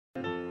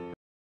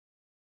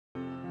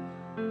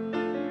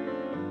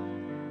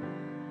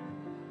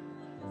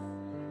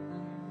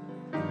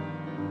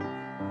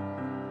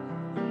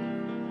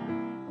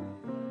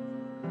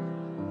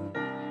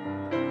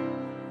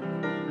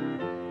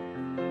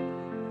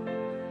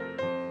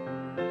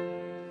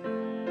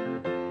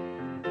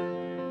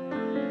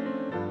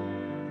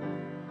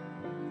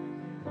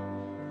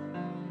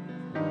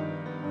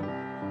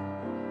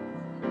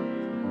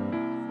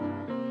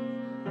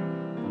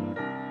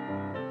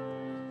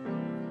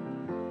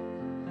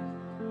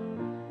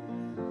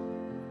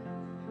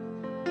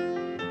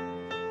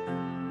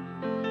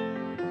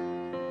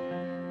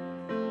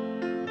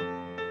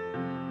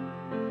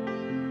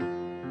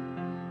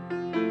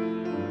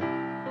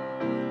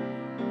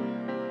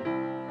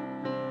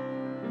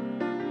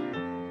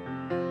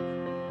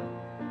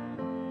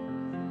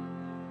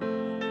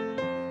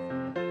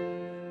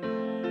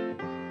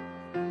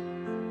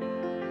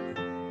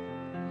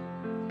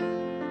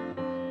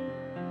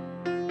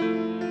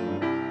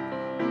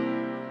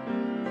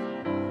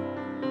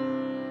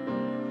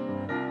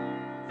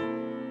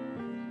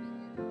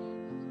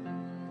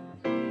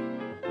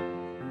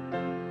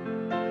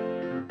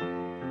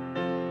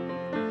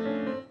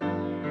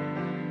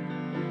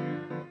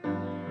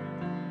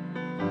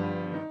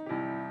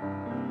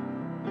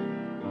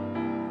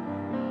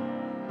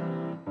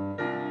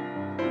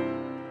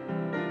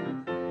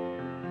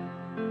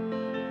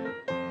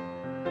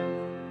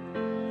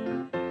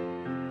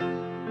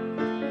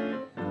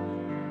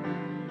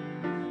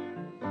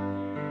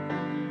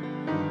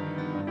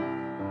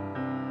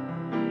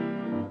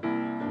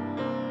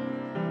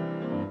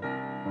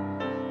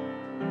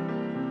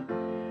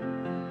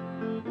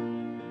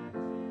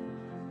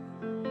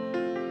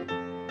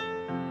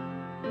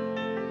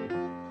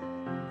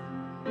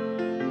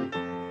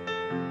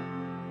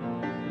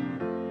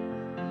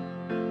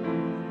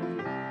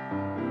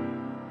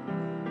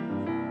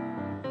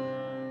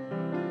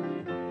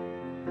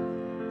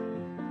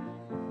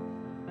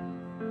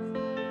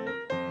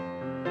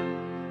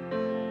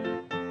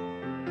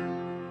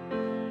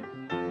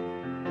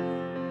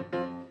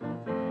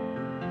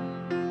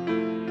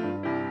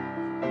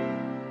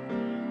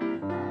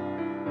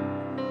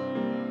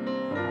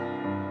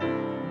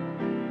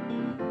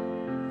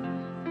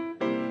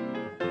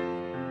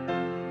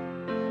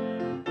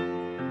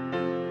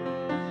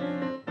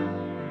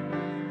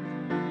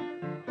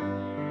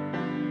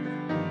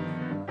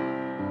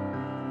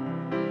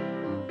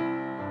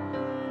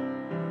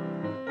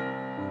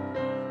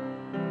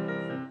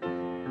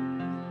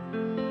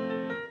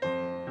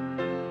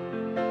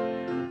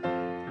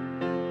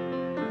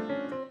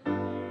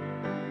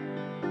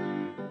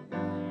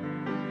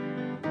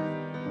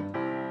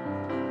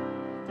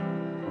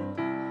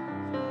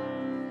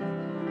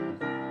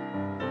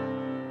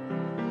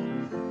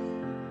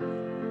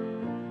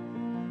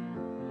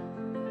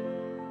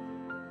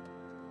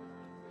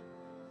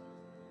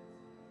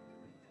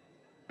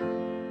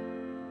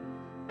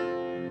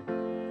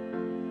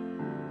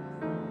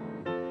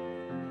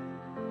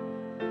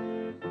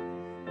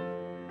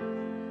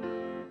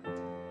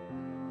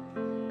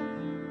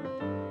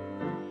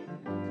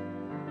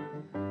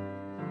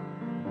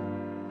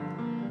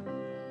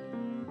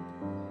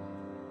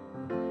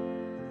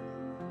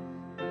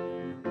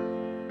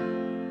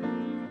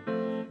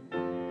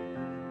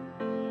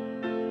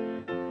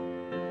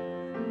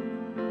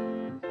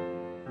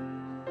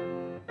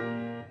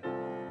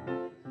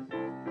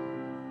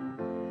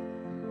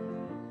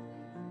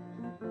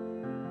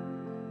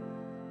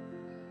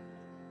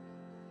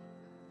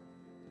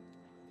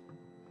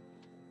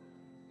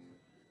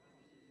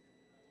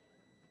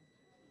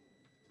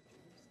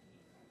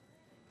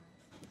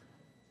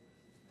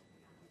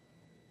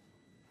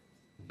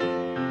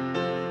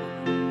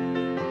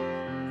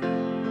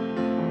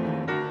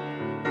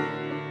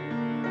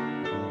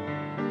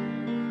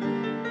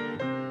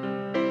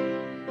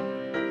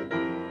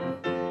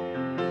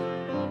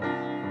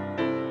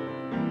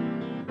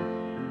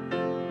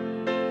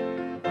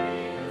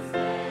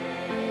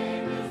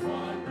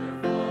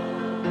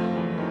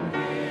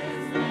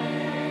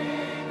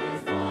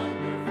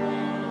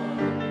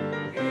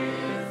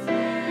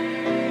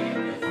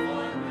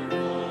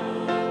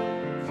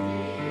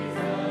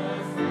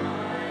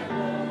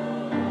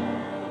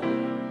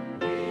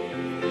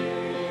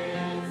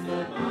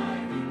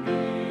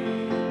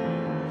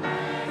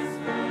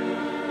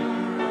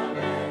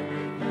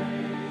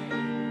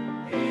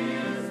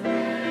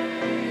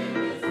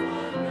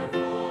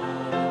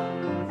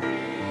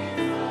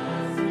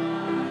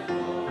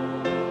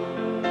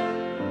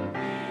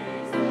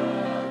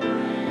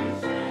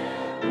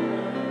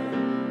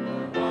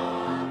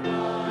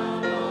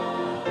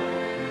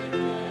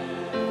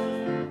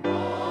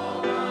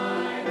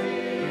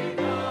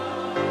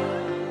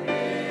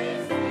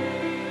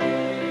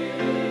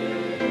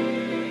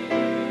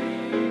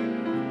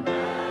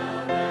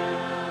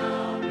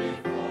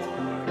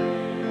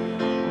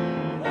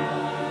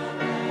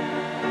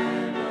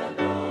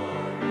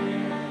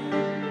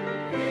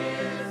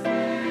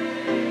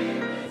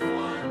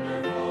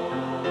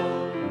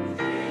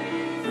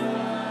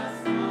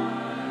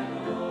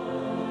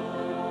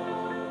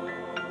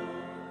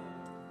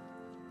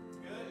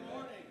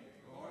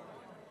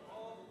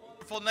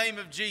wonderful name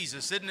of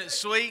Jesus. Isn't it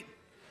sweet?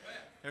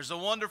 There's a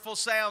wonderful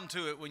sound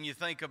to it when you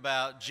think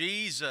about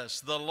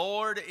Jesus. The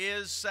Lord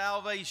is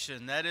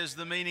salvation. That is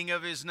the meaning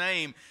of His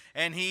name,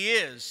 and He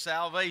is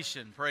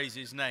salvation. Praise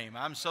His name.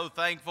 I'm so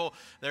thankful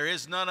there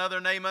is none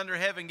other name under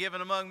heaven given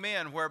among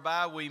men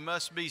whereby we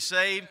must be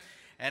saved.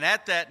 And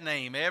at that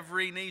name,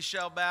 every knee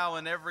shall bow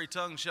and every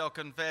tongue shall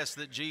confess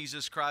that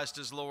Jesus Christ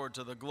is Lord,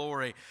 to the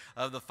glory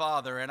of the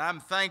Father. And I'm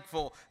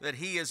thankful that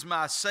He is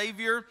my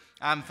Savior.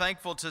 I'm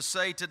thankful to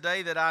say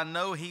today that I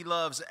know He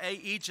loves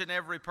each and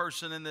every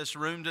person in this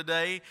room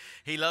today.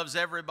 He loves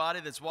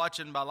everybody that's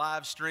watching by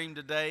live stream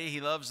today.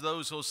 He loves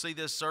those who will see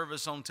this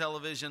service on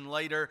television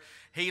later.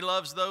 He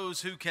loves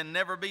those who can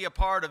never be a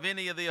part of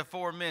any of the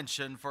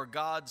aforementioned, for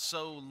God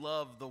so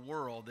loved the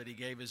world that He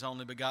gave His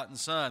only begotten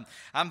Son.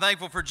 I'm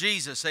thankful for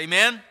Jesus.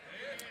 Amen?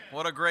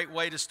 What a great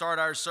way to start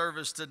our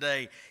service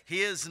today.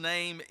 His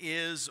name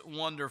is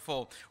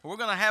wonderful. We're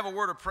going to have a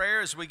word of prayer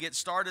as we get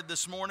started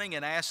this morning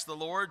and ask the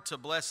Lord to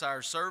bless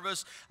our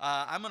service.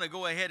 I'm going to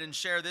go ahead and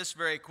share this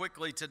very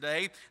quickly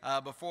today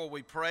before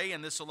we pray,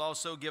 and this will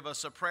also give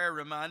us a prayer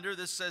reminder.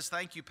 This says,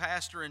 "Thank you,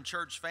 Pastor and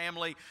church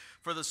family,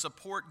 for the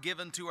support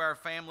given to our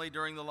family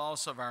during the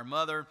loss of our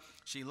mother.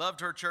 She loved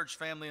her church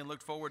family and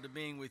looked forward to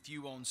being with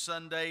you on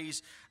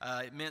Sundays.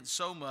 It meant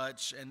so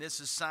much." And this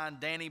is signed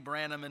Danny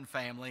Branham and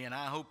family, and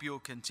I hope you'll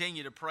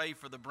continue to pray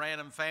for the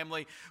Branham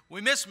family.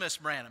 We miss Miss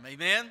Branham,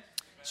 amen?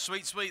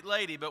 Sweet, sweet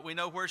lady, but we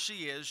know where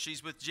she is.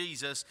 She's with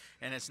Jesus,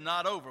 and it's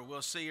not over.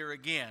 We'll see her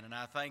again, and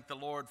I thank the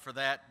Lord for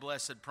that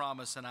blessed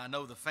promise, and I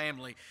know the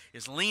family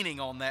is leaning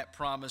on that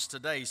promise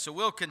today. So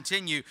we'll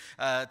continue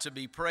to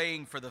be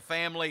praying for the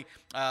family,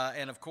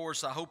 and of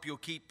course, I hope you'll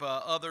keep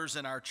others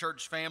in our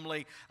church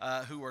family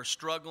who are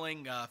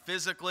struggling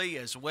physically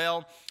as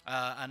well.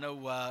 I know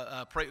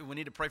we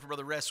need to pray for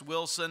Brother Ress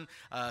Wilson,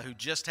 who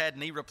just had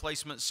knee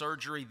replacement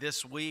surgery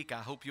this week.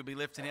 I hope you'll be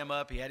lifting him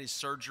up. He had his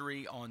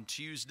surgery on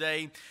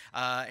Tuesday.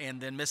 And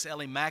then Miss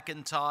Ellie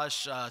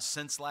McIntosh,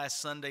 since last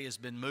Sunday, has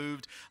been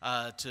moved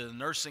to a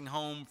nursing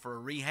home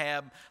for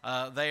rehab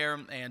there.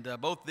 And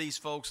both these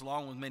folks,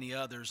 along with many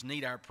others,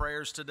 need our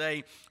prayers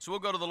today. So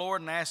we'll go to the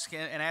Lord and ask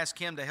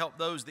Him to help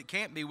those that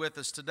can't be with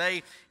us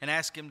today, and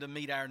ask Him to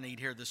meet our need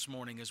here this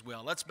morning as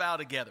well. Let's bow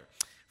together.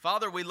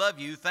 Father, we love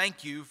You.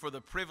 Thank You for the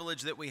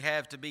privilege that we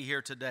have to be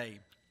here today.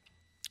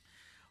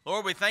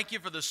 Lord, we thank You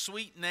for the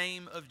sweet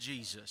name of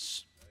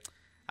Jesus.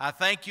 I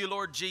thank You,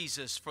 Lord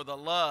Jesus, for the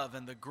love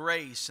and the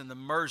grace and the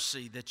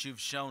mercy that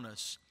You've shown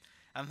us.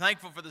 I'm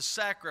thankful for the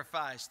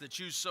sacrifice that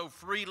You so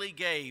freely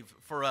gave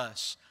for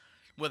us.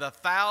 With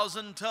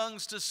 1,000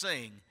 tongues to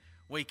sing,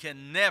 we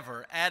can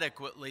never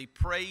adequately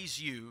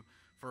praise You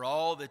for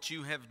all that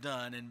You have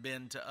done and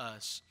been to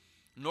us.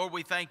 Lord,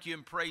 we thank You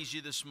and praise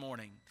You this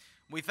morning.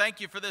 We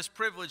thank You for this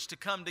privilege to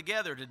come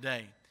together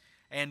today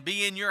and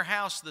be in Your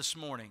house this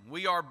morning.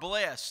 We are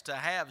blessed to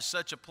have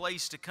such a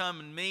place to come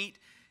and meet,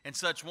 and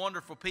such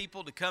wonderful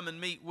people to come and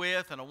meet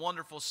with, and a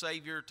wonderful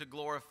Savior to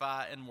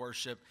glorify and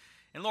worship.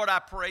 And Lord, I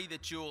pray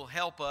that You'll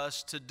help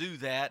us to do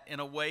that in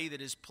a way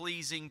that is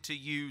pleasing to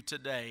You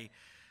today.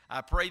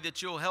 I pray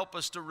that You'll help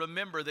us to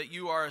remember that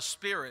You are a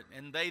spirit,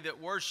 and they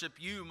that worship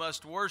You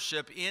must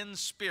worship in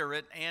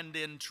spirit and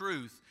in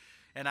truth.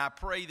 And I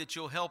pray that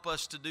You'll help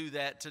us to do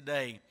that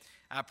today.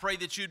 I pray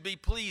that You'd be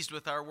pleased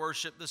with our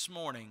worship this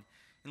morning.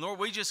 And Lord,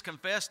 we just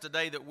confess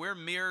today that we're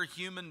mere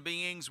human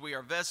beings. We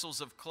are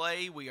vessels of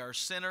clay. We are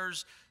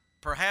sinners,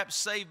 perhaps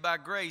saved by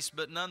grace,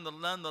 but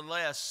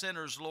nonetheless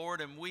sinners, Lord,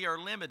 and we are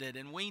limited,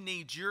 and we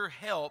need Your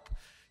help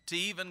to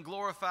even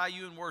glorify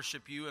You and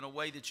worship You in a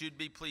way that You'd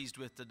be pleased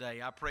with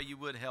today. I pray You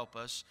would help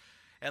us.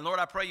 And Lord,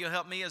 I pray You'll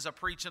help me as I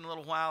preach in a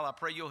little while. I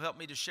pray You'll help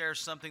me to share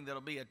something that'll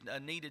be a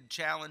needed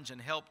challenge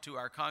and help to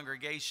our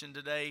congregation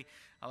today.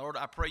 Lord,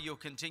 I pray You'll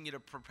continue to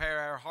prepare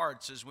our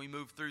hearts as we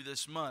move through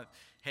this month,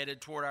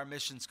 headed toward our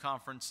missions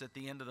conference at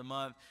the end of the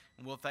month.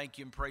 And we'll thank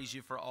You and praise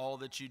You for all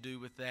that You do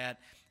with that.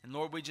 And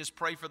Lord, we just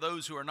pray for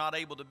those who are not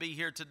able to be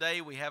here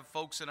today. We have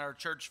folks in our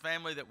church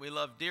family that we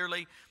love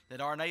dearly that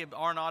are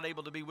not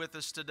able to be with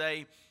us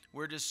today.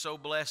 We're just so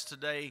blessed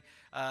today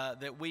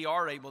that we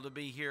are able to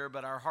be here,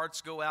 but our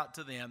hearts go out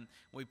to them.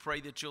 We pray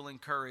that You'll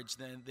encourage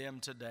them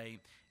today.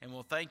 And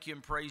we'll thank You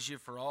and praise You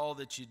for all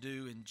that You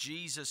do. In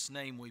Jesus'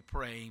 name we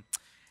pray.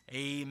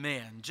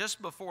 Amen.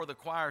 Just before the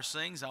choir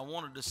sings, I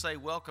wanted to say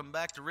welcome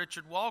back to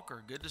Richard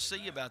Walker. Good to see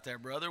you about there,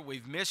 brother.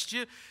 We've missed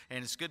you,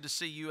 and it's good to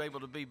see you able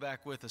to be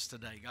back with us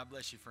today. God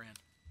bless you, friend.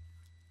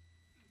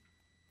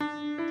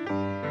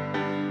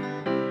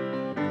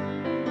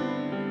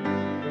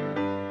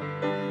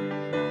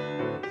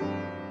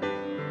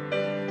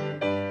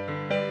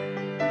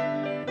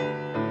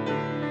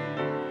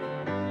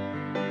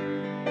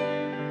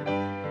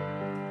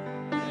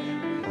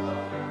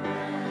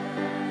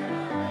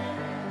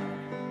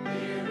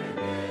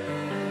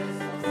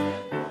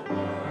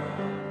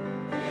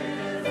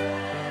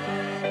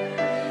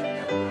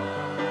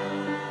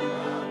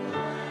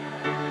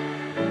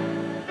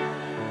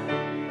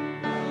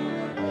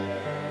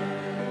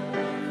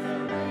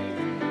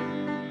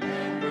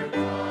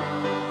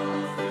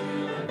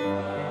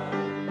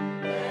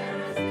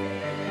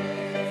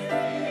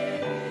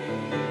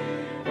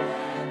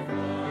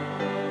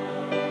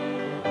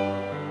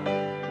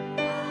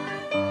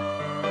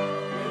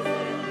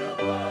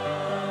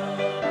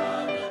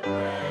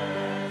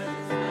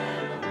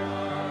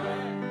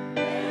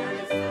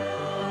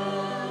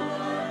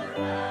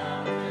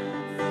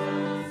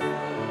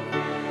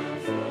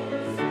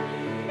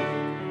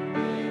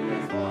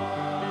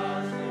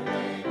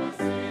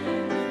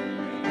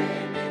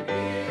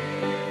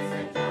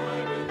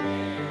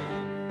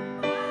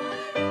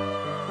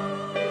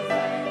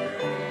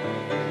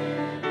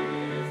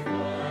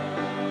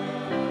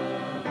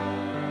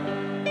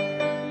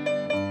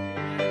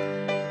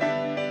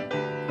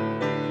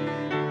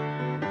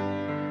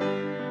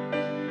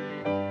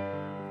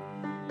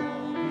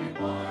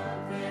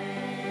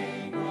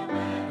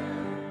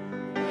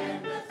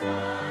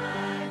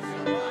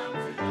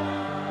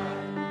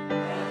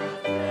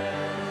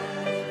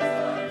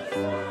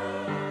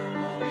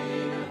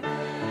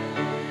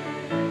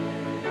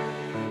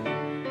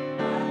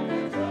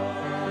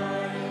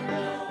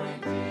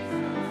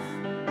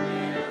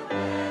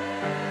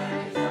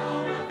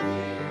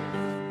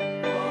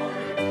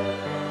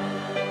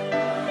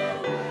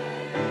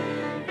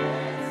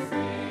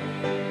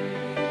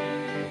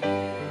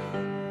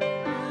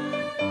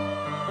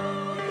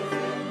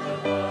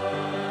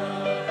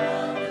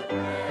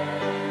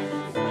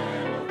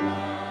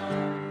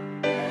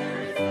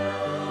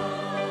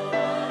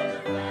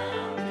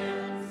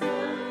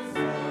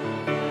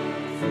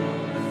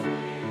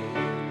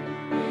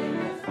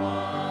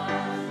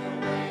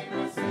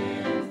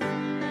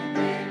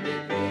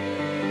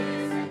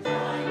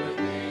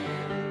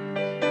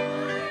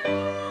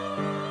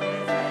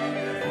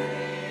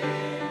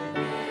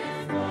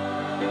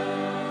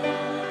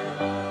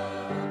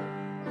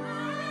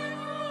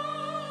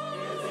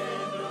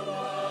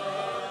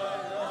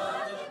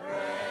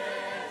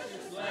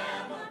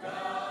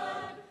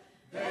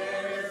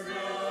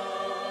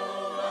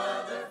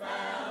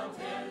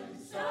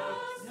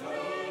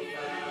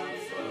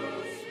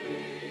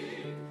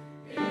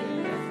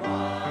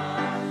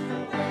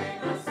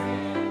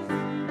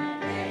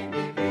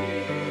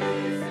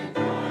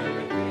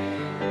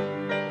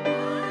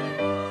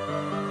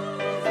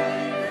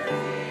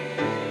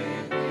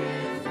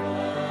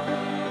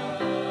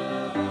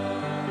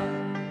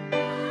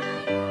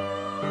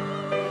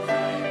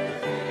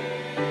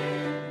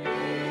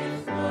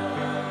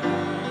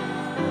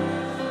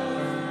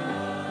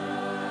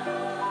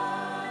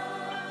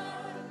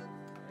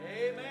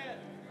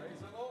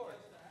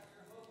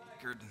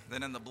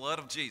 than in the blood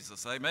of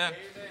Jesus. Amen.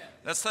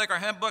 Let's take our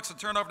hymn books and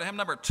turn over to hymn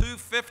number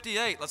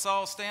 258. Let's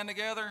all stand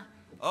together.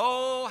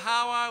 Oh,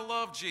 how I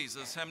love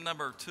Jesus, hymn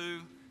number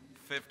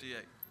 258.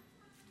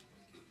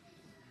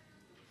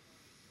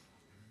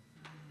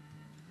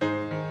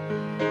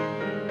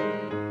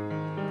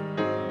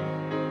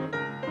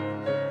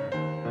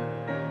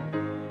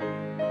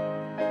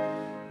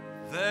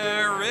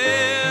 There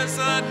is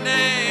a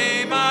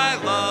name I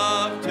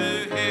love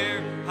to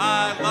hear,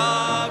 I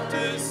love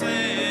to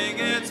sing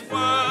its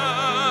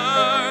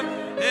word.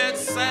 It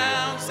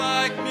sounds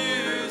like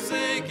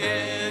music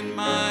in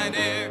mine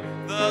ear,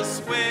 the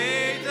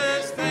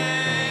sweetest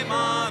name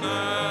on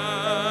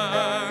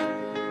earth.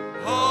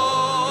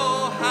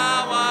 Oh,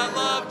 how I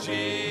love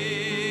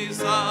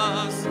Jesus.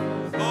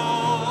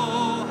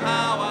 Oh,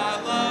 how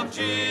I love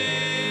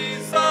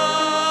Jesus.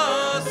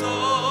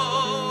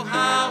 Oh,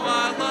 how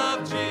I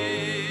love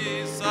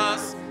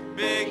Jesus,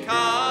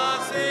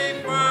 because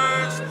he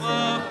first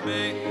loved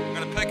me. I'm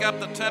going to pick up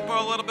the tempo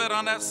a little bit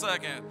on that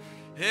second.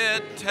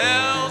 It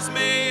tells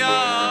me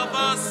of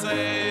a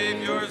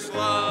Savior's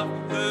love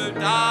who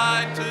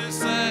died to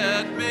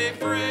set me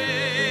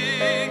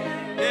free.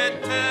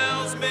 It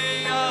tells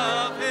me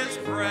of his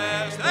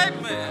presence,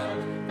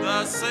 amen,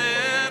 the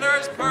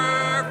sinner's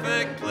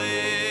perfect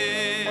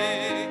plea.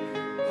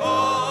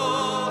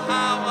 Oh,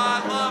 how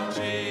I love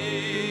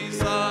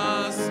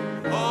Jesus.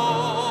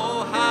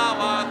 Oh, how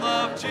I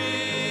love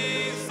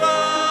Jesus.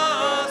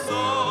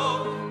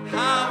 Oh,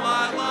 how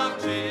I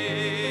love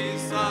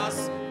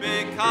Jesus,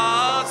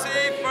 because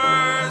he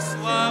first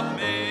loved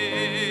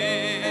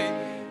me.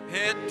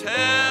 It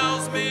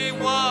tells me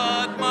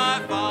what my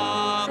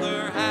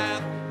Father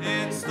hath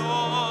in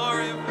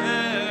store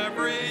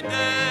every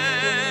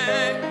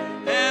day.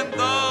 And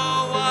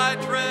though I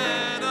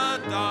tread a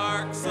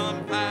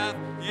darksome path,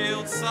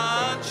 yield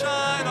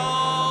sunshine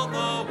all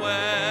the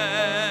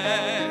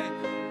way.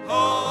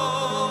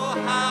 Oh,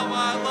 how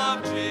I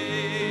love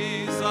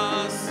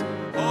Jesus.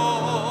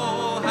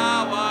 Oh,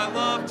 how I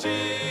love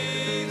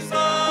Jesus.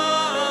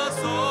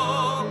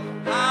 Oh,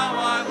 how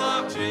I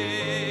love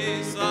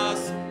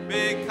Jesus,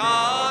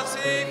 because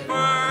he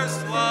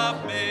first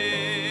loved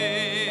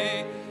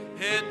me.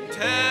 It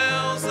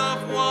tells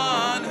of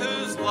one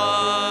whose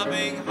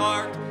loving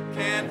heart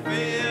can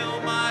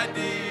feel my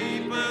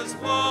deepest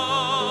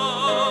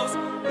woes,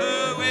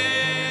 who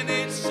in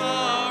each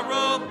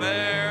sorrow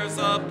bears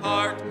a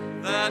part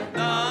that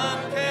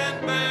none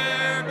can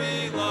bear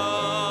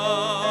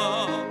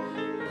below.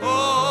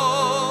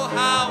 Oh,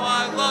 how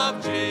I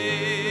love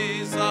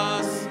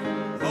Jesus.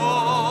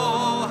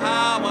 Oh,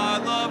 how I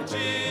love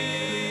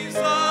Jesus.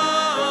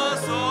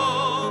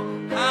 Oh,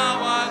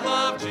 how I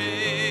love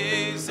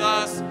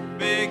Jesus,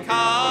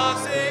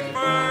 because he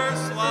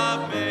first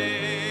loved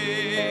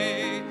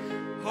me.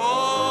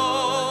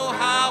 Oh,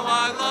 how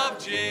I love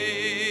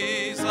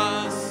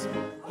Jesus.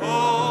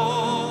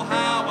 Oh,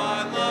 how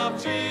I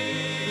love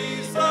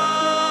Jesus.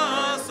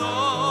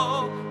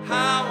 Oh,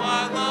 how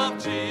I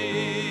love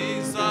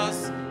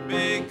Jesus,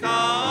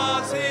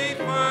 because he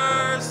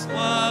first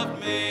loved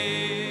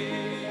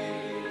me.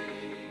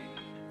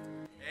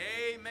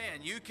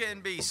 Amen. You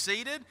can be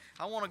seated.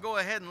 I want to go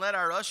ahead and let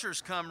our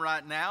ushers come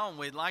right now, and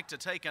we'd like to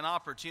take an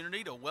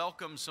opportunity to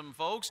welcome some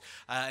folks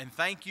and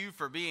thank you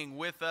for being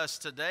with us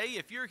today.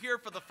 If you're here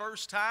for the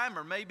first time,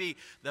 or maybe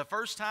the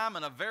first time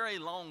in a very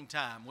long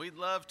time, we'd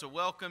love to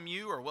welcome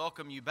you or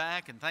welcome you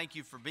back, and thank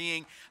you for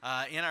being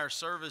in our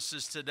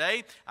services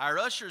today. Our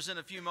ushers in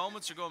a few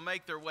moments are going to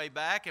make their way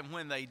back, and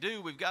when they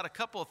do, we've got a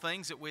couple of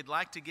things that we'd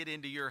like to get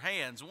into your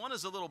hands. One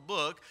is a little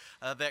book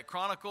that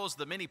chronicles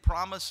the many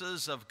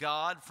promises of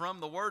God from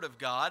the Word of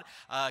God,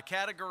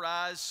 categorized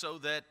so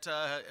that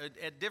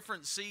at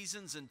different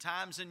seasons and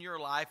times in your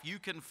life, you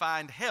can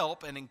find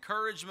help and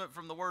encouragement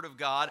from the Word of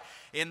God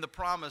in the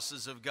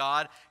promises of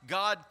God.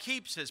 God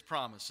keeps His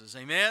promises.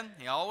 Amen?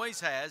 He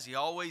always has. He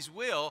always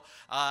will.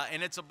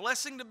 And it's a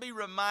blessing to be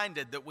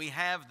reminded that we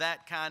have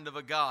that kind of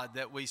a God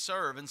that we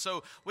serve. And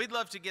so we'd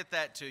love to get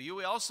that to you.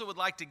 We also would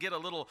like to get a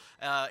little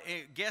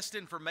guest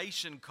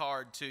information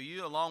card to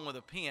you along with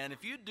a pen.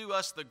 If you'd do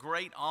us the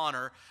great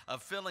honor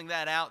of filling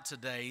that out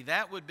today,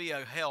 that would be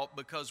a help,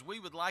 because we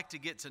would like to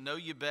get to know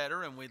you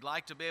better, and we'd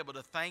like to be able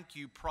to thank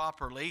you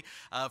properly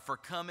for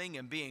coming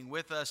and being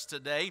with us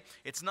today.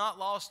 It's not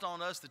lost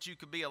on us that you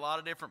could be a lot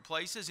of different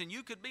places, and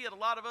you could be at a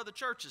lot of other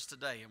churches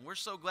today, and we're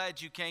so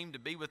glad you came to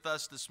be with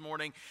us this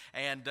morning,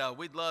 and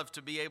we'd love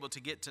to be able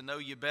to get to know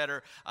you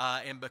better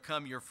and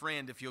become your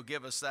friend if you'll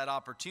give us that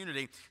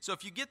opportunity. So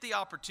if you get the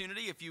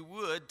opportunity, if you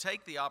would,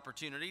 take the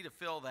opportunity to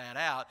fill that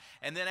out,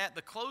 and then at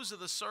the close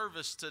of the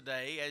service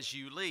today, as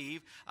you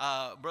leave,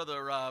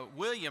 Brother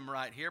William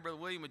right here, Brother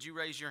Brother William, would you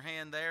raise your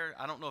hand there?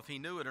 I don't know if he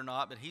knew it or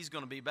not, but he's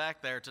going to be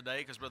back there today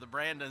because Brother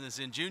Brandon is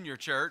in junior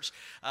church.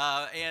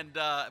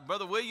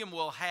 Brother William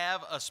will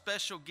have a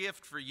special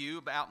gift for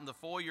you out in the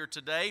foyer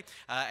today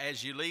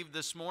as you leave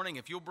this morning.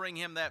 If you'll bring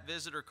him that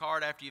visitor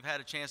card after you've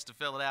had a chance to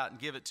fill it out and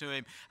give it to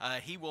him,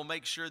 he will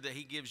make sure that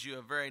he gives you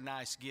a very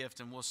nice gift,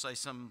 and we'll say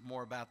some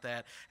more about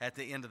that at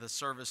the end of the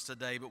service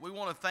today. But we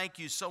want to thank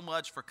you so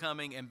much for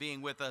coming and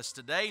being with us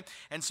today.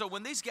 And so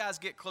when these guys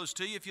get close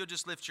to you, if you'll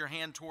just lift your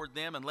hand toward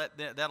them, and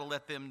that'll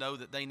let them know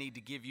that they need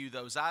to give you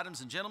those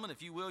items. And gentlemen,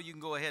 if you will, you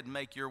can go ahead and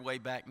make your way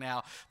back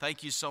now.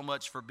 Thank you so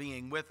much for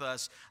being with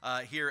us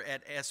here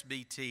at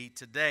SBT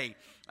today.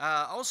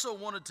 Also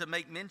wanted to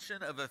make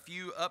mention of a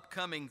few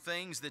upcoming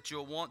things that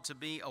you'll want to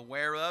be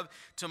aware of.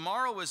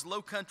 Tomorrow is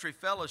Low Country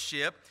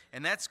Fellowship,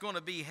 and that's going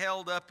to be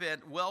held up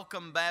at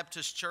Welcome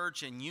Baptist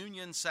Church in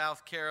Union,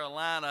 South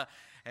Carolina.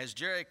 As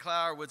Jerry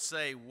Clower would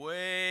say,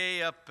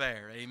 way up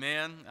there,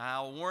 amen.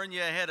 I'll warn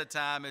you ahead of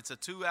time, it's a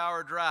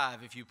 2-hour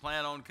drive if you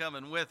plan on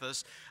coming with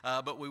us,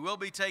 but we will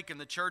be taking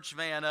the church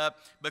van up.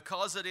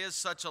 Because it is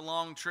such a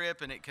long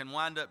trip and it can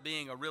wind up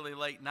being a really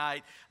late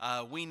night,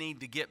 we need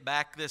to get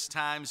back this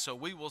time, so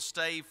we will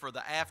stay for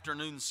the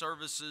afternoon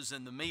services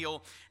and the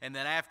meal, and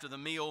then after the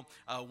meal,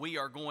 we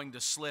are going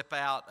to slip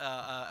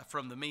out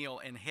from the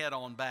meal and head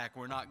on back.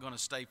 We're not going to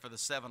stay for the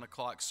 7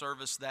 o'clock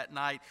service that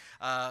night,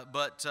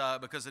 but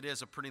because it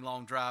is a pretty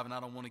long drive, and I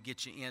don't want to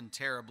get you in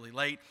terribly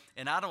late.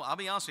 And I'll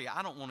be honest with you,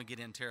 I don't want to get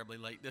in terribly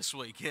late this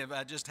week.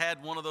 I just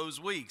had one of those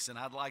weeks, and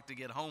I'd like to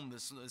get home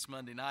this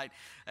Monday night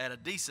at a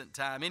decent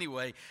time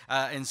anyway.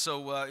 And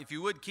so if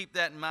you would keep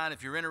that in mind,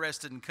 if you're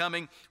interested in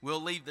coming,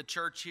 we'll leave the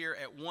church here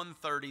at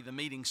 1:30. The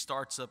meeting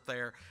starts up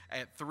there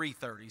at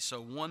 3:30.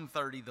 So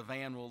 1:30, the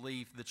van will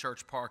leave the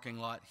church parking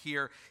lot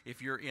here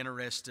if you're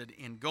interested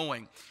in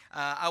going.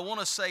 I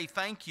want to say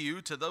thank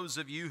you to those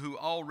of you who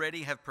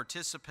already have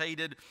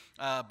participated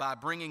by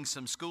bringing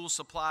some school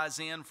supplies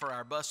in for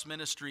our bus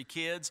ministry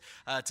kids.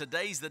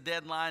 Today's the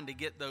deadline to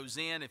get those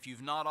in. If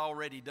you've not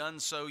already done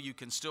so, you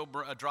can still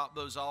drop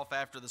those off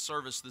after the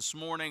service this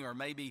morning, or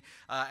maybe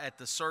at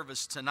the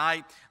service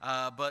tonight.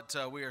 But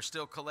we are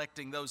still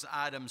collecting those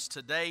items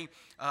today.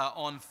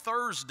 On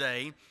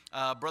Thursday,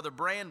 Brother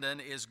Brandon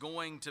is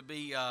going to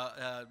be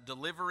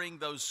delivering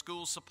those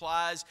school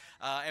supplies,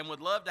 and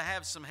would love to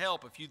have some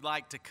help. If you'd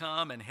like to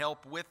come and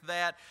help with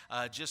that,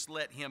 just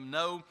let him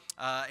know,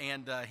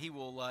 and he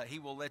will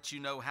let you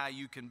know how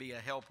you can be a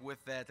help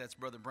with that. That's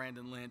Brother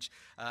Brandon Lynch,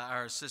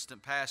 our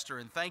assistant pastor.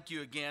 And thank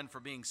you again for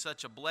being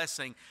such a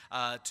blessing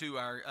to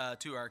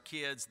our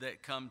kids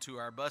that come to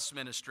our bus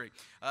ministry.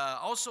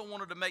 Also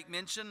wanted to make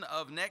mention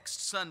of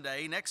next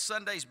Sunday. Next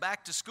Sunday's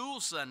Back to School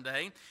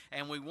Sunday,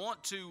 and we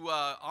want to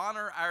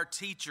honor our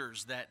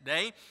teachers that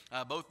day,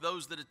 both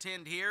those that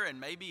attend here, and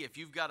maybe if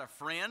you've got a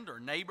friend or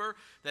neighbor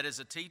that is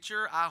a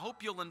teacher, I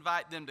hope you'll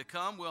invite them to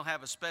come. We'll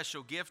have a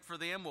special gift for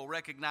them. We'll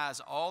recognize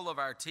all of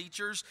our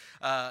teachers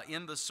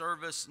in the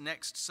service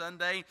next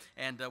Sunday,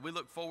 and we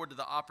look forward to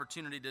the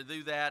opportunity to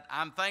do that.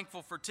 I'm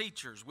thankful for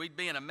teachers. We'd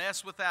be in a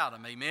mess without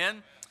them,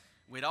 amen?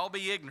 We'd all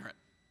be ignorant,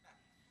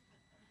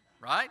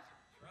 right?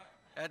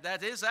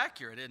 That is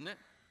accurate, isn't it?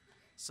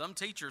 Some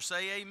teachers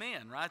say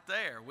amen right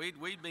there.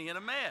 We'd be in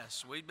a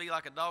mess. We'd be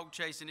like a dog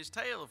chasing his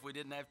tail if we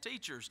didn't have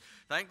teachers.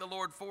 Thank the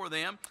Lord for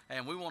them,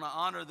 and we want to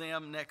honor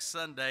them next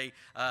Sunday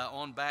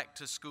on Back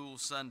to School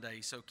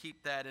Sunday, so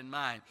keep that in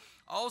mind.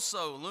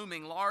 Also,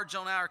 looming large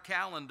on our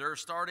calendar,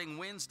 starting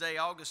Wednesday,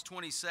 August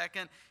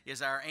 22nd,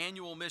 is our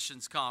annual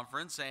missions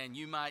conference, and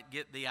you might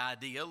get the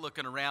idea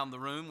looking around the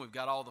room. We've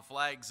got all the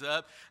flags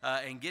up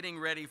and getting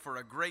ready for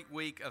a great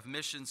week of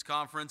missions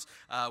conference.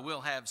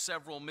 We'll have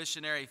several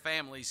missionary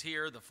families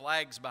here. The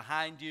flags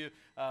behind you,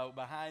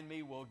 behind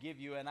me, will give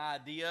you an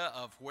idea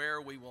of where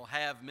we will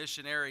have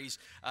missionaries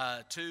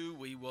to.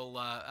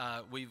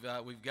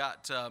 We've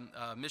got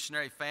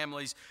missionary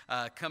families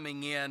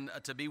coming in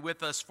to be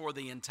with us for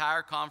the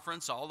entire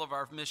conference. All of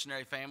our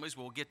missionary families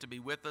will get to be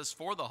with us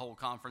for the whole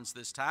conference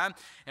this time.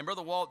 And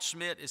Brother Walt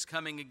Schmidt is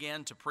coming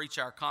again to preach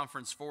our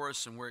conference for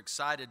us, and we're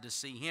excited to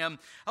see him.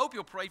 I hope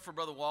you'll pray for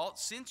Brother Walt.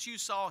 Since you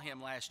saw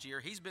him last year,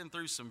 he's been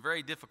through some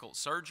very difficult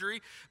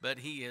surgery, but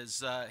he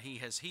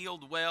has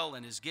healed well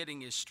and is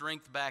getting his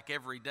strength back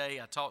every day.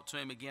 I talked to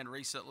him again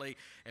recently,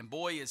 and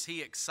boy, is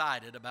he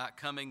excited about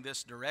coming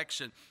this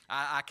direction.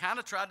 I kind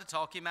of tried to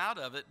talk him out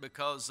of it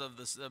because of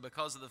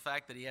the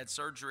fact that he had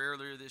surgery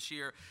earlier this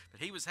year,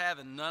 but he was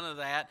having none of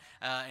that,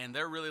 and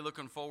they're really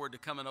looking forward to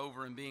coming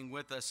over and being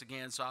with us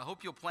again. So I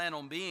hope you'll plan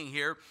on being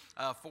here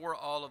for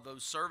all of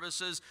those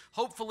services.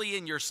 Hopefully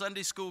in your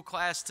Sunday school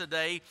class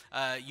today,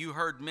 you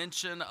heard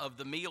mention of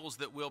the meals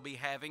that we'll be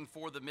having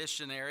for the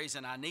missionaries,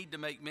 and I need to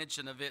make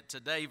mention of it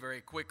today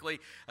very quickly,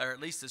 or at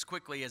least as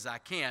quickly as I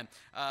can.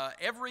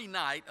 Every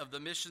night of the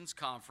missions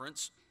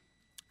conference,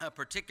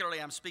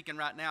 particularly I'm speaking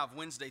right now of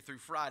Wednesday through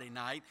Friday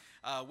night,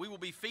 we will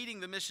be feeding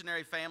the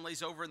missionary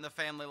families over in the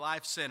Family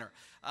Life Center.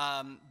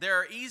 There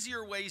are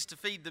easier ways to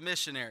feed the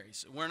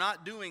missionaries. We're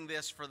not doing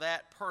this for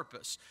that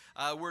purpose.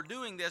 We're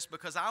doing this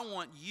because I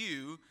want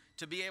you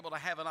to be able to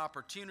have an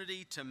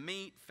opportunity to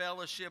meet,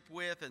 fellowship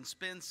with, and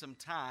spend some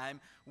time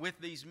with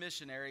these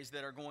missionaries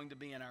that are going to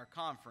be in our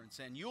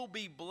conference. And you'll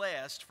be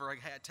blessed for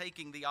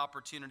taking the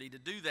opportunity to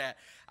do that.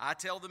 I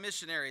tell the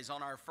missionaries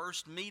on our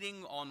first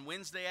meeting on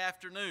Wednesday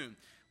afternoon,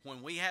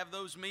 when we have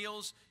those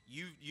meals,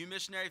 you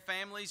missionary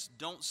families,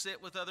 don't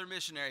sit with other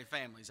missionary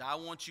families. I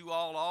want you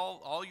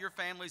all your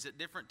families at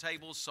different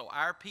tables so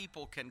our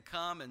people can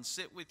come and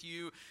sit with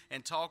you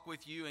and talk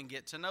with you and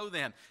get to know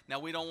them.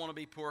 Now, we don't want to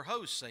be poor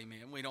hosts,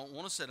 amen. We don't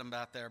want to sit them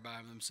out there by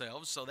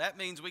themselves. So that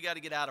means we got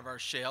to get out of our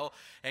shell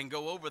and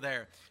go over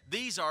there.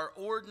 These are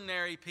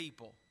ordinary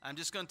people. I'm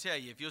just going to tell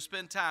you, if you'll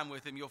spend time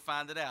with them, you'll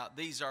find it out.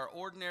 These are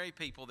ordinary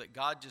people that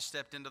God just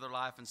stepped into their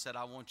life and said,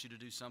 I want you to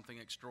do something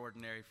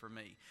extraordinary for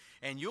me.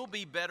 And you'll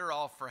be better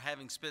off for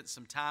having spent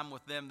some time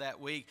with them that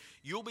week.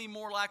 You'll be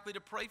more likely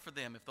to pray for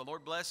them. If the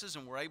Lord blesses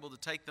and we're able to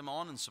take them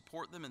on and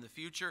support them in the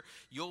future,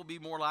 you'll be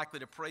more likely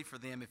to pray for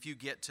them if you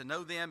get to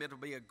know them.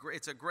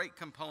 It's a great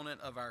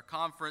component of our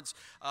conference.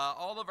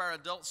 All of our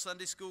adult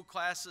Sunday school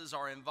classes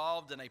are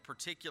involved in a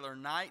particular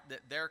night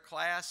that their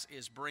class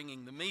is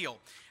bringing the meal.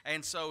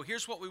 And so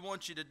here's what we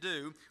want you to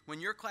do. When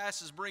your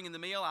class is bringing the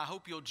meal, I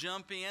hope you'll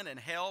jump in and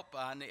help.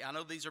 I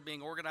know these are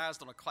being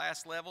organized on a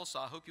class level, so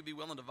I hope you'll be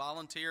willing to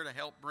volunteer to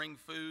help bring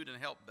food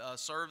and help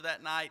serve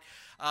that night.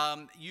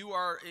 You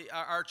are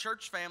our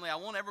church family. I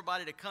want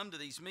everybody to come to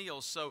these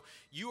meals, so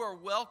you are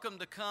welcome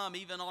to come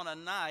even on a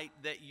night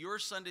that your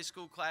Sunday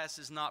school class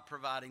is not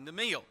providing the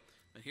meal.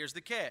 But here's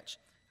the catch.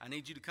 I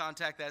need you to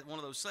contact one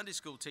of those Sunday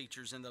school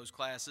teachers in those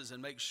classes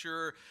and make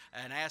sure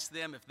and ask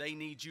them if they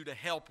need you to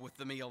help with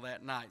the meal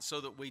that night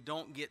so that we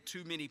don't get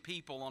too many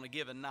people on a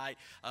given night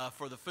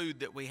for the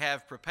food that we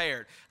have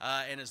prepared.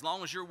 And as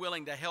long as you're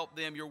willing to help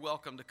them, you're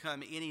welcome to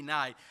come any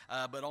night.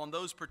 But on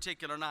those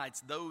particular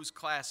nights, those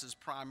classes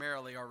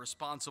primarily are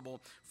responsible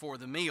for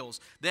the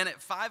meals. Then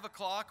at 5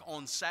 o'clock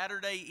on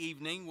Saturday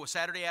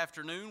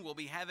afternoon, we'll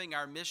be having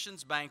our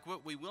missions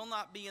banquet. We will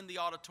not be in the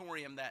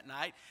auditorium that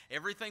night.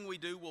 Everything we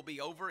do will be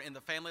over in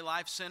the Family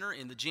Life Center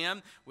in the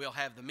gym. We'll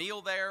have the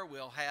meal there.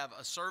 We'll have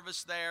a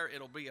service there.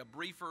 It'll be a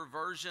briefer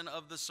version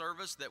of the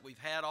service that we've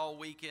had all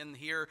weekend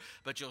here,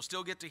 but you'll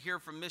still get to hear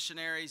from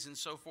missionaries and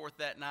so forth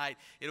that night.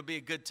 It'll be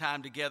a good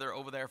time together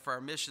over there for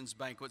our missions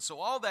banquet. So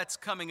all that's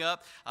coming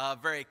up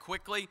very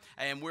quickly,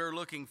 and we're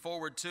looking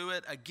forward to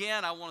it.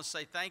 Again, I want to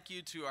say thank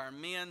you to our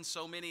men.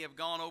 So many have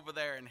gone over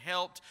there and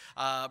helped.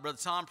 Brother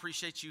Tom,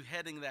 appreciate you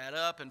heading that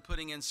up and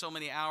putting in so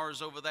many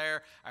hours over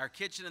there. Our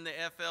kitchen in the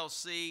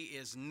FLC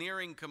is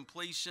nearing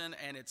completion,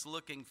 and it's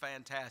looking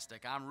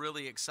fantastic. I'm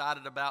really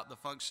excited about the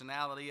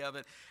functionality of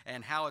it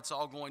and how it's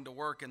all going to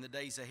work in the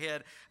days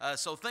ahead.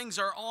 So things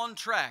are on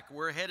track.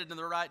 We're headed in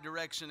the right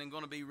direction and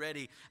going to be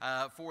ready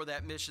for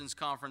that missions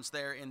conference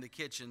there in the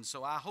kitchen.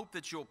 So I hope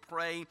that you'll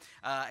pray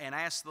and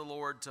ask the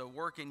Lord to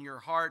work in your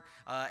heart,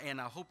 and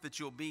I hope that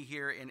you'll be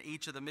here in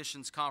each of the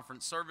missions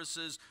conference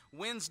services.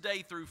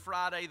 Wednesday through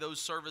Friday,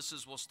 those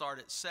services will start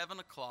at 7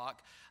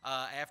 o'clock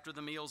after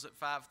the meals at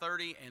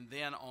 5:30, and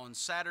then on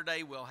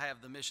Saturday we'll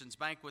have the missions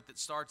banquet that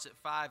starts at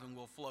 5, and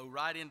we'll flow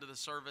right into the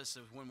service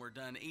of when we're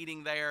done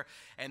eating there.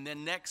 And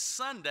then next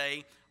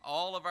Sunday,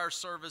 all of our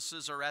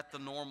services are at the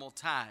normal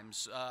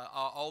times,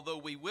 although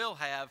we will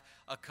have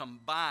a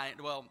combined,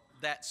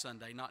 that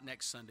Sunday, not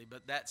next Sunday,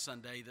 but that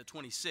Sunday, the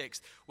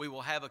 26th, we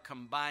will have a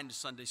combined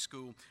Sunday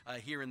school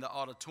here in the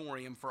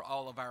auditorium for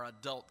all of our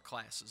adult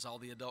classes. All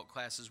the adult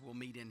classes will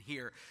meet in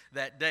here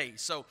that day.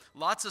 So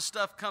lots of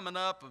stuff coming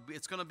up.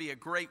 It's going to be a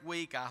great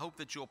week. I hope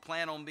that you'll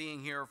plan on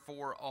being here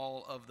for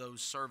all of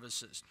those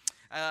services.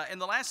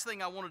 And the last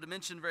thing I wanted to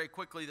mention very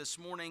quickly this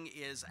morning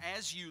is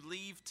as you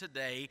leave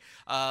today,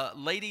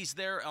 ladies,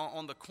 there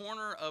on the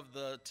corner of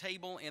the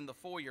table in the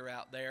foyer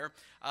out there,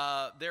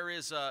 there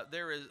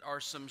are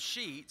some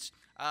sheets.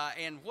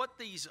 And what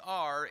these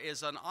are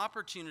is an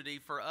opportunity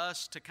for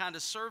us to kind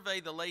of survey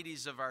the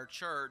ladies of our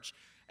church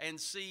and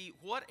see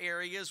what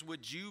areas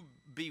would you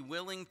be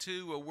willing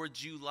to or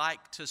would you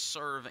like to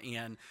serve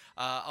in.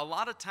 A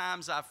lot of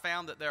times I've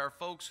found that there are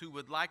folks who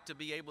would like to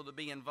be able to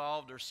be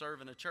involved or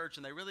serve in a church,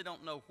 and they really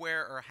don't know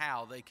where or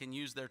how they can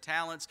use their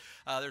talents.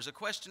 There's a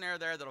questionnaire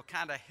there that'll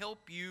kind of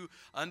help you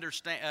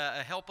understand,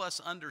 help us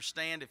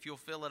understand, if you'll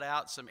fill it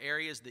out, some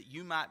areas that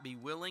you might be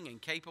willing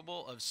and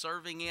capable of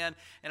serving in,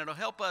 and it'll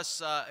help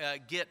us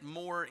get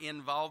more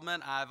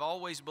involvement. I've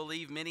always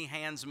believed many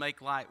hands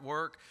make light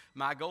work.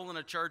 My goal in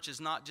a church is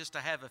not just to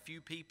have a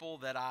few people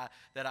that I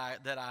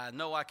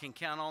know I can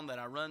count on, that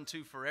I run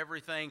to for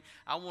everything.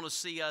 I want to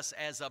see us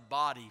as a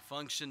body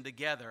function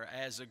together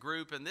as a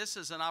group. And this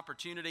is an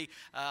opportunity.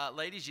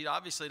 Ladies, you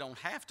obviously don't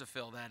have to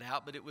fill that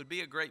out, but it would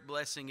be a great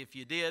blessing if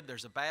you did.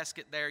 There's a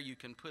basket there. You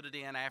can put it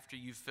in after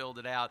you've filled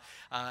it out.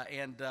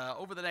 And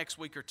over the next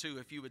week or two,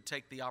 if you would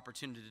take the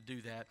opportunity to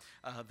do that,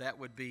 that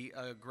would be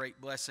a great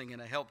blessing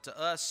and a help to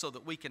us so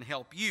that we can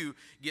help you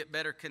get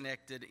better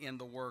connected in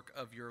the work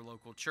of your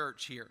local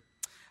church here.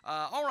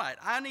 All right,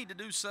 I need to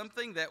do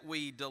something that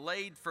we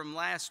delayed from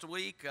last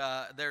week.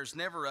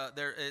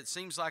 It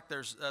seems like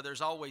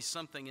there's always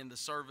something in the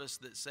service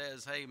that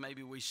says, hey,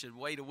 maybe we should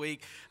wait a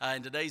week.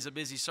 And today's a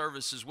busy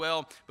service as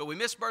well. But we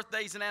missed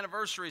birthdays and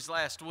anniversaries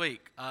last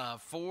week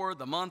for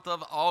the month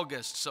of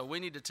August. So we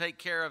need to take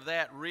care of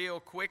that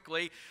real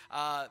quickly.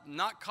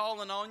 Not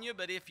calling on you,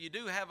 but if you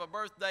do have a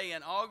birthday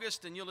in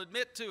August and you'll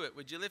admit to it,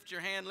 would you lift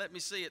your hand? Let me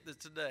see it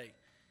today.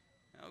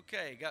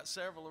 Okay, got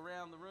several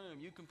around the room.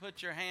 You can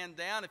put your hand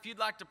down. If you'd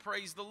like to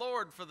praise the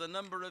Lord for the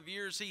number of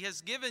years He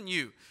has given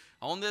you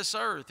on this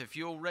earth, if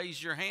you'll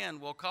raise your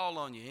hand, we'll call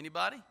on you.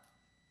 Anybody?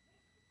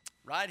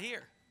 Right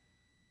here.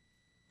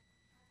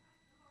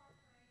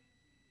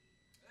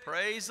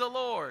 Praise the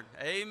Lord.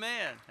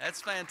 Amen.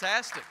 That's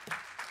fantastic.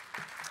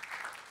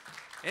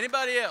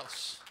 Anybody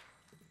else?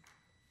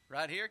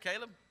 Right here,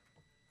 Caleb.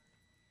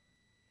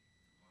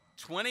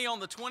 20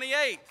 on the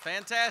 28th.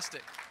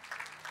 Fantastic.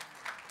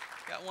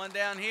 Got one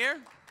down here.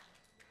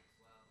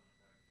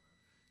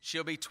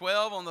 She'll be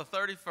 12 on the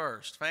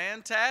 31st.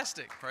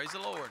 Fantastic. Praise the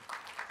Lord.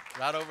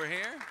 Right over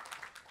here.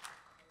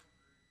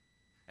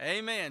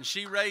 Amen.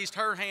 She raised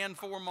her hand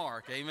for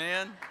Mark.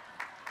 Amen.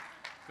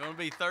 Going to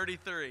be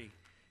 33.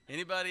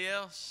 Anybody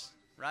else?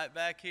 Right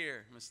back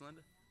here, Miss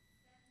Linda.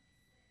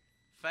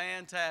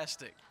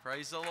 Fantastic.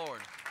 Praise the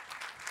Lord.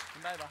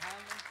 Anybody behind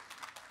me?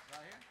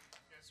 Right here?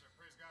 Yes, sir.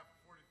 Praise God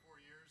for 44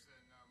 years,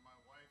 and my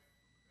wife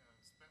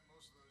spent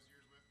most of those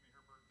years with me.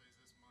 Her birthday's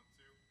this month,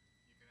 too.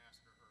 You can ask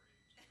her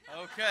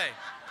age. Okay.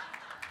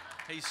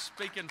 He's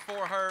speaking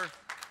for her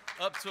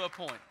up to a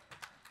point.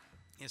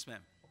 Yes,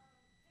 ma'am.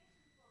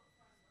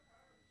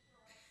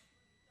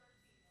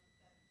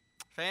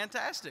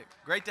 Fantastic.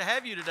 Great to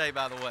have you today,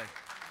 by the way.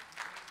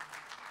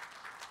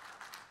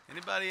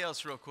 Anybody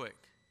else real quick?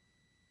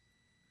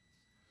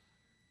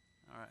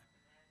 All right.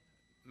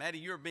 Maddie,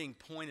 you're being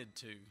pointed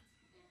to.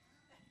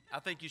 I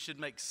think you should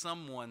make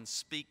someone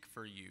speak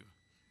for you.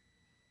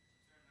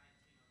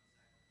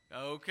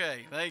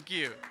 Okay, thank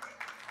you.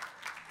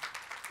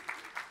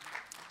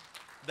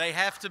 They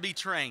have to be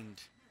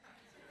trained,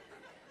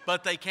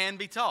 but they can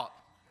be taught.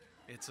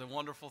 It's a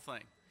wonderful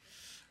thing.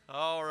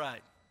 All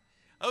right.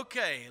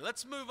 Okay,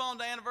 let's move on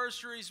to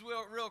anniversaries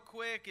real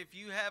quick. If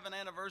you have an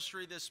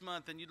anniversary this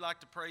month and you'd like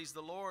to praise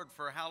the Lord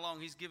for how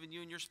long He's given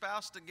you and your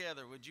spouse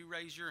together, would you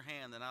raise your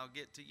hand and I'll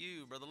get to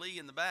you. Brother Lee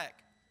in the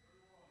back.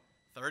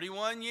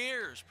 31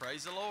 years.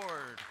 Praise the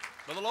Lord.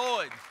 Brother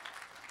Lloyd.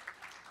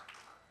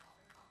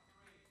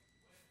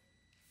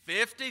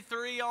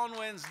 53 on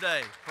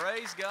Wednesday.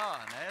 Praise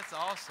God. That's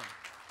awesome.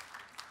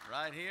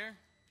 Right here.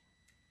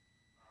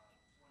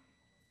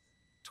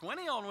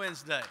 20 on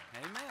Wednesday.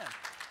 Amen.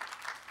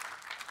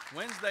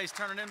 Wednesday's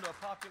turning into a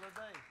popular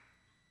day.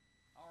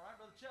 All right,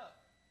 Brother Chuck.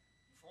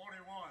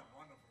 41,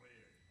 wonderful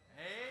year.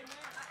 Amen.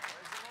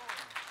 Praise the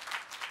Lord.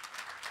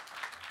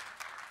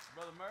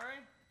 Brother Murray.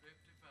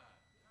 55.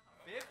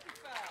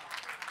 55.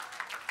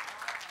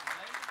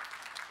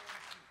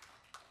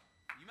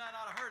 You might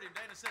not have heard him.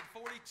 Dana said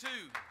 42.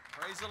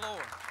 Praise the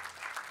Lord.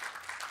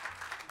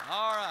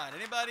 All right.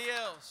 Anybody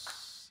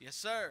else? Yes,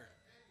 sir.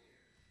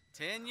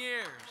 10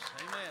 years.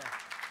 Amen.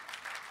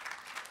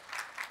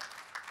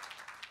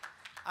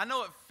 I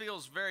know it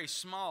feels very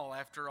small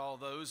after all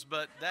those,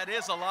 but that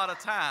is a lot of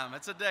time.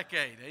 It's a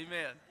decade.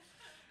 Amen.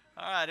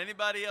 All right.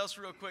 Anybody else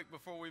real quick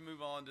before we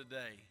move on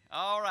today?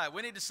 All right.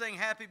 We need to sing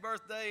happy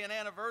birthday and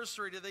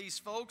anniversary to these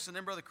folks. And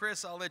then, Brother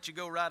Chris, I'll let you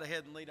go right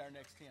ahead and lead our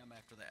next hymn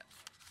after that.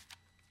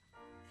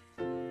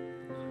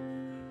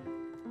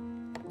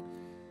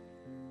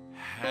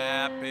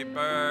 Happy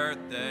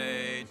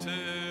birthday to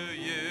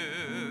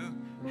you.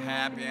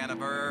 Happy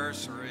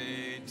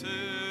anniversary to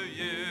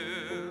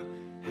you.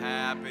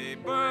 Happy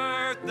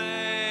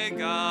birthday,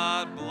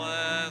 God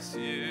bless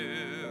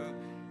you.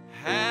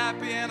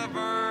 Happy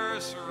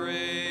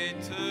anniversary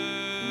to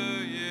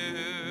you.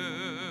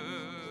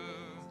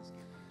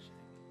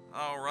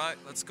 All right,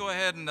 let's go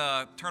ahead and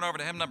turn over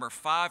to hymn number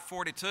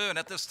 542. And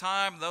at this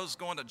time, those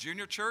going to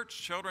junior church,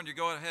 children, you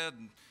go ahead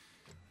and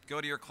go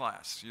to your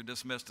class. You're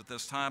dismissed at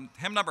this time.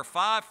 Hymn number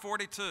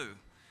 542.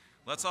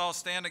 Let's all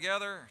stand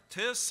together.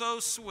 'Tis so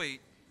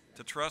sweet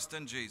to trust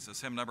in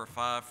Jesus. Hymn number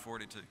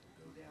 542.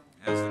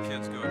 As the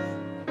kids go.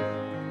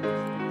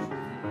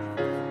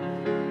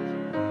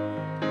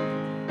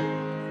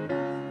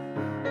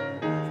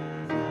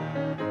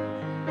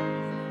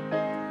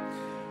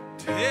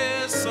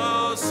 'Tis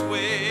so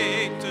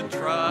sweet to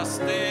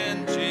trust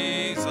in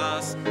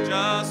Jesus,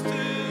 just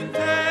to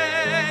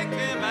take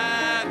Him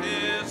at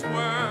His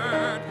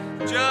word,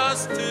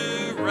 just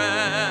to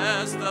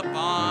rest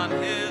upon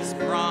His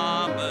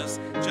promise,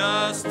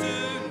 just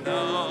to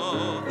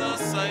know thus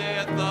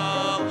saith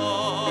the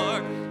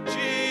Lord.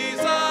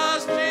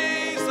 Jesus,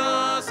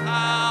 Jesus,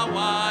 how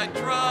I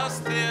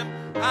trust Him,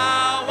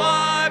 how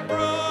I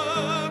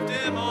proved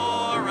Him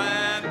o'er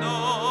and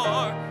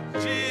o'er.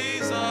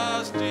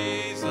 Jesus,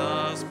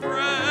 Jesus,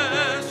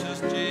 precious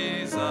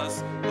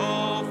Jesus,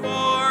 oh,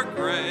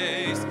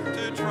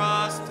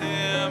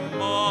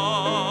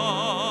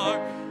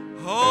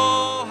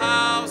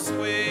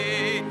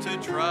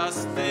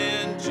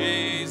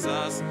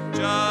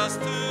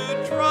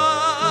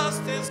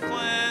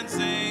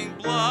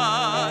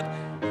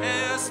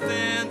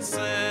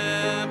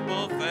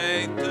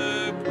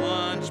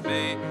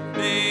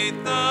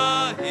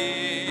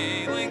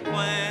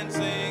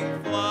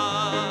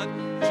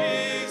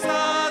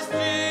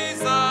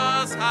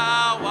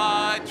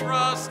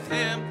 trust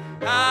him,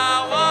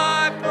 how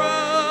I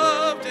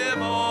proved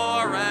him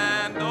o'er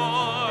and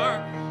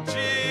o'er.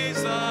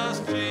 Jesus,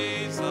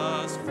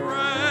 Jesus,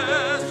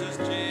 precious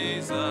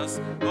Jesus,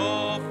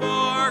 oh,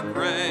 for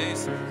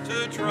grace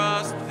to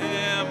trust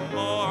him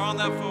more. On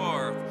that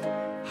fourth,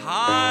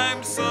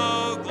 I'm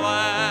so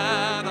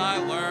glad I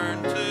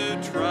learned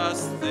to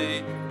trust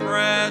thee,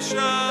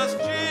 precious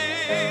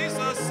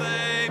Jesus,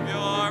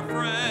 Savior,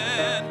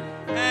 friend,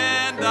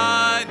 and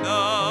I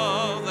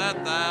know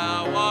that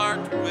thou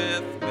art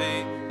with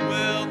me,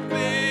 wilt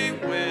be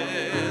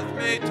with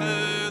me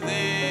to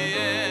the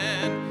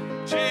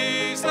end.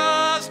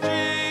 Jesus,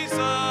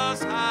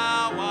 Jesus,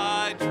 how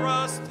I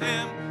trust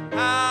him,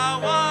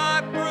 how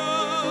I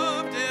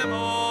proved him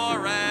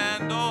o'er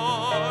and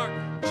o'er.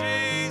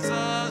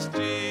 Jesus,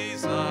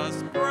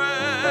 Jesus,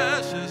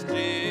 precious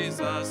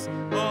Jesus,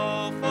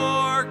 oh,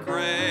 for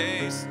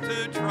grace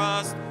to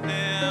trust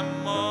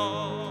him more.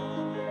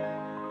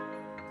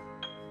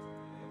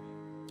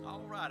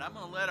 All right, I'm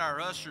going to let our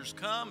ushers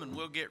come and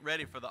we'll get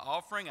ready for the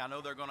offering. I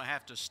know they're going to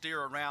have to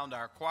steer around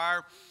our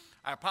choir.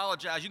 I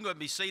apologize. You can go ahead and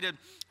be seated.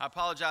 I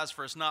apologize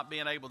for us not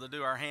being able to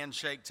do our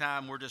handshake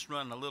time. We're just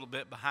running a little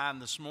bit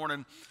behind this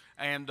morning.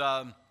 And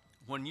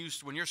when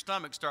your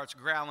stomach starts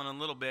growling a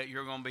little bit,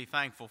 you're going to be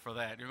thankful for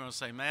that. You're going to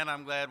say, man,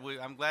 I'm glad we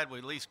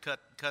at least cut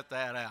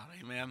that out.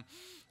 Amen.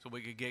 So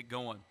we could get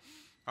going.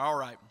 All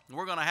right.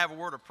 We're going to have a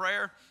word of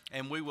prayer,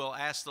 and we will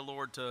ask the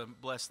Lord to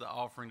bless the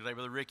offering today.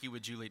 Brother Ricky,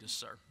 would you lead us,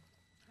 sir?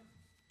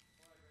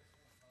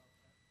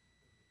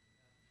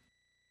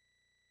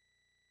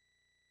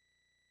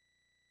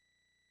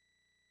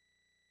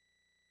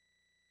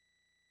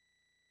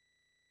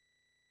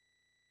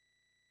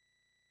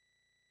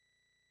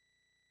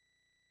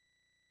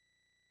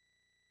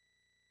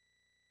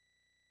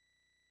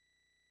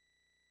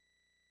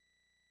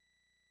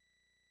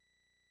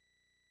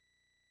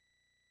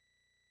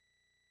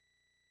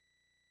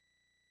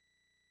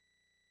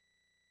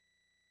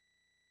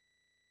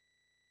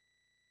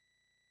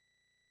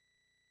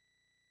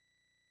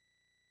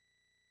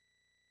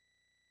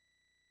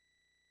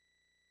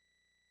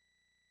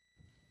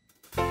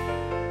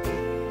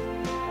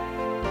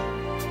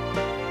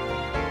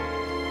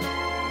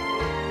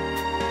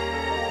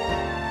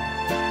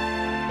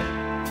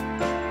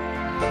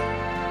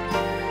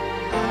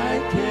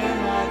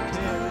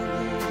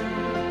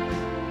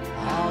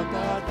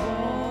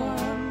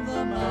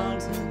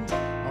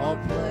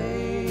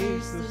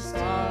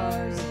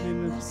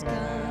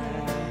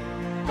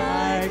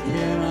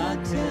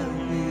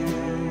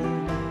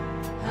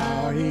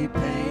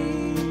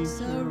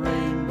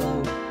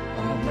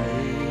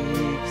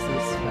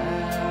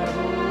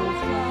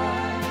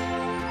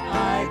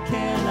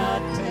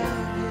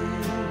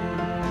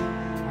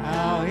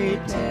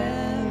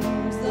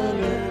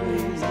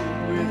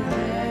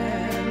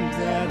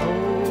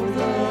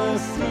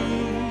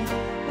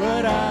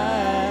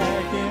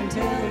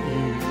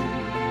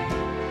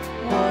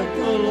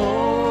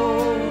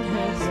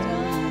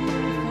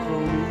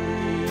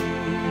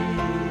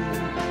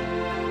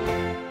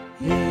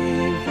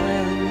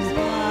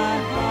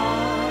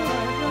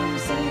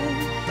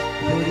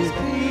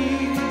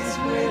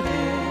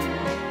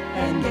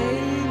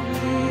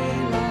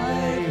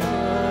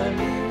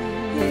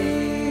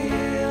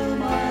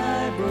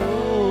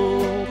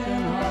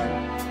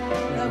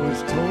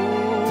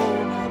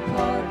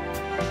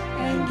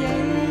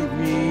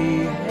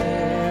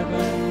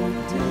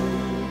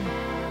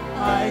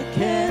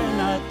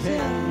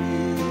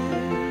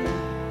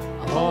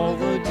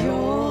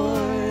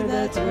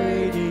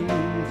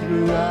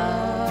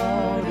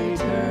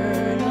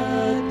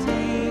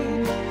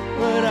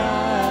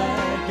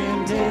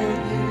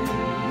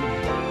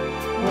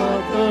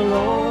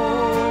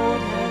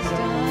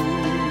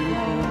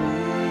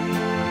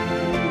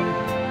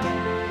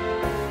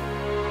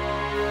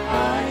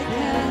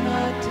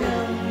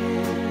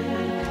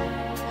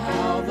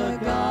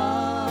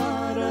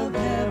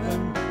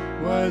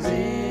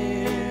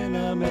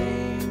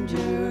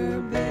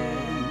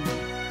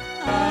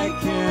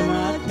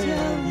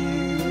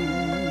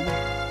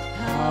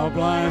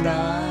 Blind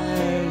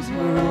eyes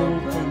were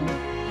open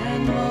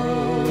and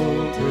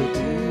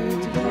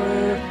multitudes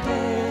were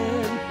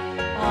fed.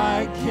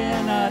 I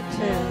cannot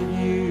tell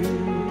you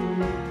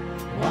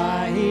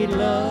why he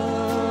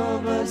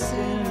loved a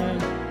sinner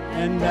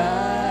and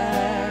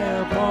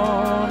died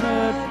upon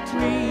a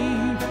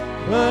tree,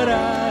 but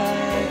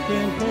I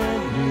can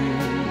tell you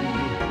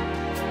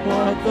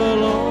what the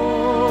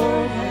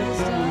Lord has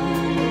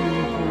done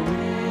for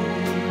me.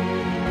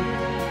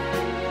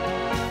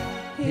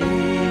 He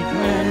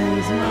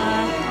cleansed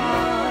my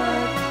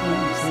heart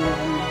from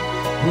sin,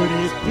 put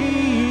his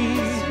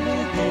peace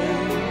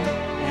within,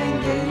 and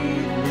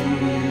gave me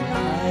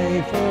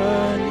life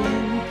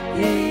anew.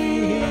 He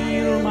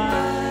healed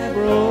my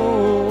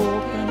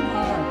broken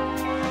heart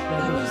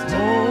that was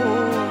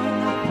torn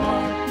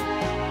apart,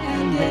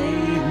 and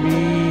gave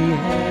me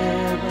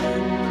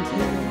heaven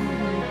too.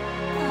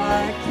 I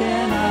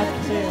cannot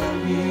tell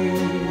you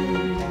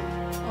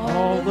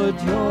all the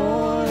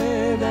joy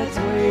that's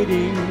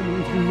waiting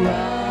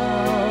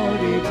throughout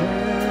eternity.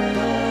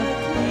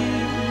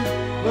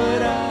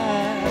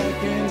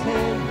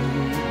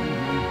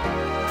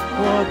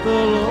 what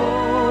the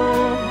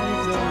Lord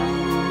has done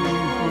for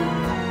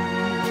me.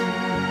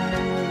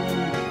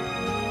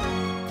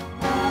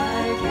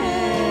 I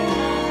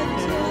cannot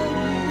tell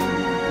you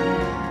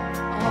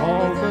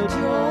all the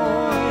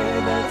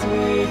joy that's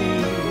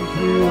waiting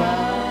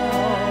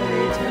throughout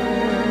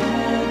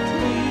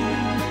eternity,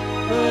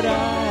 but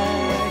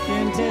I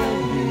can tell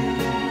you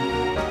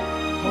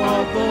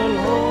what the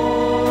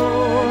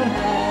Lord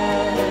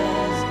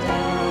has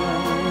done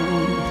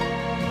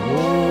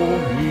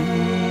for me.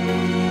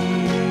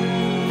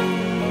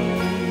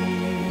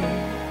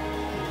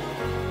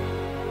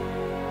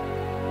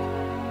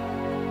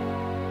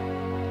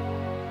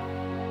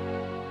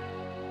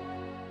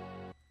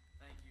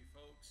 Thank you,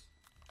 folks.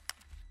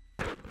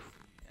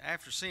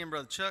 After seeing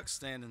Brother Chuck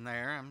standing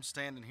there, I'm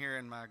standing here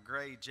in my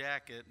gray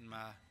jacket and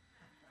my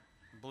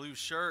blue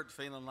shirt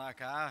feeling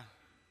like I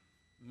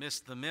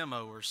missed the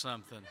memo or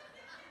something.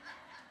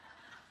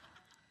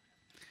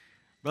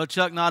 Brother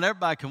Chuck, not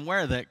everybody can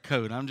wear that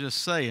coat. I'm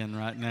just saying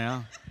right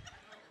now.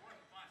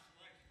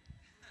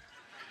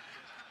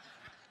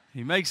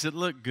 He makes it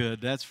look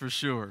good, that's for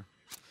sure.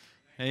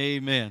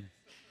 Amen.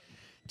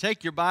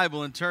 Take your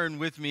Bible and turn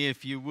with me,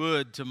 if you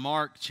would, to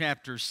Mark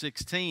chapter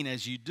 16.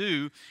 As you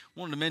do, I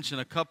wanted to mention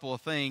a couple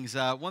of things.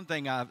 One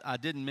thing I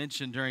didn't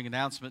mention during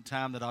announcement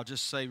time that I'll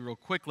just say real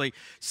quickly.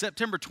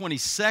 September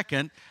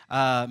 22nd,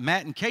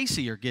 Matt and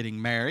Casey are getting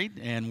married,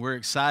 and we're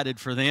excited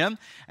for them.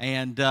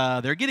 And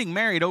they're getting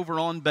married over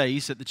on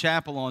base, at the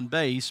chapel on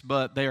base,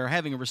 but they are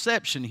having a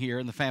reception here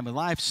in the Family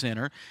Life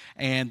Center,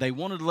 and they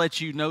wanted to let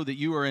you know that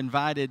you are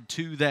invited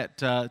to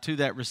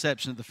that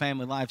reception at the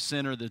Family Life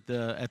Center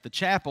at the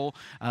chapel.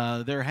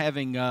 They're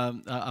having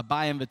a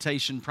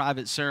by-invitation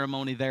private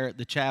ceremony there at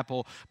the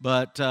chapel,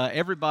 but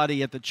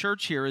everybody at the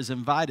church here is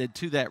invited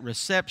to that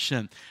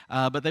reception,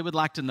 but they would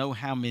like to know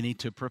how many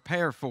to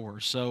prepare for.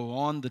 So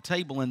on the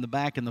table in the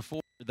back in the foyer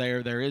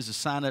there is a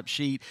sign-up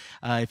sheet.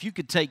 If you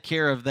could take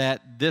care of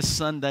that this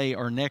Sunday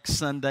or next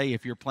Sunday,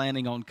 if you're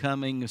planning on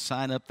coming,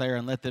 sign up there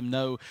and let them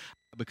know,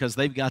 because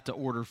they've got to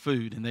order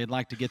food, and they'd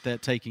like to get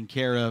that taken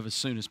care of as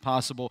soon as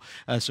possible.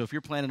 So if you're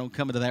planning on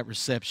coming to that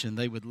reception,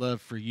 they would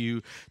love for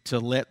you to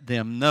let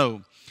them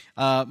know.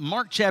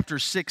 Mark chapter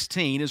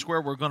 16 is where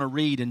we're going to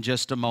read in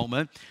just a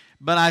moment.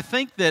 But I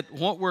think that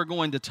what we're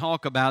going to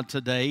talk about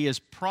today is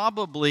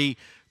probably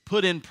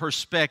put in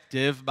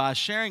perspective by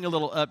sharing a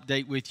little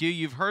update with you.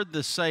 You've heard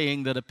the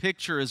saying that a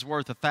picture is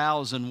worth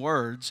 1,000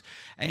 words,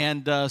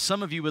 and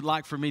some of you would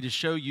like for me to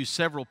show you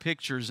several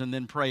pictures and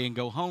then pray and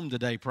go home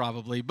today,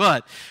 probably.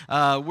 But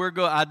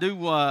I do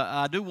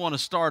want to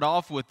start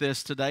off with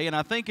this today, and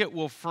I think it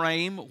will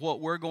frame what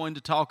we're going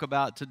to talk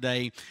about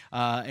today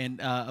and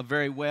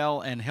very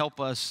well, and help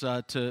us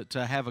to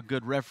have a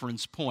good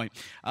reference point.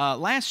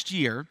 Last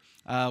year,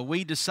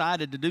 we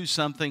decided to do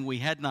something we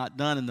had not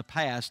done in the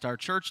past. Our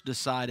church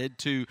decided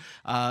to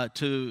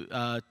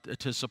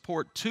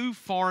support 2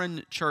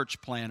 foreign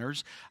church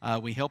planners.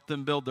 We helped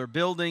them build their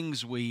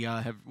buildings. We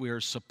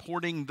are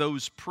supporting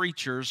those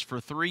preachers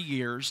for 3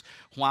 years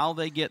while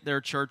they get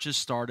their churches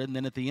started. And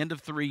then at the end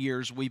of 3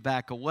 years, we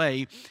back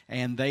away,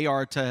 and they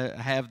are to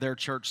have their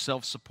church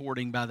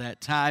self-supporting by that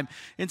time.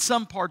 In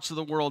some parts of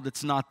the world,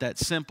 it's not that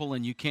simple,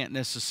 and you can't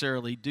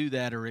necessarily do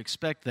that or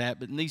expect that.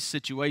 But in these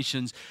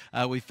situations,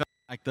 we felt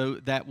like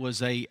that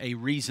was a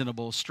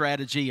reasonable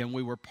strategy, and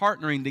we were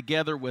partnering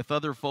together with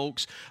other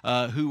folks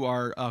who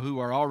are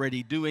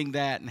already doing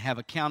that and have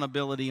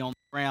accountability on the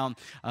ground.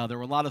 There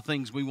were a lot of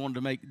things we wanted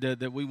to make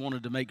that we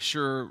wanted to make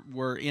sure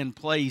were in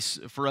place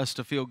for us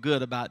to feel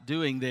good about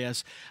doing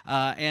this.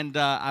 And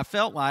I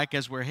felt like,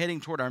 as we're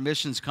heading toward our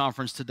missions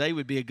conference today,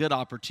 would be a good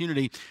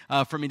opportunity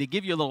for me to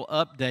give you a little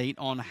update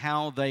on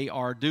how they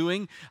are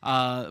doing.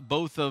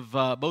 Both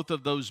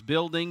of those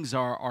buildings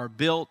are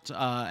built.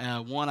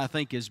 One, I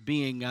think, is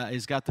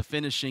got the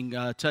finishing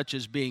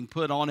touches being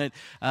put on it.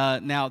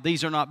 Now,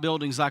 these are not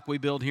buildings like we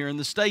build here in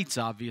the States,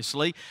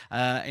 obviously,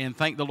 and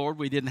thank the Lord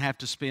we didn't have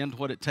to spend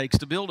what it takes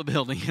to build a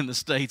building in the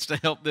States to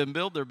help them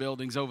build their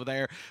buildings over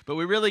there. But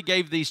we really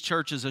gave these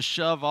churches a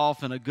shove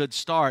off and a good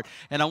start.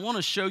 And I want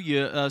to show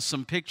you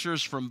some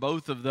pictures from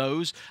both of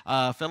those.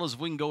 Fellas, if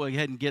we can go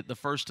ahead and get the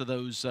first of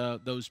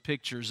those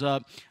pictures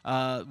up.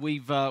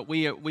 We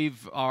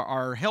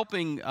are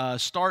helping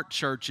start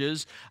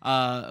churches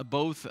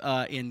both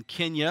in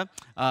Kenya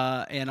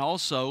and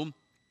also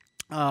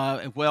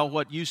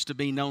what used to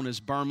be known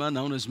as Burma,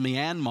 known as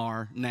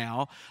Myanmar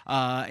now,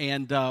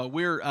 and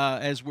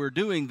as we're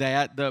doing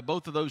that,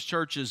 both of those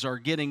churches are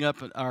getting up,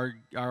 are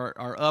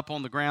up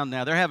on the ground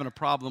now. They're having a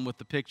problem with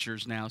the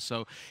pictures now,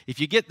 so if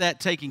you get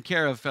that taken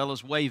care of,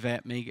 fellas, wave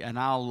at me, and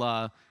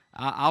I'll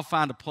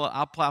find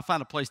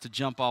a place to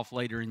jump off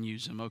later and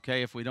use them,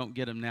 okay? If we don't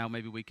get them now,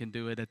 maybe we can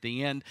do it at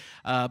the end,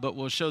 but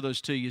we'll show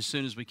those to you as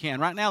soon as we can.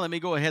 Right now, let me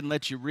go ahead and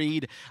let you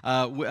read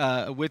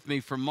with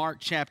me from Mark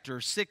chapter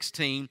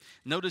 16.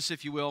 Notice,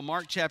 if you will,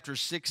 Mark chapter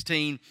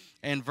 16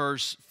 and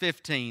verse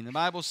 15. The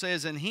Bible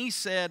says, "And he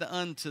said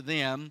unto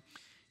them,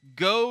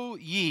 Go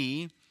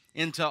ye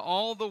into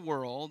all the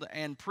world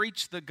and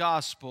preach the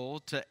gospel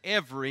to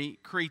every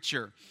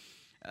creature.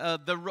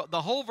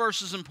 the whole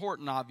verse is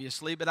important,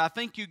 obviously, but I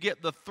think you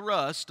get the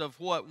thrust of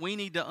what we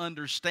need to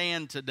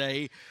understand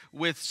today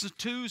with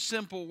two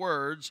simple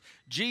words.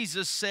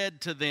 Jesus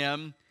said to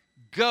them,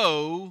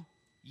 "Go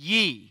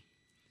ye."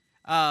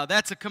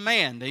 That's a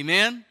command,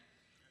 amen?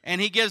 And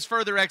he gives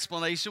further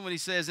explanation when he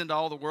says, "Into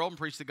all the world and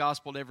preach the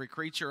gospel to every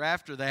creature,"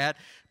 after that.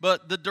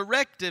 But the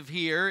directive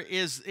here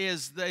is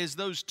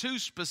those two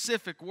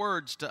specific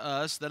words to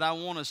us that I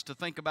want us to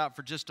think about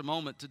for just a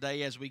moment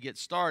today as we get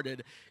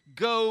started.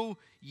 Go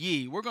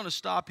ye. We're going to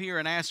stop here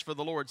and ask for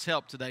the Lord's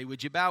help today.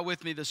 Would you bow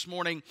with me this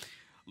morning?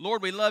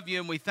 Lord, we love you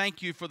and we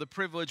thank you for the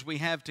privilege we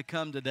have to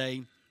come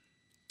today.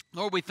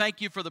 Lord, we thank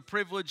you for the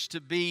privilege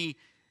to be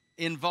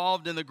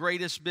involved in the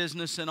greatest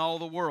business in all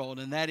the world,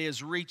 and that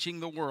is reaching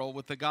the world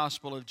with the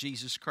gospel of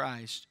Jesus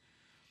Christ.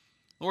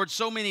 Lord,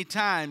 so many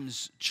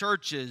times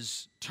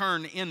churches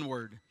turn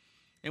inward,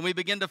 and we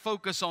begin to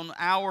focus on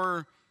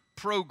our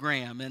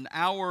program and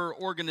our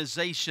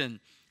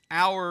organization,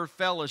 our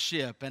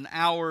fellowship, and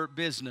our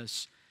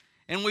business.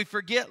 And we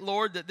forget,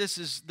 Lord, that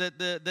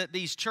that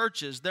these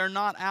churches, they're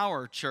not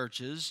our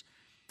churches.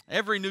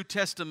 Every New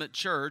Testament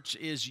church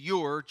is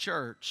your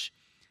church.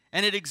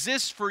 And it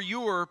exists for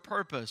your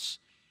purpose.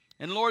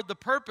 And Lord, the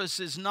purpose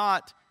is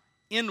not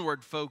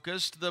inward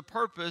focused. The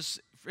purpose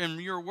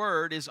from your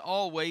word is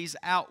always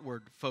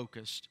outward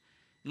focused.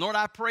 And Lord,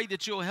 I pray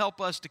that you'll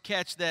help us to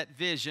catch that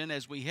vision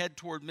as we head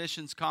toward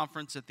missions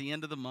conference at the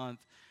end of the month.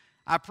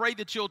 I pray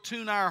that you'll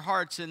tune our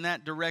hearts in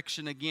that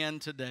direction again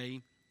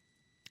today.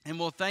 And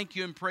we'll thank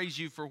you and praise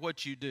you for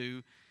what you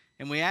do.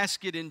 And we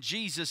ask it in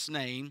Jesus'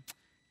 name.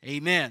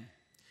 Amen.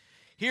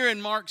 Here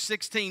in Mark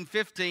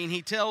 16:15,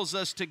 he tells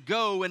us to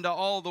go into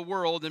all the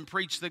world and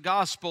preach the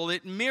gospel.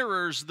 It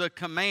mirrors the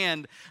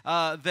command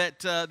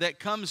that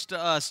comes to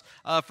us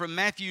from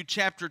Matthew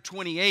chapter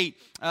 28,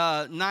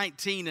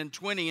 19 and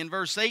 20. In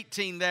verse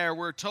 18 there,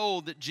 we're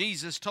told that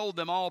Jesus told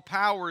them, "All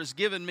power is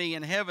given me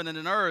in heaven and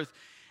in earth."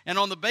 And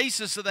on the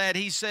basis of that,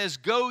 he says,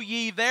 "Go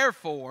ye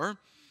therefore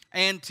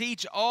and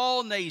teach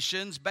all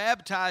nations,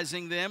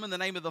 baptizing them in the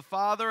name of the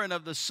Father and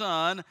of the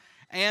Son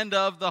and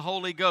of the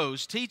Holy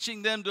Ghost,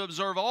 teaching them to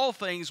observe all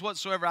things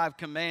whatsoever I've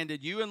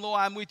commanded you. And lo,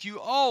 I'm with you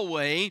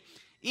always,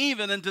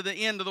 even unto the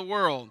end of the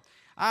world."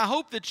 I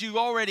hope that you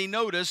already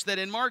noticed that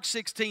in Mark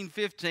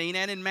 16:15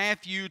 and in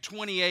Matthew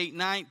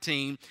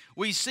 28:19,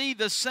 we see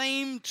the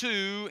same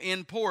two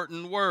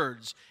important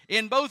words.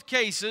 In both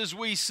cases,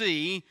 we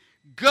see,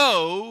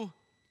 "Go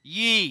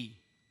ye."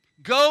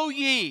 Go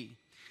ye.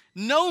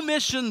 No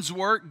missions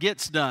work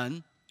gets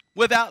done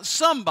without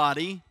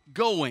somebody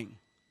going.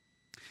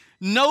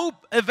 No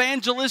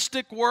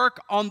evangelistic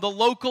work on the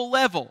local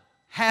level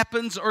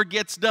happens or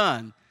gets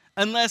done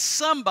unless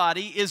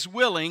somebody is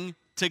willing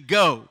to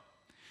go.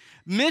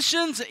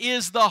 Missions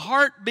is the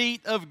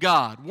heartbeat of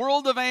God.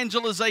 World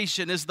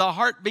evangelization is the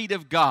heartbeat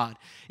of God.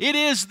 It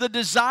is the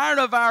desire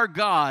of our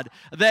God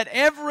that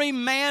every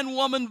man,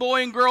 woman,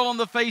 boy, and girl on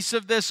the face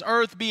of this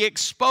earth be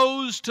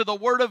exposed to the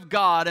Word of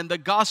God and the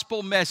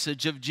gospel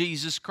message of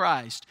Jesus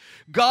Christ.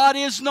 God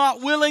is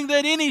not willing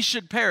that any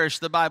should perish,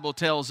 the Bible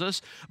tells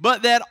us,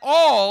 but that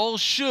all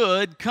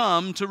should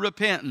come to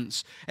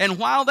repentance. And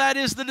while that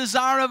is the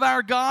desire of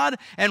our God,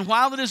 and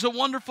while it is a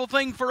wonderful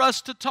thing for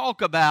us to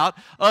talk about,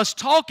 us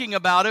talking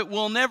about it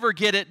will never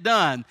get it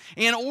done.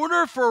 In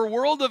order for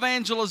world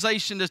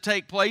evangelization to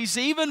take place,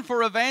 even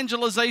for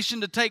evangelization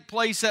to take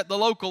place at the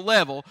local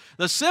level,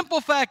 the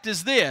simple fact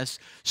is this: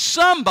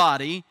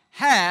 somebody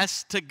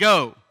has to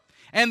go.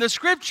 And the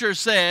Scripture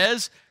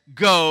says,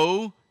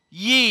 "Go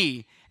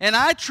ye." And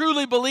I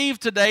truly believe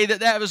today that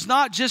that was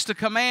not just a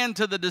command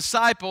to the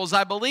disciples.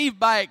 I believe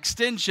by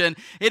extension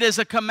it is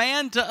a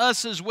command to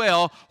us as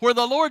well, where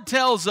the Lord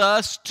tells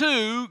us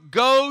to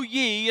go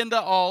ye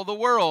into all the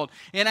world.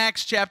 In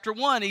Acts chapter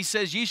 1, he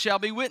says, "Ye shall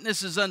be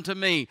witnesses unto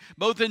me,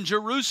 both in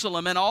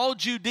Jerusalem and all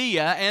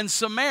Judea and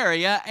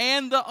Samaria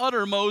and the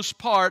uttermost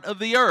part of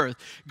the earth."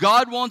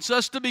 God wants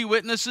us to be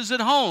witnesses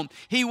at home.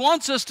 He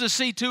wants us to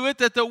see to it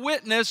that the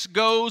witness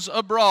goes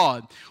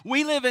abroad.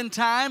 We live in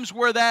times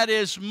where that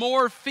is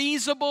more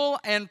feasible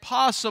and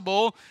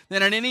possible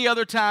than at any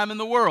other time in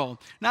the world.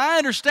 Now, I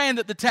understand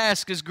that the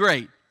task is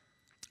great.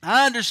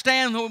 I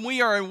understand when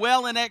we are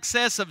well in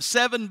excess of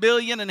 7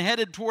 billion and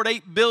headed toward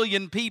 8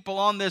 billion people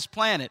on this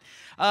planet,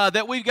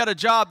 that we've got a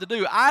job to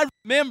do. I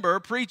remember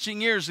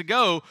preaching years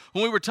ago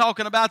when we were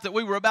talking about that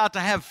we were about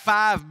to have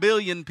 5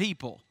 billion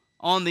people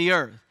on the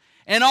earth.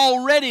 And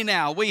already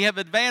now we have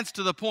advanced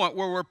to the point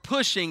where we're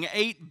pushing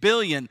 8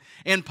 billion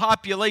in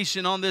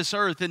population on this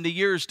earth in the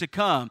years to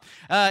come.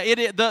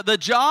 The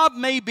job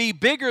may be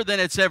bigger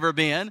than it's ever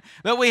been,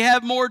 but we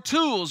have more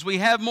tools, we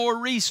have more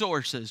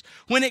resources.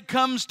 When it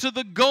comes to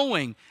the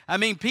going, I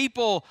mean,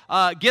 people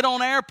get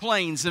on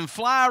airplanes and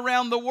fly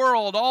around the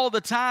world all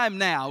the time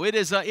now. It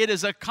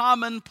is a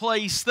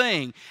commonplace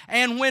thing.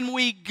 And when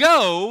we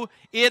go,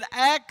 it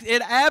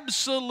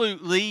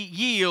absolutely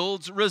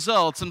yields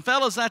results. And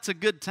fellas, that's a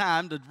good time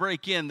time to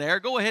break in there.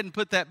 Go ahead and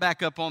put that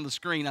back up on the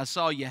screen. I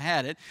saw you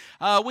had it.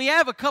 We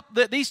have a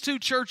couple, these two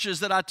churches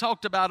that I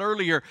talked about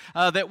earlier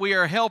that we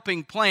are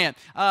helping plant.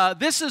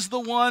 This is the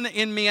one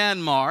in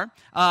Myanmar,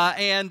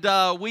 and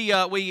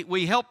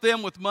we help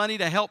them with money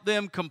to help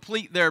them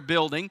complete their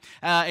building.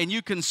 And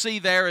you can see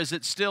there as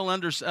it's still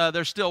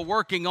they're still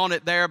working on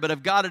it there, but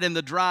have got it in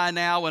the dry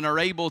now and are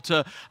able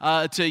to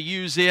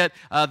use it.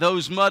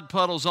 Those mud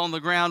puddles on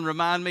the ground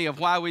remind me of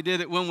why we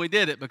did it when we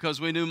did it,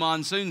 because we knew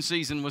monsoon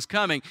season was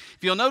coming.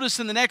 If you'll notice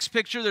in the next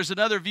picture, there's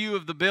another view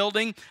of the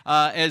building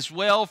as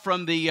well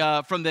from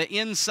the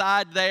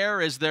inside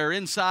there, as they're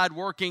inside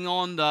working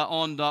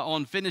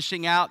on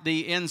finishing out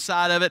the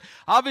inside of it.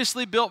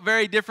 Obviously built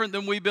very different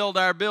than we build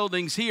our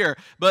buildings here,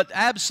 but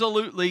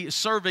absolutely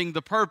serving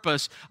the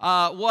purpose.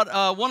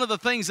 One of the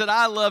things that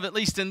I love, at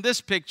least in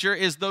this picture,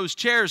 is those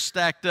chairs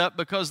stacked up,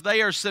 because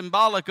they are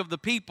symbolic of the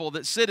people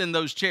that sit in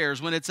those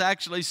chairs when it's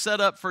actually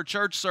set up for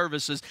church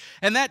services.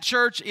 And that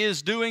church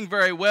is doing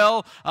very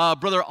well.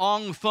 Brother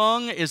Ong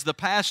Thung is the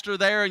pastor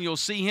there, and you'll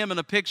see him in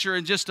a picture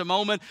in just a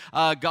moment.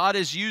 God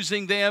is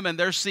using them, and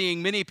they're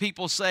seeing many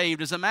people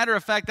saved. As a matter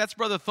of fact, that's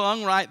Brother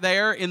Thung right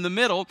there in the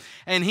middle,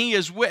 and he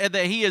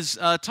is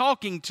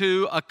talking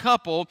to a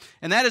couple,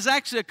 and that is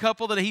actually a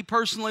couple that he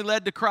personally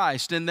led to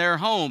Christ in their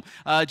home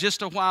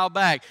just a while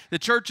back. The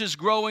church is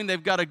growing.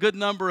 They've got a good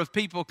number of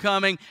people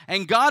coming,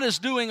 and God is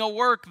doing a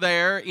work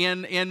there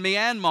in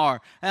Myanmar.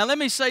 Now, let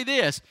me say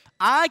this.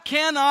 I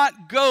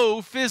cannot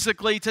go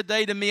physically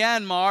today to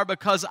Myanmar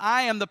because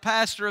I am the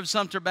pastor of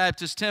Sumter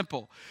Baptist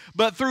Temple.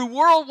 But through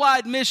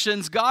worldwide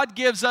missions, God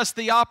gives us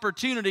the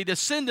opportunity to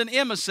send an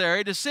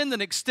emissary, to send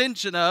an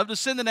extension of, to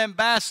send an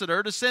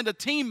ambassador, to send a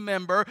team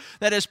member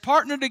that has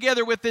partnered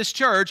together with this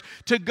church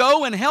to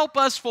go and help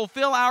us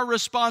fulfill our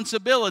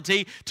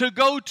responsibility to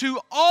go to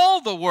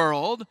all the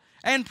world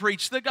and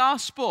preach the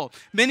gospel.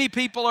 Many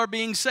people are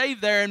being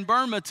saved there in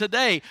Burma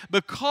today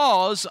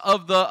because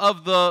of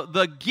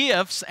the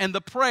gifts and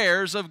the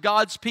prayers of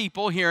God's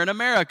people here in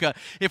America.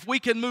 If we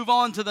can move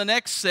on to the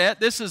next set,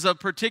 this is a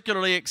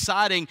particularly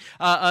exciting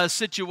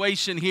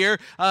situation here.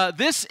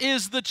 This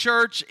is the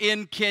church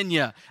in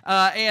Kenya,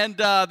 and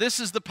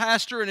this is the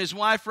pastor and his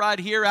wife right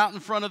here out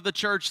in front of the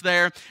church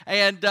there.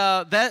 And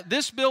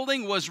this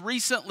building was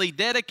recently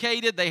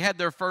dedicated. They had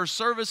their first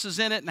services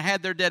in it and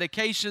had their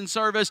dedication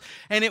service,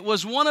 and it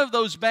was one of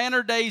those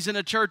banner days in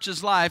a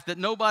church's life that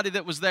nobody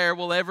that was there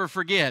will ever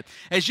forget.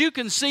 As you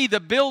can see, the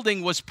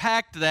building was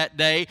packed that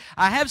day.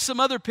 I have some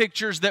other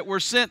pictures that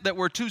were sent that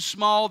were too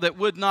small, that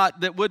would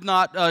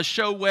not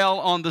show well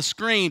on the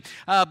screen.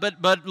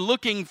 But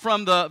looking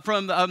from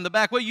the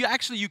back, well,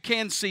 you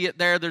can see it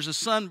there. There's a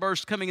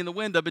sunburst coming in the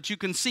window, but you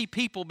can see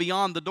people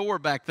beyond the door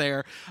back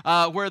there,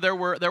 where there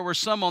were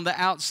some on the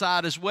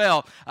outside as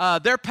well.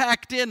 They're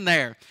packed in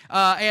there,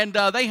 and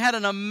they had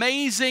an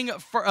amazing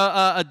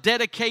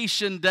dedication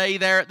day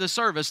there at the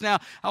service. Now,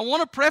 I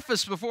want to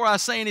preface before I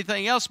say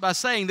anything else by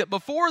saying that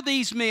before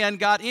these men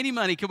got any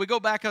money, can we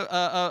go back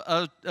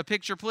a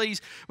picture,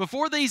 please?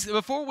 Before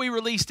we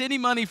released any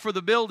money for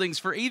the buildings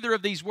for either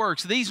of these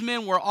works, these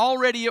men were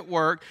already at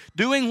work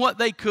doing what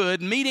they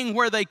could, meeting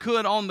where they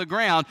could on the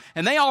ground,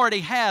 and they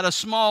already had a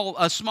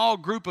small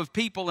group of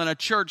people in a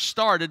church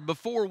started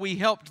before we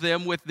helped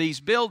them with these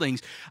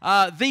buildings.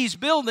 These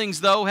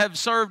buildings, though, have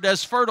served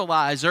as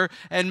fertilizer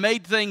and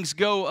made things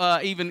go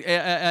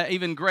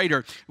even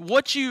greater.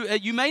 What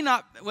you may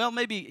not, well,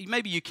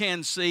 maybe you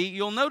can see,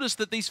 you'll notice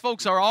that these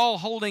folks are all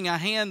holding a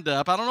hand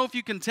up. I don't know if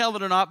you can tell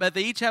it or not, but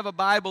they each have a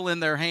Bible in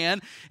their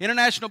hand.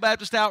 International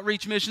Baptist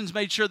Outreach Missions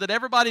made sure that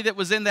everybody that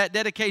was in that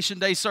dedication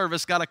day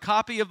service got a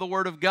copy of the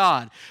Word of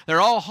God. They're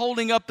all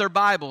holding up their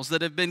Bibles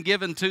that have been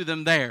given to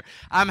them there.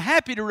 I'm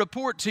happy to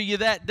report to you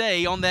that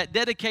day, on that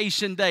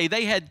dedication day,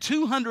 they had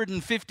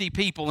 250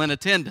 people in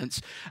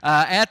attendance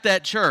at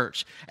that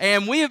church.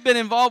 And we have been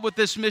involved with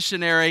this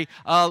missionary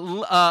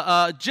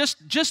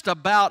just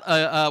about,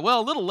 a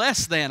little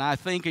less than, I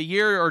think, a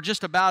year, or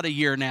just about a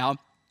year now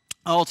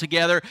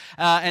altogether,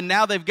 and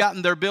now they've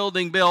gotten their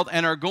building built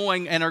and are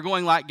going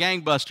like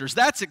gangbusters.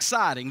 That's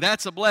exciting.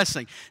 That's a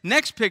blessing.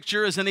 Next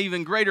picture is an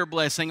even greater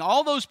blessing.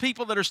 All those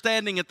people that are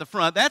standing at the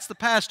front, that's the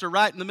pastor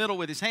right in the middle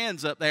with his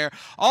hands up there.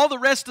 All the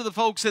rest of the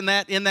folks in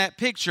that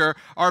picture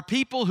are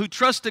people who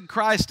trusted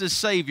Christ as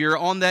Savior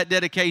on that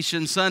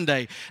dedication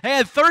Sunday. They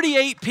had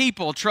 38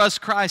 people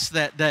trust Christ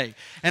that day,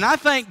 and I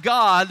thank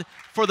God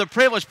for the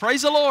privilege.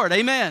 Praise the Lord.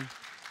 Amen.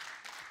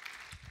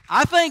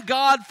 I thank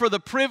God for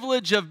the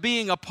privilege of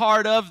being a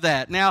part of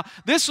that. Now,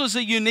 this was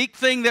a unique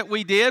thing that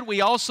we did.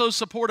 We also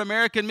support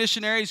American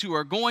missionaries who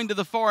are going to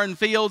the foreign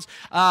fields.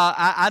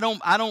 I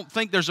don't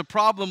think there's a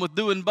problem with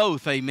doing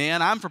both,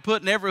 amen. I'm for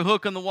putting every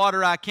hook in the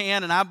water I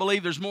can, and I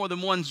believe there's more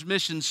than one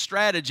mission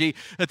strategy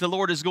that the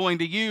Lord is going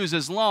to use,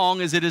 as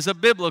long as it is a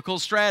biblical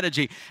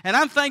strategy. And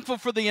I'm thankful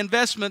for the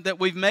investment that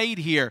we've made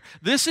here.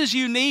 This is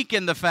unique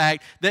in the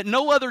fact that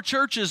no other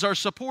churches are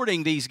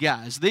supporting these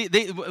guys.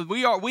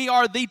 We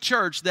are the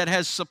church that that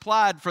has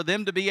supplied for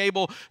them to be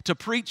able to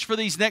preach for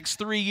these next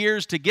 3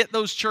 years, to get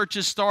those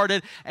churches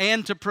started,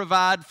 and to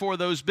provide for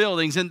those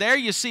buildings. And there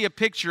you see a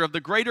picture of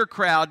the greater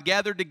crowd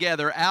gathered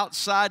together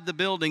outside the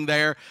building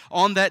there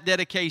on that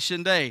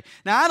dedication day.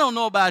 Now, I don't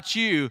know about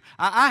you.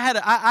 I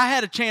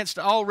had a chance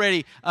to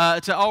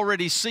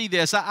already see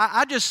this.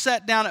 I just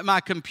sat down at my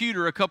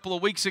computer a couple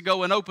of weeks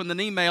ago and opened an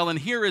email, and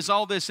here is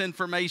all this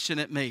information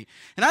at me.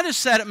 And I just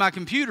sat at my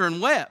computer and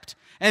wept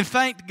and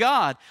thanked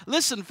God.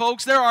 Listen,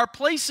 folks, there are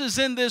places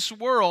in this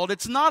world,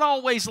 it's not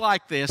always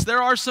like this.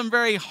 There are some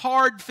very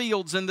hard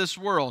fields in this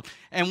world,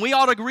 and we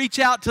ought to reach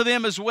out to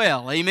them as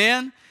well.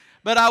 Amen?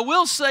 But I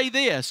will say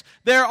this,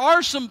 there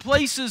are some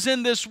places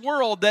in this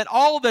world that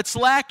all that's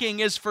lacking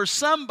is for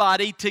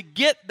somebody to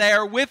get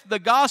there with the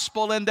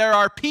gospel, and there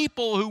are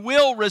people who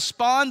will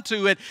respond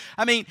to it.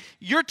 I mean,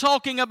 you're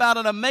talking about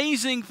an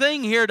amazing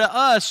thing here to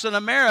us in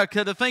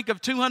America to think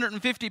of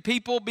 250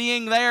 people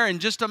being there in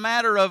just a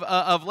matter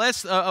of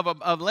less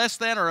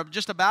than or of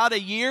just about a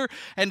year,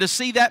 and to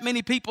see that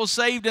many people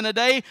saved in a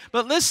day.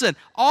 But listen,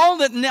 all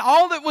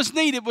that was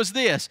needed was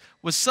this,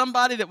 was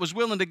somebody that was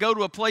willing to go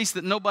to a place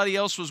that nobody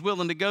else was willing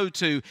to go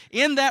to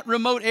in that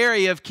remote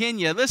area of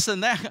Kenya.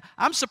 Listen,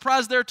 I'm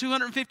surprised there are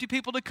 250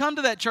 people to come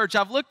to that church.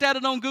 I've looked at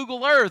it on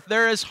Google Earth.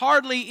 There is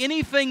hardly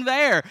anything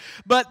there,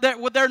 but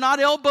they're not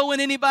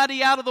elbowing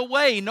anybody out of the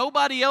way.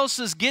 Nobody else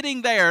is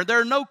getting there. There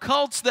are no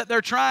cults that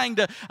they're trying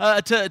to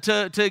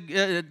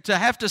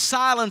have to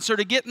silence or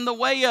to get in the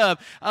way of.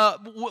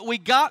 We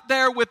got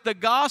there with the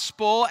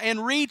gospel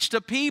and reached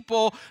a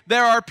people.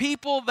 There are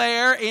people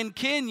there in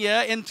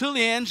Kenya, in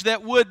Tulienge,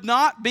 that would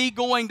not be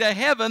going to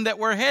heaven, that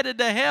were headed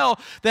to hell,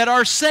 that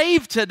are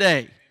saved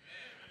today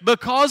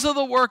because of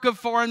the work of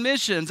foreign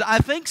missions. I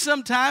think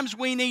sometimes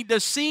we need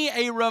to see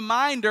a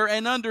reminder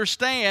and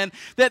understand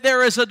that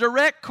there is a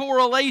direct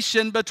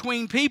correlation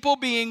between people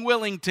being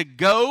willing to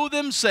go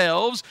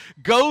themselves,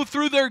 go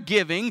through their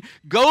giving,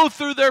 go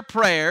through their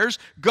prayers,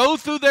 go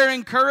through their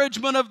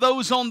encouragement of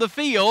those on the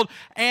field,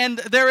 and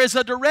there is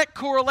a direct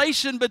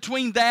correlation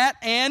between that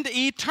and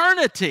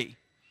eternity.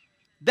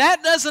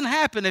 That doesn't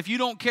happen if you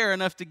don't care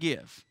enough to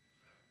give.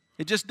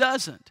 It just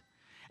doesn't.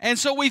 And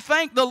so we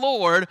thank the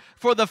Lord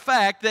for the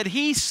fact that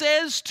He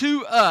says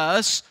to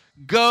us,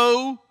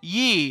 go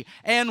ye.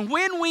 And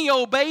when we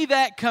obey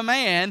that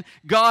command,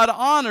 God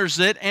honors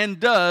it and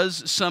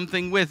does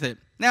something with it.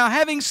 Now,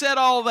 having said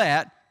all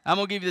that, I'm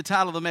going to give you the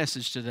title of the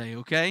message today,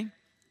 okay?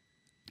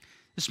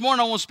 This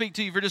morning I want to speak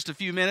to you for just a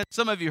few minutes.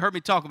 Some of you heard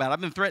me talk about it.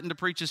 I've been threatening to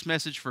preach this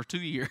message for 2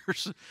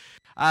 years.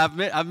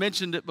 I've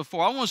mentioned it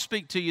before. I want to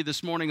speak to you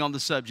this morning on the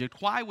subject,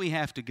 why we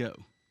have to go.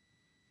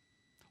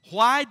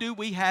 Why do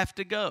we have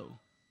to go?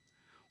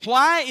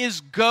 Why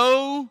is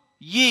go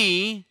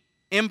ye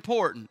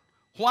important?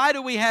 Why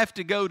do we have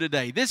to go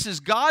today? This is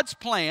God's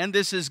plan.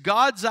 This is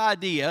God's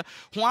idea.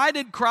 Why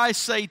did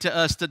Christ say to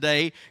us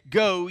today,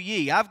 go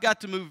ye? I've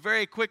got to move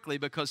very quickly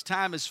because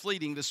time is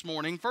fleeting this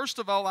morning. First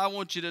of all, I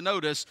want you to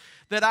notice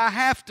that I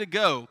have to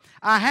go.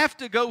 I have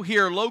to go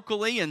here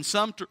locally in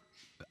Sumter.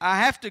 I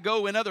have to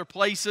go in other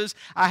places.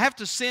 I have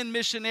to send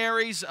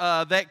missionaries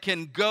that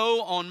can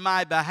go on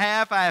my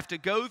behalf. I have to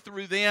go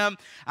through them.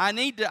 I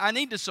need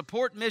to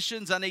support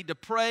missions. I need to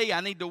pray. I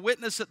need to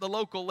witness at the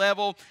local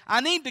level. I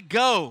need to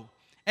go.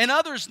 And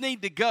others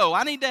need to go.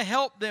 I need to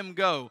help them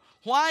go.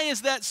 Why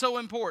is that so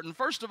important?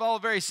 First of all,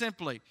 very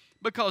simply,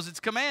 because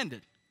it's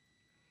commanded.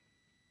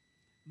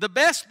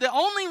 The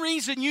only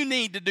reason you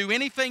need to do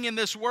anything in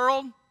this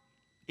world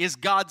is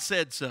God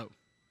said so.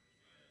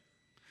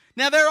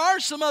 Now, there are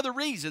some other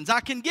reasons. I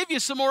can give you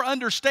some more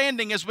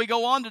understanding as we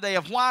go on today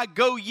of why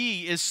go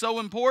ye is so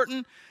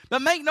important.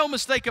 But make no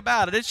mistake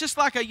about it, it's just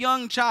like a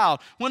young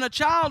child. When a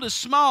child is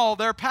small,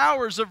 their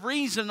powers of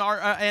reason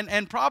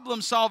and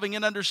problem solving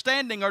and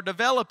understanding are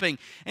developing.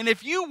 And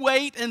if you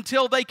wait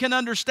until they can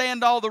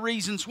understand all the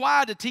reasons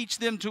why to teach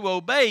them to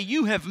obey,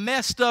 you have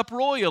messed up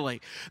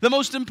royally. The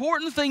most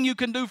important thing you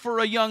can do for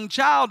a young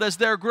child as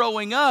they're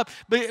growing up,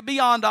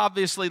 beyond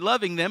obviously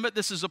loving them, but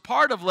this is a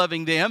part of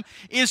loving them,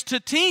 is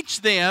to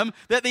teach them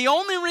that the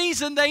only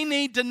reason they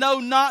need to know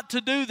not to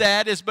do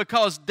that is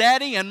because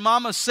Daddy and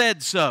Mama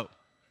said so.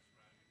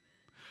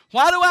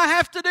 Why do I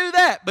have to do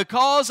that?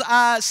 Because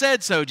I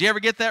said so. Did you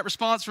ever get that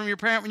response from your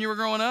parent when you were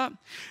growing up?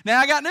 Now,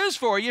 I got news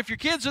for you. If your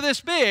kids are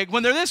this big,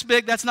 when they're this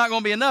big, that's not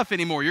going to be enough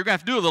anymore. You're going to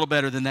have to do a little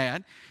better than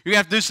that. You're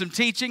going to have to do some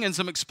teaching and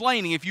some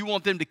explaining if you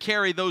want them to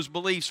carry those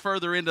beliefs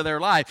further into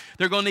their life.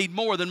 They're going to need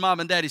more than Mom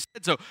and Daddy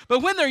said so.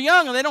 But when they're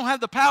young and they don't have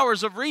the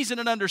powers of reason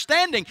and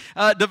understanding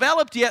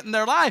developed yet in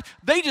their life,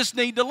 they just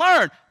need to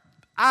learn.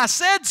 I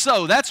said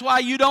so. That's why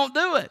you don't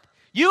do it.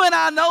 You and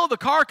I know the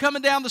car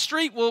coming down the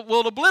street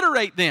will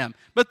obliterate them,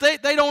 but they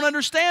don't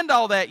understand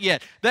all that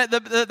yet.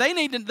 They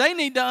need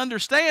to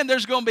understand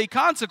there's going to be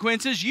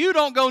consequences. You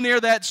don't go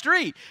near that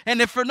street.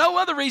 And if for no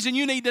other reason,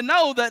 you need to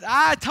know that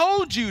I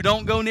told you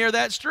don't go near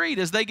that street.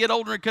 As they get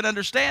older and can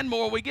understand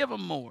more, we give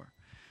them more.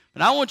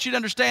 But I want you to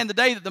understand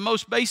today that the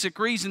most basic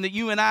reason that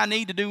you and I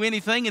need to do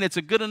anything, and it's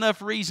a good enough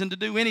reason to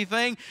do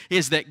anything,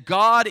 is that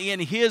God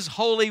in His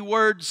holy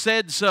word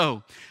said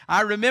so.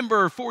 I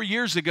remember 4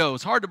 years ago,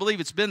 it's hard to believe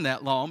it's been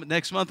that long, but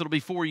next month it'll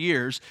be 4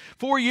 years.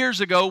 4 years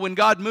ago when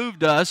God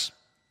moved us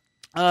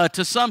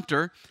to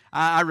Sumter,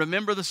 I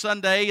remember the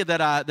Sunday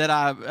that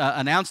I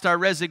announced my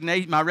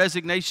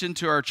resignation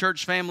to our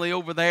church family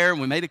over there, and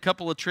we made a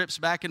couple of trips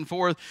back and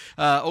forth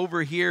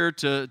over here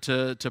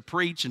to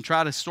preach and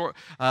try to sort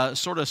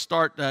of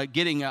start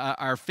getting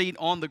our feet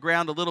on the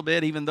ground a little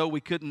bit, even though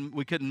we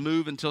couldn't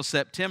move until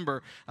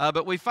September.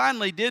 But we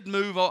finally did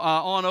move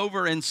on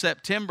over in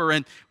September,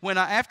 and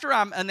after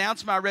I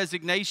announced my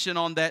resignation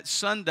on that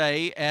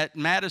Sunday at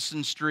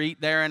Madison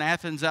Street there in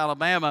Athens,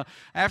 Alabama,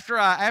 after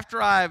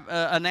I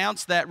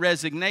announced that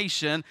resignation,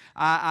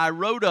 I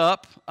wrote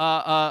up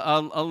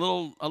a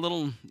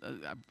little,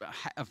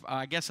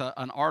 I guess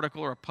an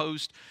article or a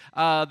post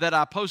that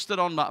I posted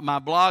on my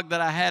blog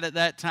that I had at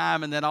that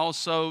time, and then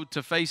also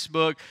to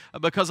Facebook,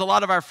 because a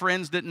lot of our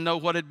friends didn't know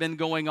what had been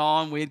going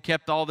on. We had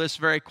kept all this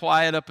very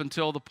quiet up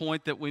until the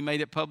point that we made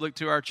it public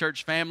to our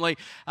church family,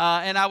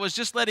 and I was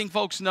just letting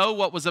folks know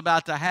what was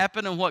about to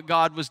happen and what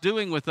God was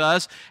doing with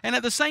us. And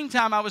at the same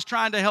time, I was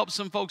trying to help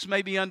some folks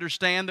maybe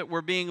understand that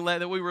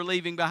that we were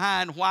leaving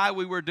behind, why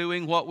we were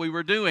doing what we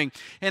were doing.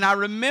 And I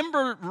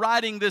remember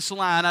writing this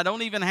line. I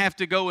don't even have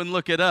to go and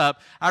look it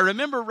up. I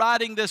remember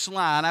writing this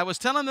line. I was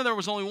telling them there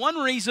was only one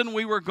reason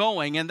we were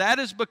going, and that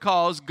is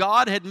because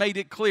God had made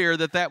it clear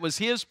that that was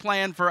His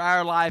plan for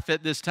our life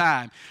at this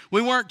time.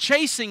 We weren't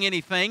chasing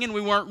anything, and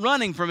we weren't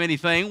running from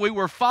anything. We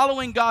were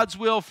following God's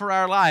will for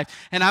our life.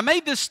 And I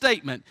made this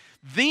statement: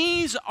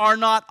 these are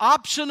not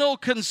optional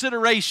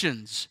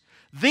considerations.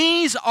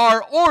 These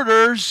are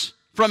orders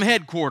from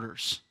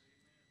headquarters.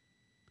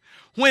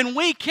 When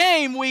we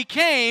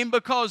came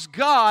because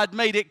God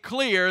made it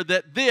clear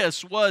that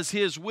this was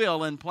His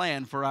will and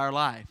plan for our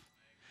life.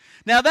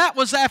 Now, that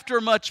was after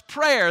much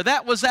prayer.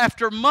 That was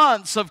after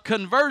months of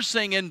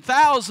conversing and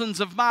thousands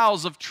of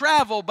miles of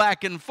travel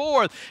back and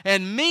forth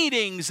and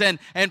meetings and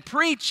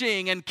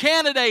preaching and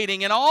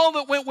candidating and all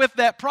that went with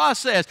that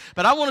process.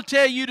 But I want to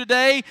tell you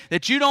today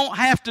that you don't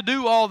have to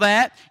do all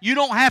that. You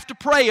don't have to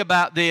pray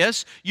about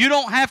this. You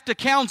don't have to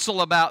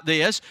counsel about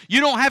this.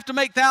 You don't have to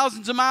make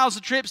thousands of miles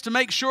of trips to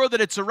make sure that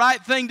it's the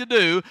right thing to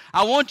do.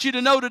 I want you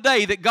to know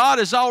today that God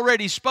has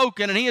already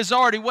spoken and He has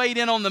already weighed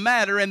in on the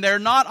matter, and they're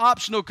not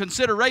optional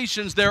considerations.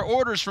 They're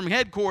orders from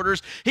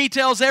headquarters. He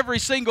tells every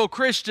single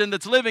Christian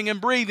that's living and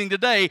breathing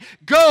today,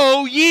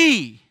 go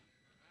ye.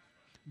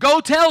 Go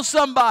tell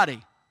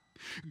somebody.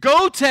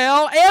 Go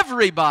tell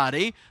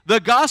everybody the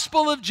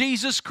gospel of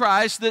Jesus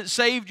Christ that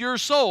saved your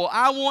soul.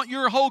 I want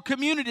your whole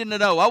community to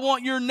know. I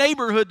want your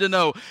neighborhood to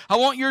know. I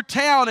want your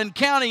town and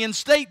county and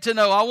state to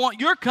know. I want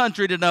your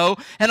country to know.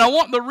 And I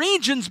want the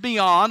regions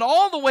beyond,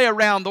 all the way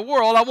around the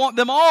world, I want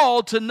them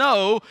all to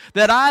know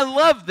that I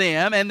love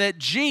them and that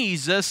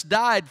Jesus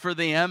died for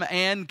them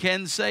and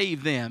can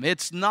save them.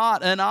 It's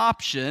not an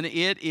option.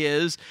 It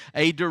is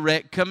a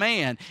direct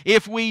command.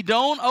 If we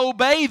don't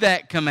obey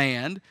that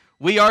command,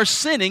 we are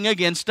sinning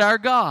against our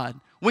God.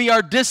 We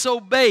are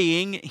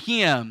disobeying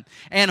Him.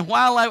 And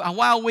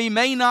while we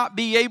may not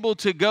be able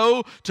to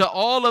go to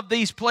all of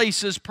these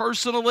places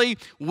personally,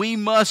 we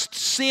must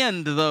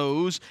send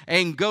those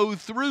and go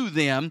through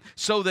them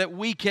so that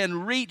we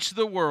can reach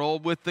the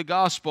world with the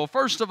gospel.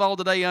 First of all,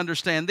 today,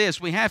 understand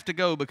this. We have to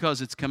go because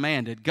it's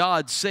commanded.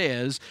 God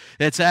says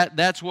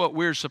that's what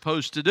we're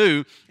supposed to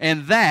do,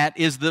 and that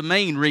is the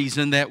main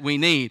reason that we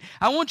need.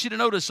 I want you to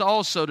notice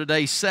also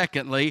today,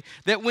 secondly,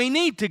 that we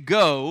need to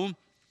go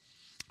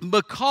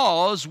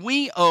because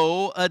we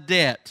owe a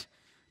debt.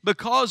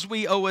 Because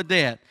we owe a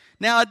debt.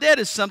 Now, a debt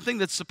is something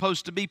that's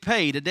supposed to be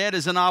paid. A debt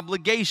is an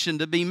obligation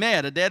to be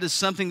met. A debt is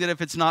something that if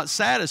it's not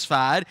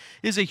satisfied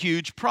is a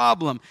huge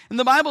problem. And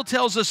the Bible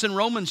tells us in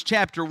Romans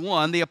chapter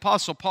 1, the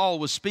Apostle Paul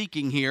was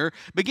speaking here,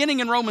 beginning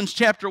in Romans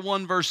chapter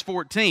 1, verse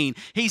 14.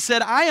 He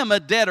said, I am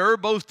a debtor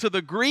both to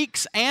the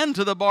Greeks and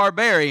to the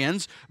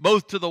barbarians,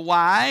 both to the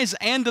wise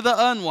and to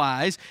the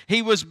unwise.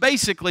 He was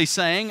basically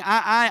saying,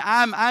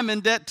 I'm in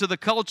debt to the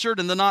cultured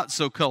and the not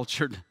so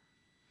cultured.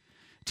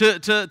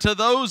 To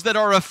those that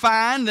are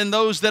refined and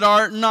those that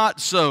are not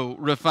so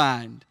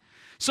refined.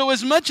 So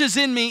as much as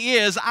in me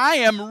is, I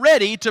am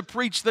ready to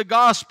preach the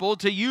gospel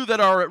to you that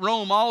are at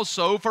Rome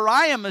also, for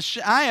I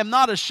am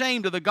not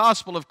ashamed of the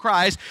gospel of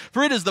Christ,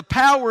 for it is the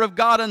power of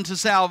God unto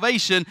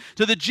salvation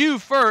to the Jew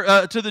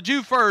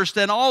first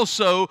and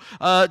also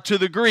to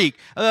the Greek.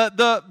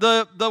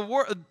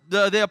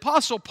 The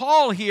Apostle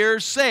Paul here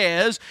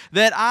says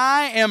that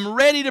I am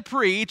ready to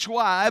preach.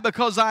 Why?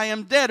 Because I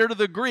am debtor to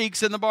the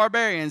Greeks and the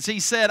barbarians. He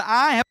said,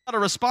 I have got a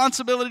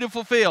responsibility to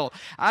fulfill.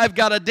 I've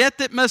got a debt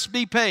that must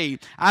be paid.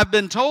 I've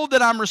been told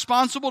that I'm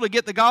responsible to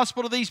get the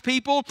gospel to these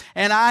people,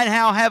 and I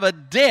now have a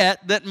debt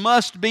that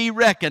must be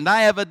reckoned.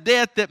 I have a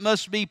debt that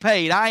must be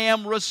paid. I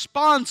am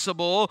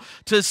responsible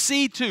to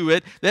see to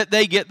it that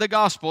they get the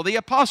gospel. The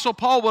Apostle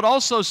Paul would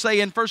also say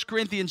in 1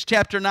 Corinthians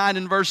chapter 9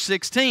 and verse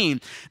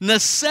 16,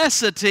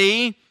 necessity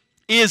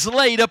is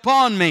laid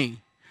upon me.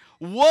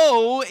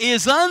 woe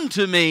is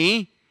unto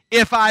me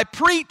if I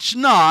preach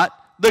not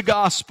the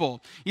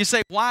gospel. You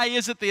say, why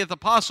is it that the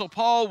Apostle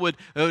Paul would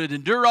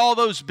endure all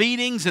those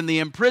beatings and the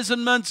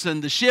imprisonments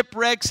and the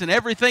shipwrecks and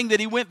everything that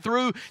he went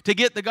through to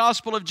get the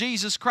gospel of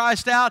Jesus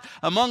Christ out?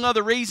 Among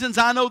other reasons,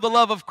 I know the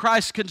love of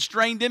Christ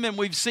constrained him, and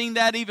we've seen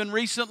that even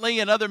recently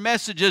in other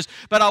messages,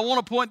 but I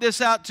want to point this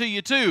out to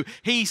you too.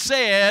 He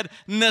said,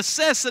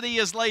 necessity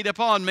is laid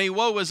upon me,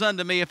 woe is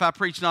unto me if I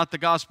preach not the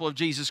gospel of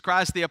Jesus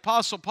Christ. The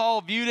Apostle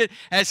Paul viewed it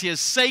as his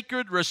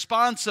sacred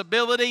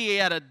responsibility. He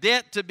had a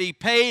debt to be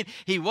paid.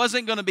 He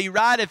wasn't going to be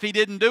right if he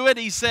didn't do it.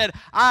 He said,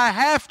 I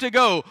have to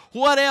go.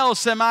 What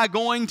else am I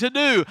going to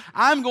do?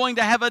 I'm going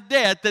to have a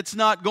debt that's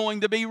not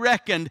going to be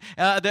reckoned,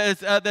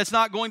 that's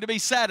not going to be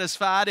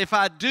satisfied if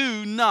I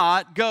do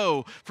not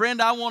go.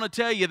 Friend, I want to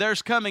tell you,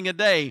 there's coming a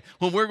day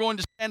when we're going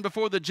to stand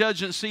before the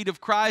judgment seat of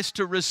Christ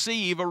to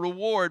receive a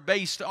reward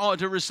based on,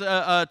 to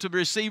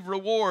receive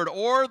reward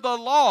or the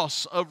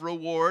loss of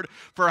reward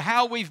for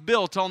how we've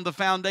built on the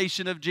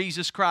foundation of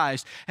Jesus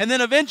Christ. And then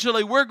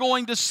eventually we're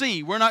going to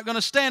see, we're not going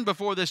to stand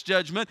before this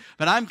judgment,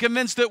 but I'm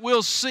convinced that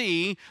we'll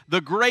see the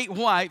great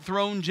white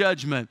throne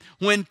judgment.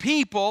 When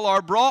people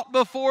are brought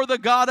before the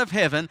God of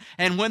heaven,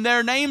 and when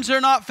their names are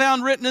not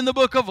found written in the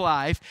book of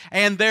life,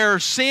 and their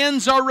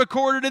sins are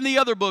recorded in the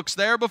other books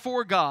there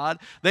before God,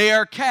 they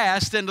are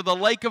cast into the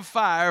lake of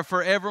fire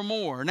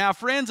forevermore. Now,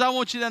 friends, I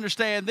want you to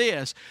understand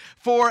this.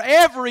 For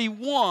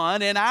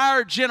everyone in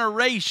our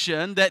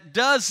generation that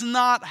does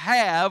not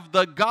have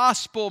the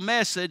gospel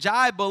message,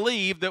 I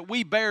believe that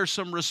we bear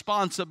some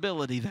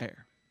responsibility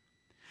there.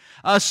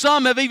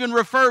 Some have even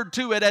referred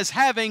to it as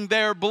having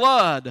their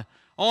blood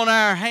on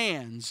our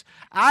hands.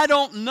 I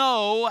don't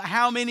know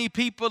how many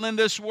people in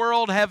this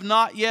world have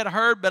not yet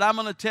heard, but I'm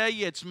going to tell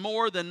you it's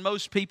more than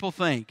most people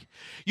think.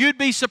 You'd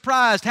be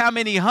surprised how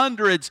many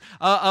hundreds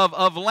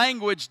of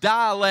language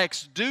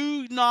dialects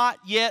do not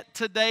yet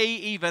today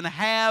even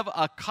have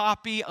a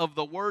copy of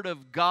the Word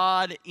of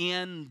God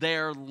in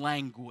their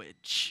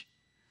language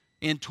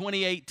in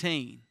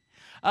 2018.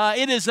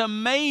 It is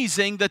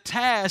amazing the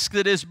task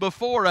that is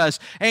before us,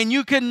 and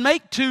you can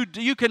make two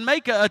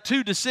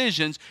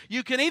decisions.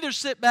 You can either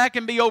sit back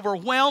and be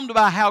overwhelmed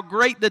by how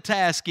great the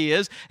task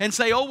is and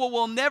say, oh, well,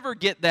 we'll never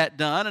get that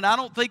done, and I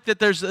don't think that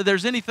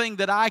there's anything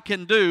that I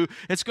can do.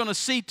 It's going to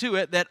see to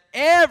it that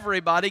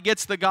everybody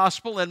gets the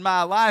gospel in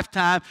my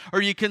lifetime.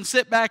 Or you can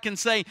sit back and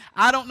say,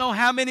 I don't know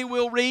how many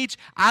we'll reach.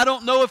 I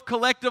don't know if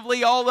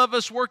collectively all of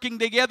us working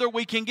together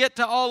we can get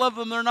to all of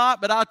them or not,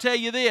 but I'll tell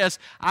you this,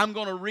 I'm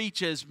going to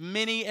reach as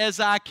many as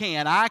I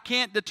can. I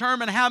can't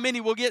determine how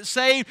many will get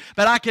saved,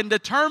 but I can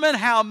determine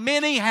how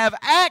many have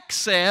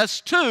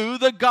access to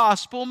the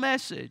gospel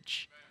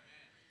message.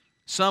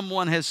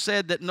 Someone has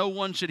said that no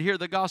one should hear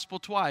the gospel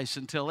twice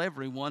until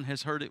everyone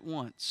has heard it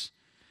once.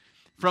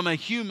 From a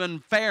human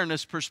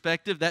fairness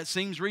perspective, that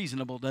seems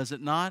reasonable, does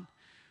it not?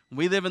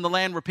 We live in the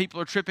land where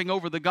people are tripping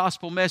over the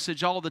gospel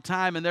message all the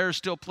time, and there are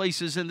still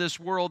places in this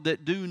world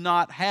that do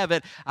not have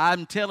it.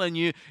 I'm telling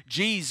you,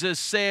 Jesus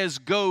says,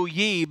 go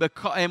ye,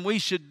 and we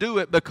should do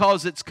it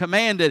because it's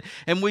commanded,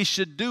 and we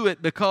should do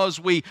it because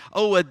we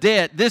owe a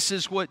debt. This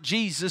is what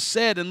Jesus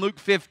said in Luke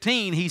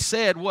 15. He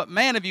said, what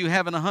man of you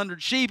having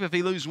 100 sheep, if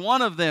he lose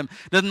one of them,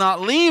 does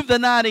not leave the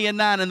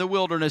 99 in the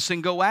wilderness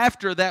and go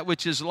after that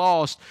which is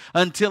lost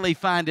until he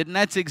find it? And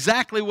that's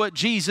exactly what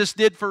Jesus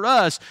did for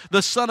us.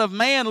 The Son of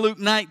Man, Luke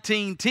 19:10,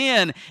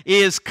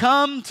 is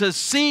come to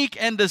seek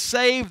and to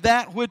save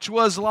that which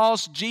was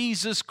lost.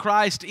 Jesus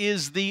Christ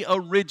is the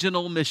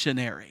original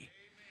missionary.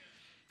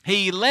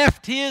 He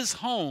left his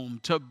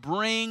home to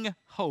bring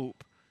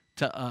hope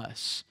to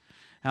us.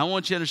 Now, I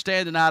want you to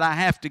understand tonight, I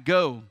have to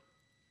go.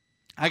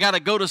 I got to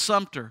go to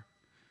Sumter.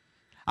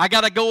 I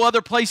got to go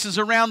other places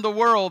around the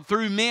world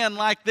through men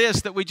like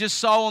this that we just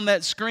saw on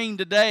that screen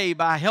today,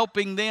 by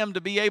helping them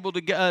to be able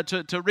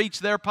to reach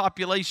their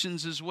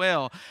populations as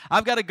well.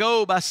 I've got to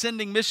go by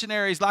sending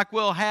missionaries like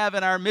we'll have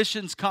in our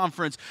missions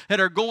conference that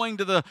are going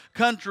to the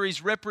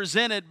countries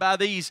represented by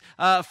these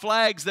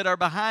flags that are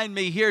behind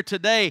me here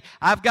today.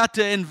 I've got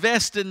to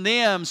invest in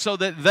them so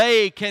that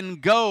they can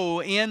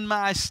go in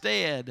my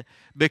stead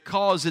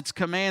because it's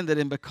commanded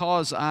and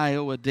because I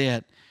owe a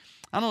debt.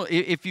 I don't know,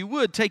 if you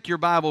would take your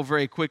Bible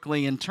very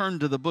quickly and turn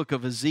to the book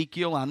of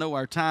Ezekiel. I know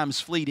our time's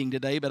fleeting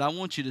today, but I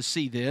want you to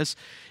see this.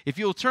 If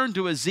you'll turn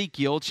to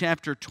Ezekiel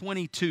chapter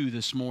 22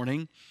 this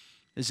morning,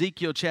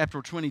 Ezekiel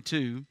chapter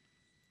 22.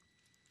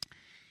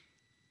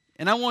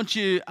 And I want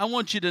you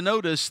to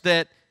notice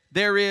that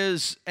there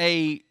is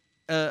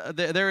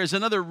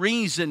another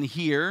reason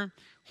here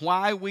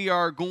why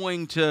we're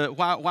going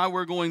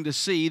to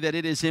see that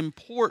it is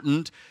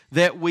important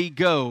that we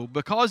go,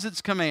 because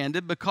it's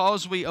commanded,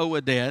 because we owe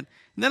a debt.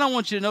 And then I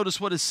want you to notice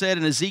what is said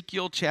in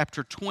Ezekiel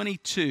chapter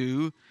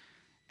 22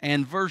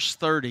 and verse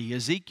 30.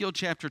 Ezekiel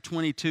chapter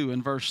 22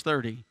 and verse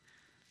 30.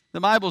 The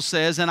Bible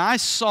says, and I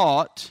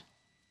sought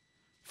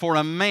for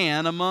a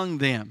man among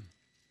them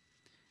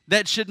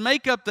that should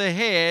make up the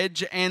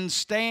hedge and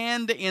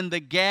stand in the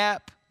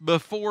gap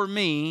before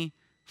me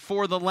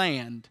for the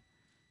land,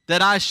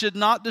 that I should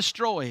not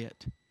destroy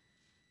it.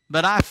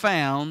 but I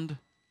found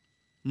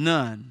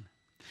none.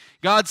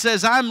 God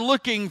says, I'm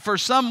looking for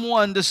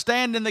someone to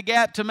stand in the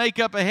gap to make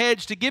up a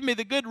hedge, to give me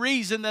the good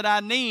reason that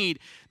I need,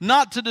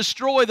 not to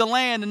destroy the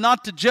land and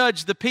not to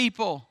judge the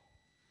people.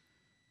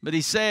 But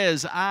He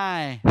says,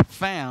 I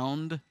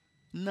found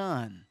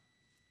none.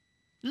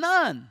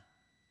 None.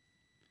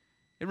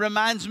 It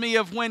reminds me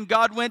of when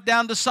God went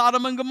down to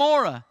Sodom and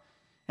Gomorrah.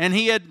 And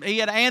he had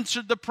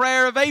answered the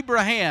prayer of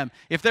Abraham.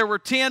 If there were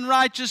 10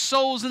 righteous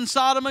souls in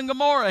Sodom and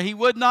Gomorrah, He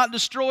would not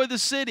destroy the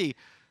city.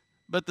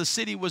 But the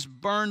city was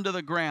burned to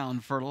the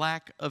ground for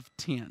lack of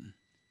 10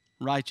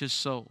 righteous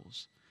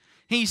souls.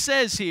 He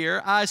says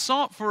here, I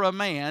sought for a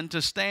man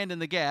to stand in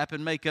the gap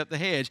and make up the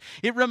hedge.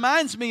 It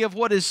reminds me of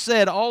what is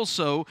said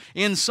also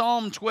in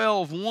Psalm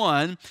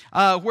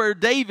 12:1, where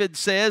David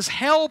says,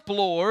 Help,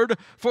 Lord,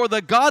 for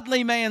the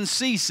godly man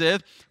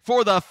ceaseth,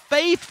 for the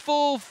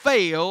faithful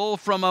fail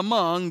from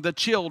among the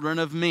children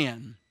of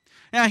men.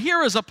 Now,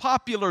 here is a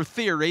popular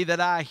theory that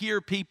I hear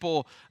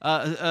people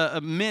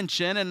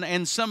mention,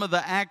 and some of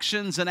the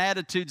actions and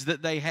attitudes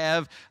that they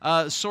have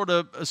sort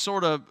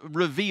of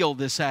reveal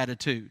this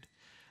attitude.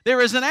 There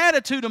is an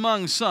attitude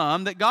among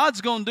some that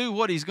God's going to do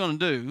what He's going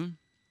to do.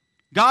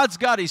 God's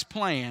got His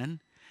plan.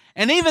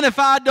 And even if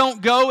I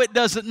don't go, it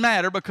doesn't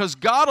matter, because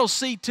God will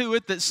see to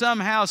it that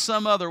somehow,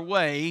 some other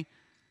way,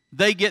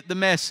 they get the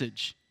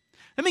message.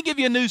 Let me give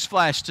you a news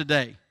flash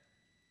today.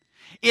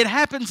 It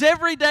happens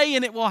every day,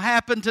 and it will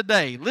happen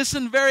today.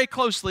 Listen very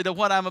closely to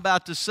what I'm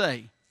about to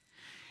say.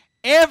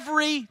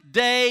 Every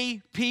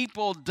day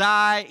people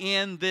die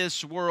in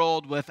this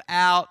world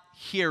without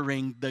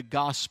hearing the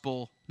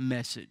gospel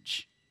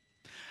message.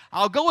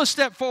 I'll go a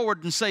step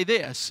further and say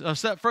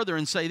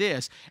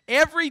this.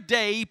 Every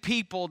day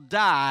people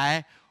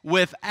die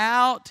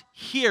without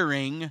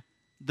hearing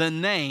the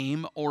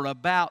name or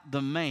about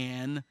the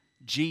man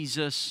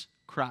Jesus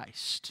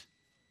Christ.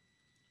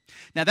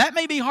 Now, that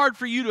may be hard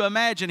for you to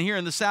imagine here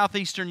in the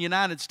southeastern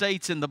United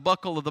States, in the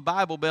buckle of the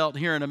Bible Belt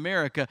here in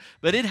America,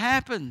 but it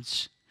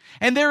happens.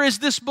 And there is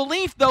this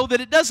belief, though,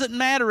 that it doesn't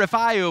matter if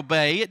I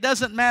obey, it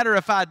doesn't matter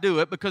if I do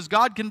it, because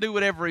God can do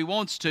whatever He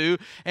wants to,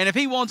 and if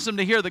He wants them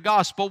to hear the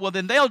gospel, well,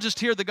 then they'll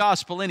just hear the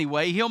gospel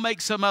anyway. He'll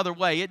make some other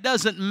way. It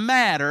doesn't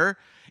matter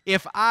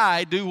if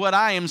I do what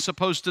I am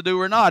supposed to do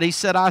or not. He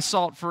said, I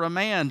sought for a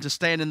man to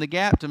stand in the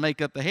gap to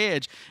make up the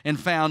hedge, and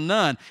found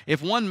none.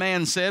 If one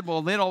man said,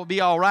 well, then it'll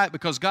be all right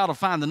because God will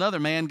find another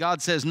man,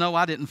 God says, no,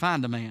 I didn't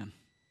find a man.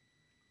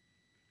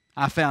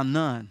 I found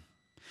none.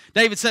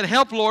 David said,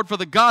 Help, Lord, for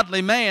the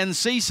godly man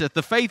ceaseth,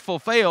 the faithful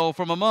fail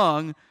from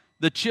among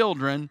the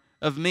children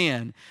of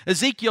men.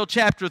 Ezekiel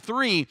chapter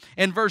 3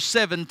 and verse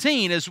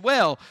 17 as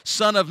well.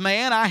 Son of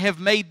man, I have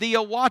made thee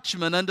a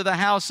watchman unto the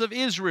house of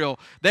Israel.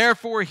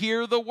 Therefore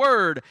hear the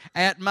word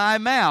at my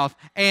mouth,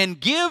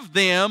 and give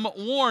them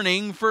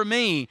warning for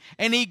me.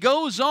 And he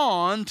goes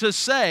on to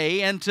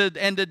say and to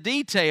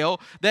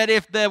detail that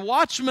if the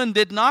watchman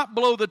did not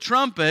blow the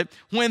trumpet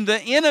when the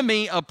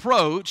enemy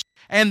approached,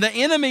 and the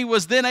enemy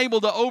was then able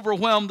to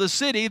overwhelm the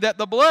city, that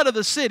the blood of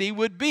the city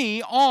would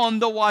be on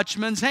the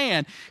watchman's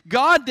hand.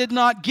 God did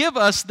not give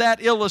us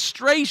that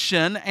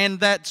illustration and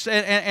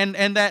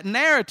that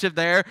narrative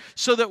there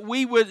so that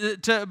we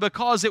would,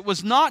 because it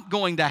was not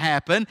going to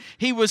happen.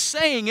 He was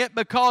saying it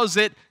because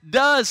it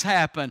does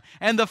happen.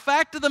 And the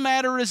fact of the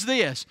matter is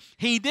this.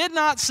 He did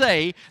not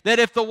say that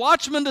if the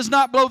watchman does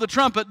not blow the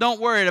trumpet,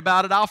 don't worry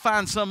about it. I'll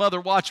find some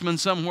other watchman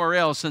somewhere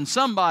else, and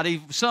somebody,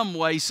 some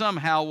way,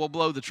 somehow will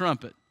blow the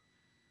trumpet.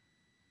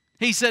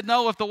 He said,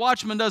 no, if the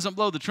watchman doesn't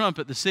blow the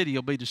trumpet, the city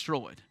will be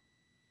destroyed.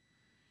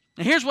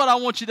 And here's what I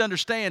want you to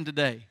understand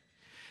today.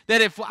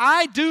 That if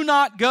I do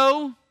not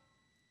go,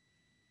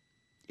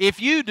 if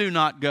you do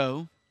not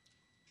go,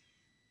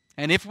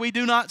 and if we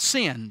do not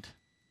send,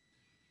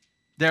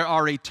 there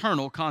are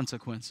eternal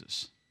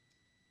consequences.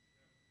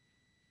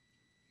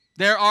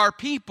 There are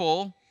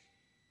people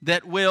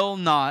that will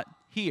not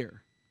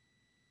hear.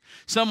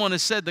 Someone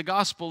has said the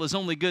gospel is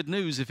only good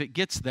news if it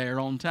gets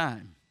there on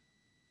time.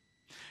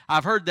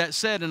 I've heard that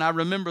said, and I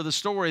remember the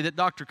story that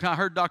I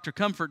heard Dr.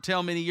 Comfort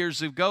tell many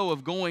years ago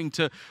of going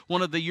to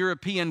one of the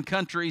European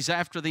countries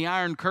after the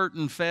Iron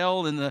Curtain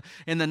fell in the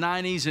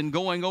 90s, and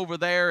going over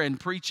there and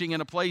preaching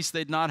in a place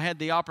they'd not had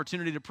the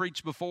opportunity to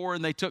preach before,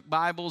 and they took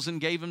Bibles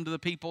and gave them to the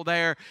people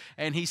there.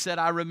 And he said,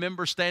 I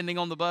remember standing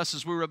on the bus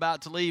as we were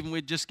about to leave, and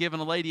we'd just given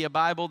a lady a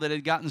Bible that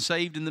had gotten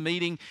saved in the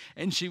meeting,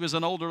 and she was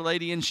an older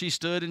lady, and she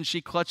stood and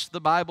she clutched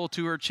the Bible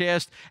to her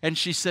chest, and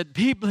she said,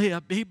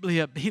 Biblia,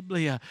 Biblia,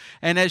 Biblia.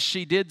 And as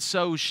she did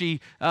so,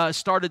 she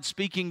started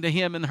speaking to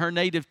him in her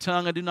native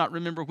tongue. I do not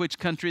remember which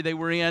country they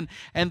were in.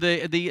 And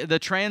the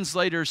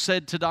translator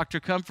said to Dr.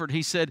 Comfort,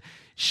 he said,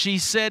 she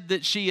said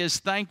that she is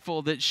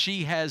thankful that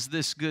she has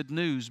this good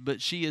news,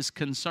 but she is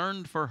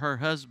concerned for her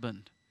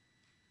husband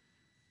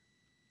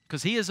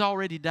because he has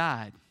already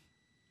died.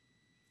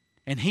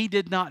 And he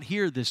did not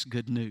hear this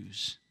good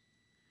news.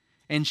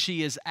 And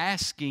she is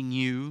asking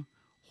you,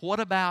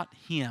 what about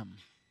him?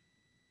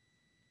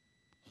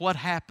 What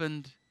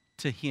happened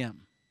to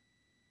him?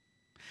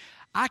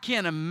 I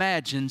can't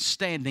imagine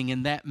standing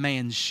in that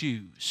man's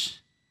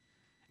shoes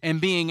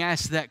and being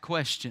asked that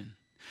question.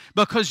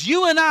 Because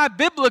you and I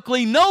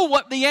biblically know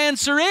what the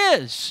answer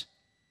is.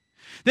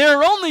 There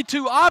are only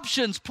two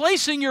options: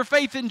 placing your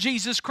faith in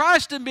Jesus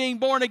Christ and being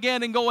born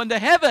again and going to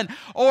heaven,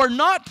 or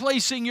not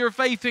placing your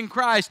faith in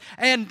Christ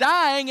and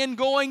dying and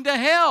going to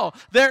hell.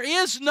 There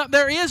is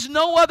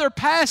no other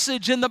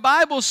passage in the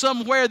Bible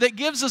somewhere that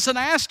gives us an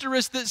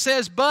asterisk that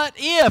says, but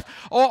if,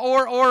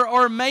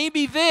 or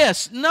maybe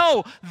this.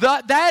 No,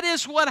 that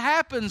is what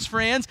happens,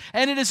 friends,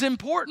 and it is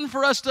important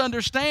for us to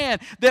understand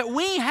that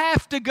we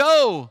have to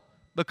go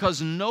because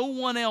no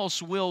one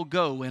else will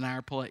go in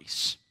our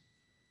place.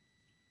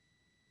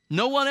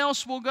 No one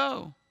else will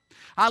go.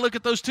 I look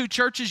at those two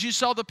churches. You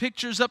saw the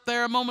pictures up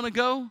there a moment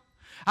ago.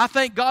 I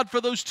thank God for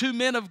those two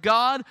men of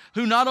God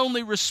who not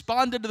only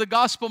responded to the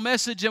gospel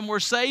message and were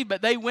saved,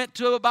 but they went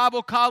to a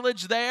Bible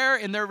college there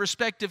in their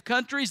respective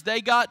countries. They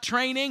got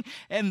training,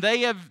 and they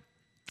have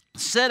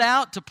set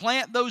out to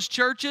plant those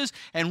churches,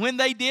 and when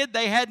they did,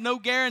 they had no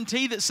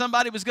guarantee that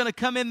somebody was going to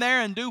come in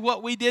there and do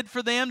what we did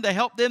for them to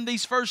help them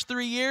these first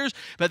 3 years,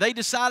 but they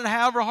decided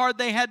however hard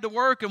they had to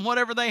work and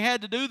whatever they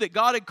had to do that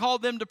God had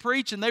called them to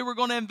preach, and they were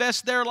going to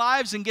invest their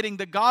lives in getting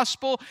the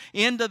gospel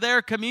into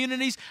their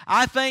communities.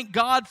 I thank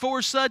God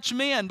for such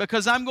men,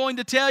 because I'm going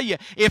to tell you,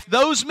 if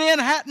those men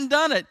hadn't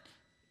done it,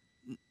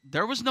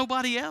 there was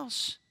nobody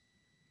else.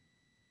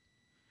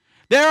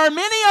 There are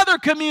many other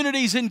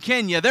communities in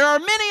Kenya. There are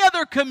many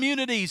other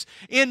communities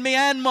in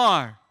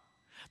Myanmar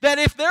that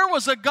if there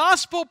was a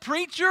gospel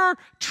preacher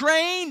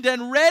trained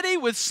and ready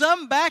with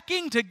some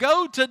backing to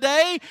go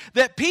today,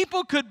 that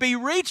people could be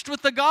reached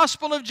with the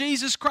gospel of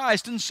Jesus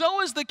Christ. And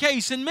so is the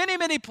case in many,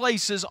 many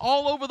places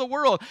all over the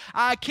world.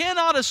 I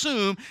cannot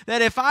assume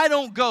that if I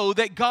don't go,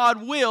 that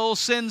God will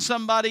send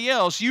somebody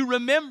else. You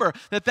remember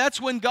that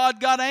that's when God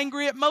got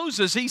angry at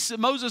Moses.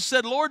 Moses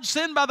said, Lord,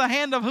 send by the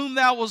hand of whom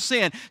thou wilt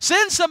send.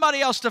 Send somebody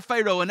else to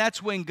Pharaoh. And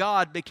that's when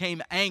God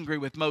became angry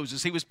with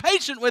Moses. He was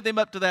patient with him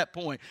up to that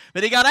point,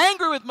 but he got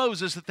angry with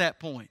Moses at that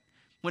point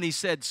when he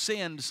said,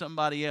 send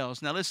somebody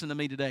else. Now listen to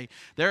me today.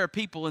 There are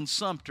people in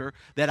Sumter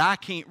that I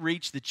can't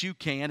reach that you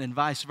can, and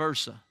vice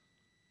versa.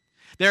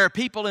 There are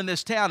people in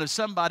this town, if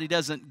somebody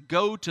doesn't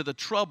go to the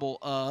trouble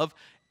of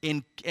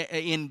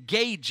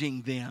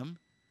engaging them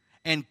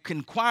and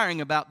inquiring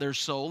about their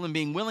soul and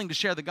being willing to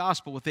share the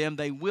gospel with them,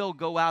 they will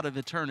go out of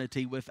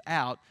eternity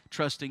without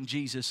trusting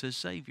Jesus as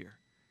Savior.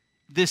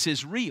 This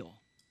is real.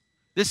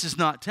 This is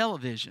not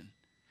television.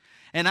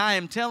 And I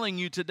am telling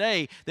you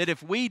today that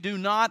if we do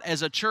not,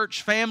 as a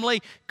church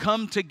family,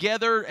 come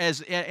together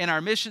as in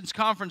our missions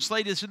conference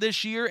later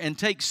this year and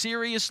take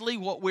seriously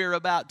what we're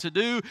about to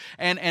do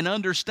and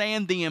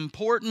understand the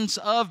importance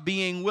of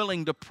being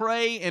willing to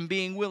pray and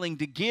being willing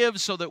to give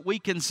so that we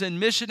can send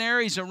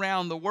missionaries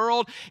around the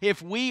world,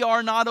 if we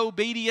are not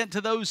obedient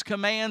to those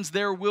commands,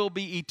 there will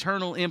be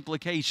eternal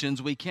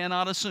implications. We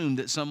cannot assume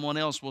that someone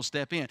else will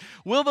step in.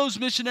 Will those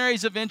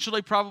missionaries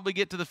eventually probably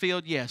get to the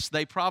field? Yes,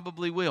 they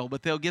probably will,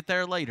 but they'll get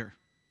there later.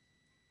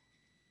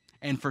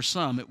 And for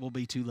some, it will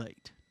be too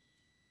late.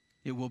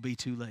 It will be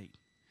too late.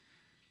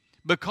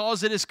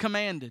 Because it is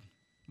commanded,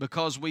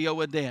 because we owe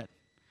a debt,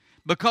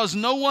 because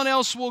no one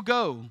else will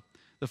go.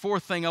 The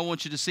fourth thing I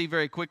want you to see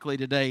very quickly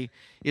today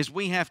is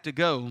we have to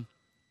go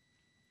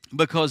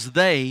because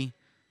they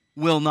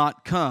will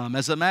not come.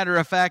 As a matter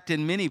of fact,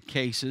 in many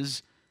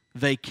cases,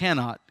 they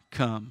cannot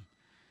come.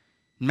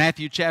 In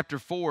Matthew chapter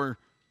 4,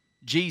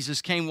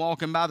 Jesus came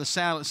walking by the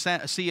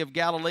Sea of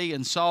Galilee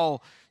and saw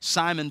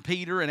Simon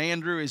Peter and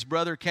Andrew, his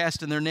brother,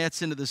 casting their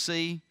nets into the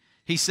sea.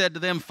 He said to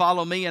them,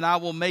 follow me, and I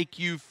will make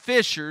you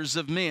fishers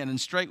of men. And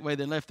straightway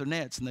they left their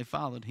nets and they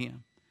followed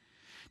him.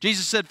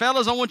 Jesus said,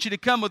 fellas, I want you to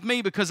come with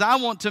me because I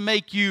want to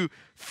make you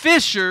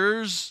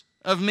fishers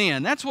of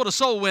men. That's what a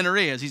soul winner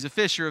is. He's a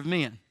fisher of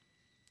men.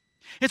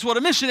 It's what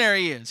a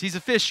missionary is. He's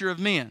a fisher of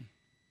men.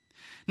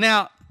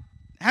 Now,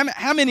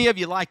 how many of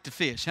you like to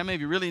fish? How many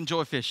of you really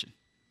enjoy fishing?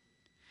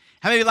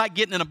 How many of you like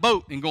getting in a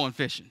boat and going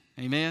fishing?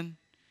 Amen?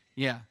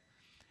 Yeah.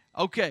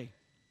 Okay.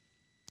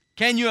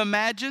 Can you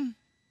imagine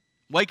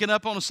waking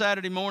up on a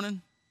Saturday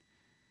morning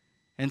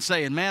and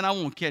saying, man, I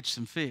want to catch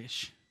some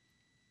fish?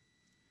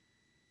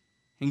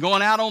 And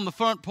going out on the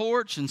front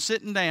porch and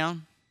sitting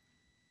down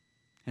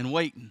and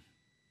waiting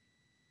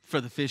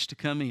for the fish to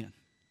come in.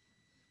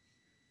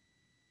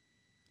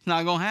 It's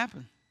not going to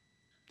happen.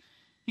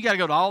 You got to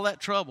go to all that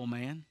trouble,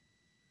 man.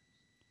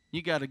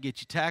 You got to get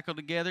your tackle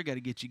together, got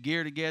to get your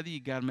gear together, you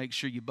got to make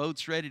sure your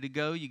boat's ready to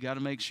go, you got to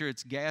make sure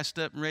it's gassed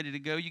up and ready to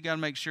go, you got to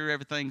make sure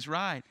everything's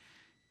right.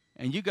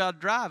 And you got to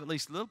drive at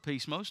least a little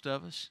piece, most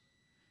of us,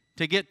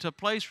 to get to a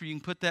place where you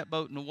can put that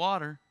boat in the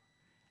water.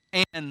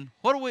 And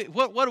what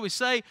do we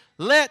say?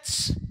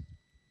 Let's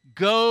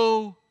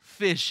go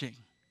fishing.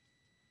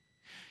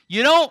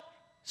 You don't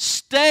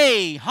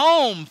stay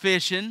home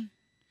fishing,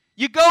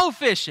 you go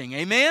fishing.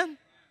 Amen?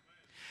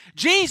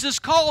 Jesus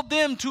called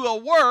them to a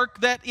work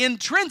that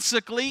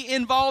intrinsically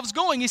involves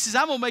going. He says,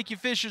 I'm going to make you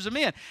fishers of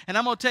men. And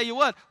I'm going to tell you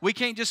what, we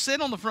can't just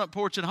sit on the front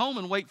porch at home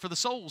and wait for the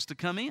souls to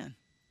come in.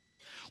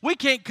 We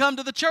can't come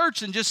to the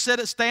church and just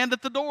stand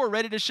at the door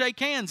ready to shake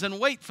hands and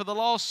wait for the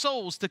lost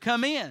souls to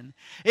come in.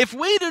 If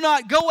we do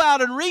not go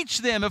out and reach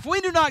them, if we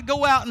do not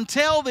go out and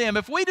tell them,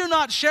 if we do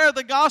not share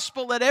the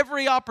gospel at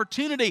every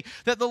opportunity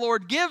that the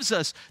Lord gives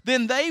us,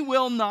 then they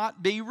will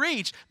not be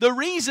reached. The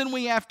reason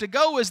we have to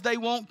go is they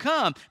won't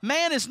come.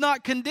 Man is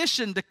not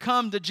conditioned to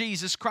come to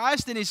Jesus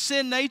Christ. In his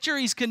sin nature,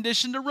 he's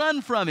conditioned to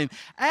run from Him.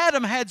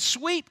 Adam had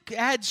sweet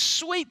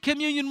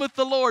communion with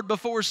the Lord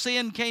before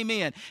sin came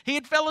in. He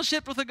had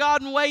fellowship with the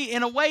God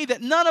in a way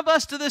that none of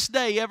us to this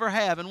day ever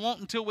have and won't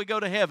until we go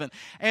to heaven.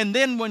 And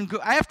then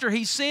after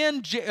he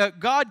sinned,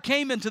 God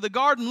came into the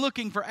garden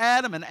looking for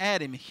Adam, and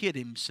Adam hid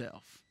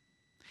himself.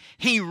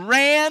 He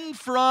ran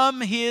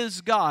from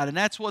his God. And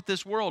that's what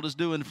this world is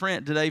doing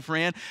today,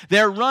 friend.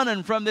 They're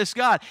running from this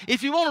God.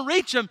 If you want to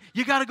reach them,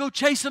 you got to go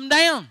chase them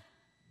down.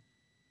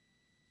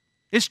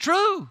 It's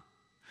true.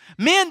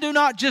 Men do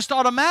not just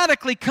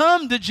automatically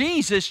come to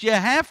Jesus. You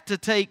have to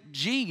take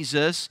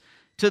Jesus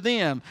to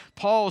them.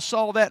 Paul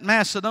saw that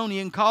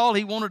Macedonian call.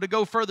 He wanted to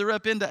go further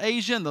up into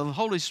Asia, and the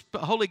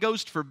Holy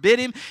Ghost forbid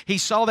him. He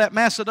saw that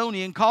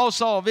Macedonian call,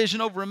 saw a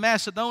vision over in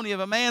Macedonia of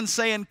a man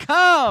saying,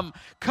 come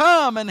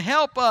and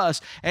help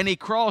us. And he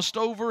crossed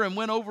over and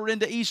went over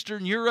into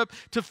Eastern Europe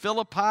to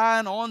Philippi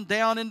and on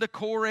down into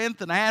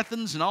Corinth and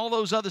Athens and all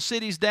those other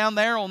cities down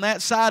there on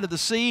that side of the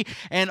sea,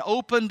 and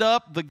opened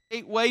up the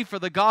gateway for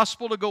the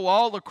gospel to go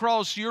all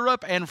across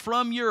Europe, and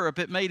from Europe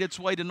it made its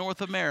way to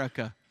North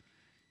America.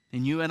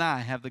 And you and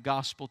I have the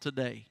gospel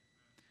today.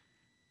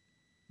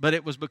 But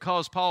it was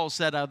because Paul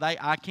said,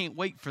 I can't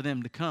wait for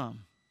them to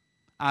come.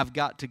 I've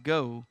got to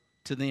go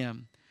to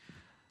them.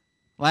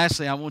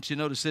 Lastly, I want you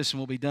to notice this, and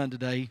we'll be done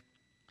today.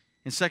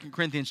 In 2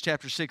 Corinthians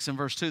chapter 6 and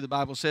verse 2, the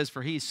Bible says,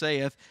 For he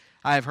saith,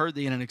 I have heard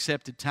thee in an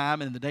accepted time,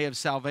 and in the day of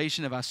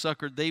salvation have I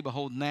succored thee.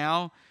 Behold,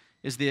 now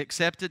is the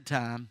accepted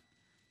time.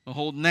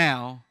 Behold,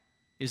 now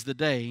is the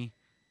day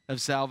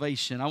of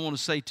salvation. I want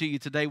to say to you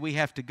today, we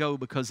have to go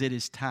because it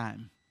is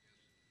time.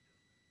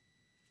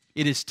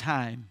 It is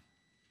time.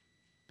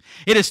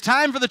 It is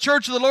time for the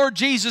church of the Lord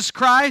Jesus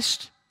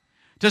Christ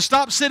to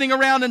stop sitting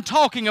around and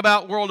talking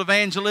about world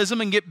evangelism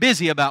and get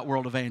busy about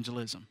world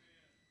evangelism.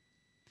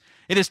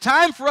 It is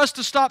time for us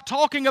to stop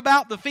talking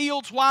about the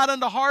fields wide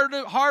unto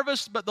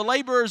harvest, but the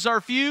laborers are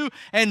few,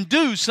 and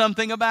do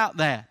something about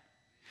that.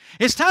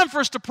 It's time for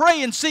us to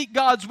pray and seek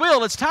God's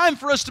will. It's time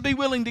for us to be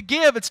willing to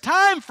give. It's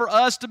time for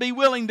us to be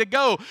willing to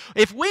go.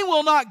 If we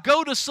will not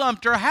go to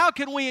Sumter, how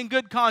can we in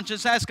good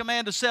conscience ask a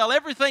man to sell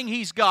everything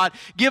he's got,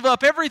 give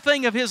up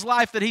everything of his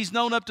life that he's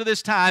known up to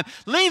this time,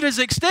 leave his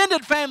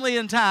extended family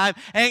in time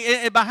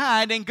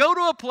behind, and go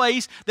to a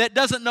place that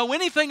doesn't know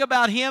anything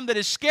about him, that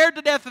is scared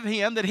to death of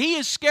him, that he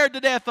is scared to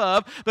death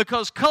of,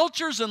 because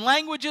cultures and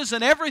languages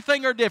and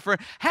everything are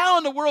different? How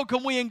in the world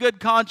can we in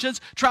good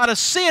conscience try to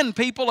send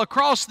people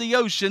across the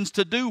ocean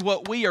to do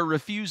what we are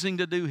refusing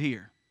to do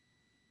here?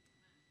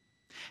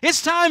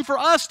 It's time for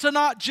us to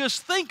not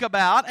just think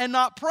about and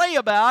not pray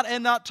about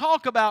and not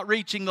talk about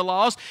reaching the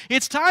lost.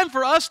 It's time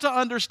for us to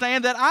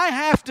understand that I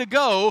have to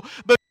go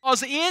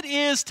because it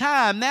is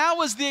time.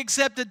 Now is the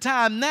accepted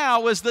time.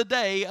 Now is the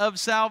day of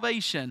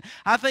salvation.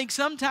 I think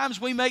sometimes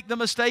we make the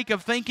mistake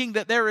of thinking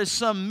that there is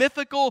some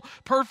mythical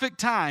perfect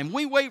time.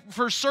 We wait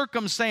for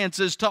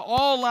circumstances to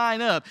all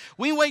line up.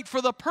 We wait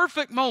for the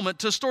perfect moment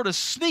to sort of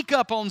sneak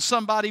up on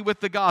somebody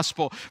with the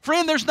gospel.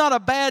 Friend, there's not a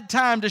bad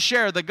time to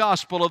share the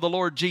gospel of the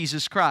Lord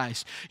Jesus Christ.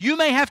 You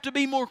may have to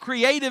be more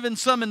creative in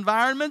some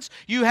environments.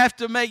 You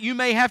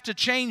may have to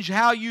change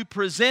how you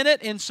present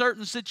it in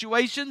certain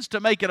situations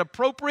to make it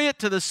appropriate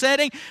to the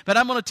setting. But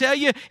I'm going to tell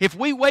you, if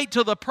we wait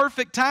till the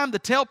perfect time to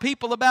tell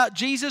people about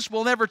Jesus,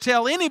 we'll never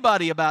tell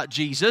anybody about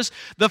Jesus.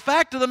 The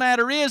fact of the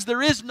matter is,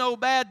 there is no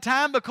bad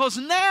time, because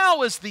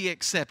now is the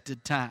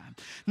accepted time.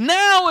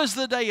 Now is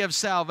the day of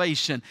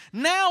salvation.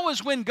 Now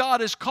is when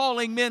God is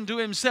calling men to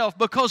Himself,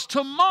 because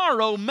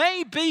tomorrow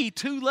may be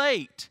too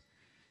late.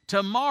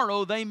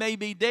 Tomorrow they may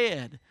be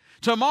dead.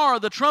 Tomorrow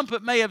the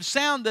trumpet may have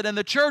sounded and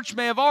the church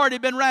may have already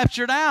been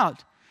raptured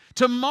out.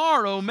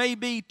 Tomorrow may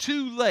be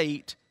too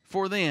late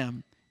for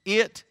them.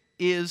 It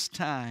is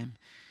time.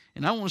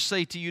 And I want to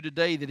say to you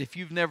today that if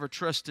you've never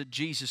trusted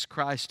Jesus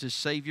Christ as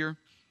Savior,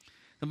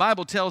 the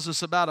Bible tells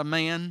us about a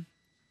man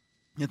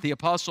that the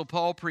Apostle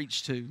Paul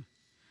preached to.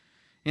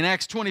 In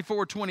Acts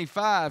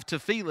 24:25, to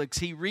Felix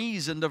he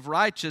reasoned of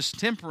righteous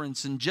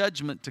temperance and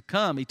judgment to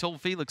come. He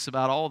told Felix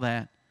about all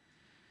that.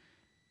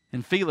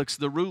 And Felix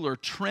the ruler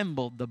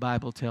trembled, the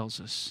Bible tells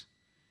us.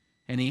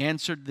 And he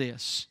answered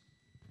this: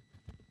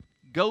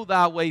 Go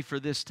thy way for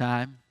this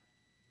time.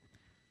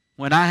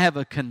 When I have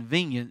a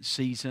convenient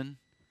season,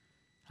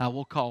 I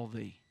will call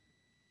thee.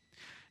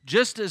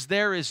 Just as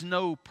there is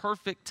no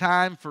perfect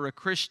time for a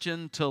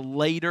Christian to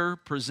later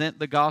present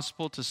the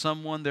gospel to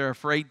someone they're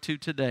afraid to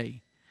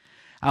today,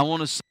 I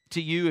want to say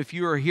to you, if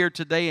you are here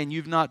today and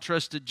you've not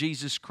trusted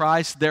Jesus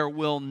Christ, there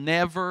will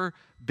never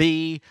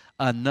be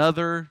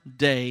another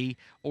day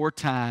or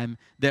time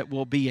that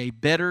will be a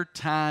better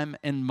time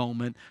and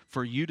moment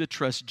for you to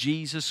trust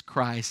Jesus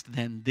Christ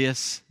than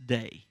this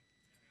day.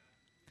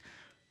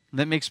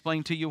 Let me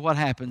explain to you what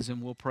happens,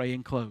 and we'll pray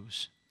and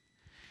close.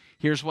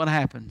 Here's what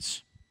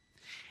happens.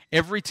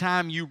 Every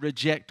time you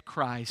reject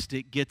Christ,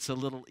 it gets a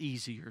little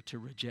easier to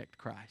reject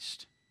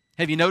Christ.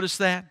 Have you noticed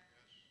that?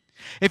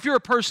 If you're a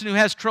person who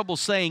has trouble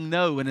saying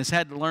no and has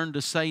had to learn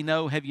to say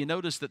no, have you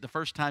noticed that the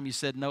first time you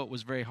said no, it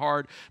was very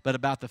hard, but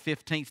about the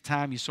 15th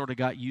time you sort of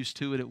got used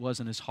to it, it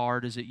wasn't as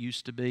hard as it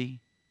used to be?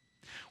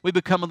 We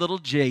become a little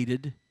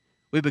jaded.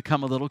 We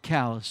become a little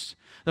callous.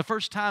 The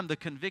first time the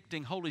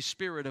convicting Holy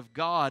Spirit of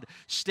God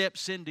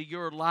steps into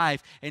your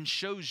life and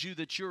shows you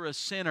that you're a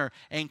sinner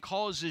and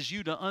causes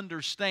you to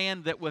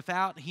understand that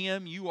without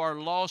Him you are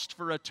lost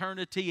for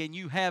eternity and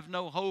you have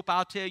no hope,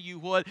 I'll tell you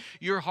what,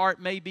 your heart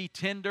may be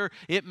tender,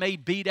 it may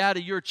beat out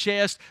of your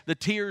chest, the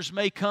tears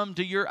may come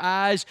to your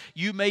eyes,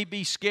 you may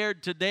be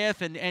scared to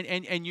death,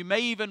 and you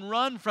may even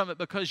run from it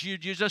because you're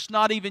just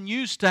not even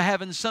used to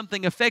having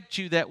something affect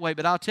you that way.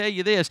 But I'll tell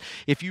you this,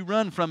 if you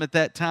run from it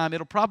that time,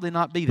 it'll probably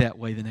not be that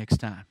way the next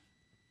time.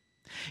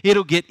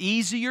 It'll get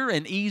easier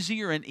and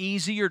easier and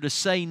easier to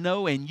say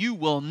no, and you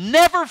will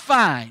never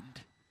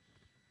find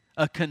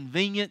a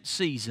convenient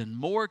season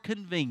more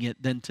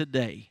convenient than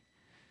today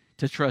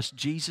to trust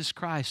Jesus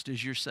Christ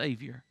as your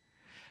Savior.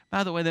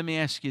 By the way, let me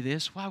ask you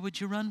this. Why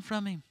would you run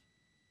from Him?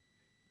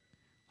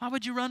 Why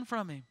would you run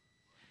from Him?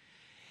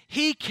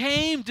 He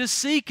came to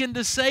seek and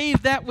to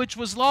save that which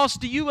was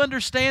lost. Do you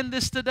understand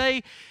this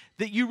today?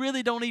 That you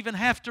really don't even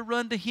have to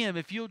run to Him.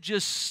 If you'll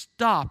just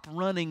stop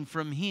running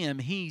from Him,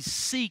 He's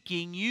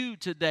seeking you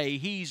today.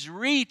 He's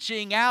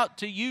reaching out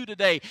to you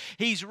today.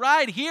 He's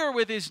right here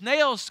with His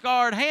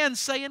nail-scarred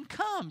hands saying,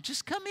 come,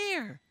 just come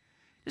here.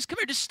 Just come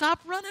here. Just stop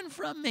running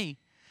from me.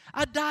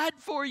 I died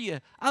for you.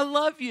 I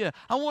love you.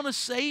 I want to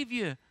save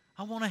you.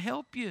 I want to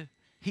help you.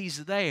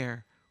 He's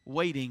there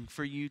waiting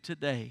for you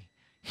today.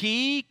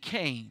 He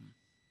came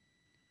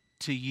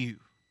to you.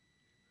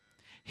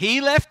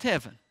 He left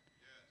heaven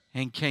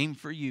and came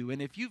for you.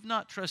 And if you've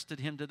not trusted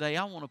Him today,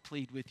 I want to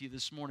plead with you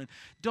this morning.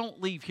 Don't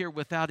leave here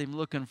without Him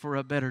looking for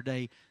a better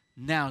day.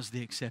 Now's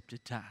the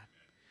accepted time.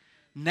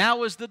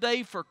 Now is the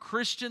day for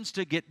Christians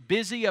to get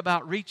busy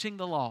about reaching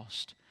the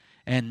lost.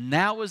 And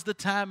now is the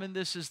time, and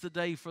this is the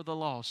day for the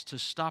lost to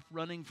stop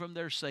running from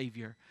their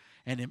Savior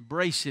and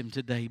embrace Him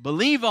today.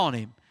 Believe on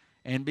Him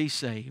and be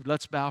saved.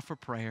 Let's bow for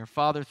prayer.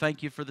 Father,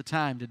 thank You for the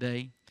time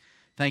today.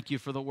 Thank You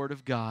for the Word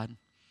of God.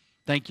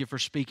 Thank You for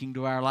speaking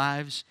to our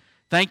lives.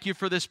 Thank You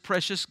for this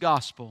precious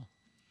gospel.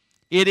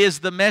 It is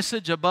the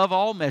message above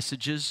all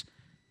messages,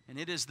 and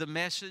it is the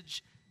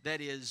message that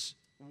is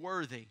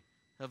worthy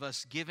of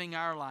us giving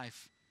our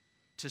life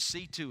to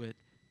see to it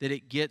that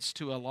it gets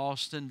to a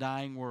lost and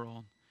dying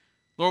world.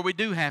 Lord, we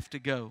do have to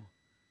go.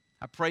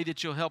 I pray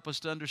that You'll help us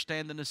to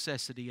understand the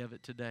necessity of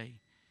it today,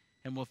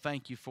 and we'll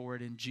thank You for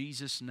it. In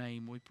Jesus'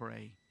 name we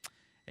pray.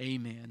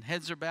 Amen.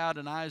 Heads are bowed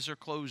and eyes are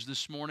closed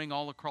this morning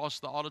all across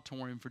the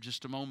auditorium for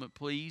just a moment,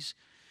 please.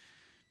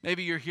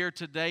 Maybe you're here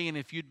today, and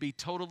if you'd be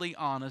totally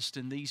honest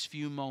in these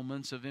few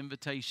moments of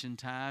invitation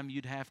time,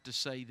 you'd have to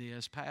say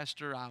this,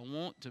 Pastor, I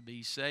want to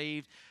be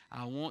saved.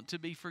 I want to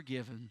be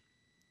forgiven.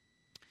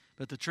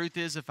 But the truth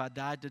is, if I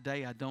died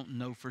today, I don't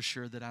know for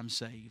sure that I'm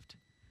saved.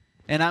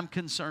 And I'm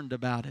concerned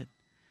about it.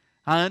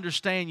 I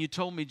understand You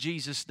told me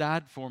Jesus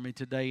died for me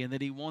today and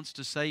that He wants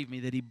to save me,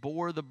 that He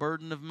bore the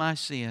burden of my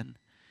sin.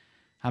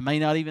 I may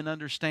not even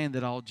understand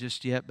it all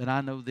just yet, but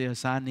I know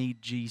this, I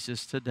need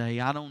Jesus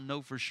today. I don't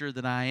know for sure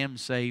that I am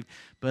saved,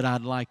 but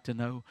I'd like to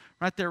know.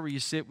 Right there where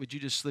you sit, would you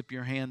just slip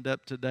your hand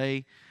up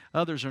today?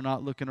 Others are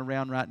not looking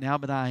around right now,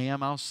 but I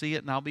am. I'll see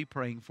it and I'll be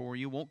praying for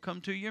you. Won't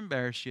come to you,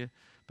 embarrass you,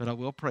 but I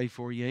will pray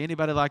for you.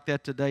 Anybody like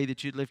that today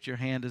that you'd lift your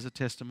hand as a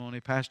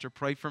testimony? Pastor,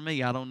 pray for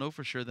me. I don't know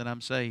for sure that I'm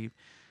saved,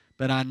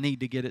 but I need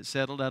to get it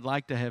settled. I'd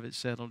like to have it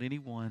settled.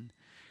 Anyone?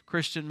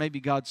 Christian, maybe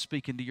God's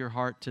speaking to your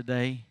heart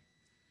today.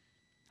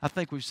 I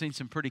think we've seen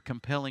some pretty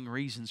compelling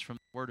reasons from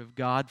the Word of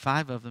God,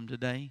 5 of them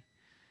today,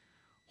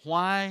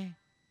 why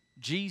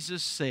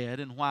Jesus said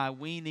and why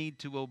we need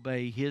to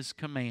obey His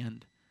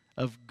command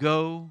of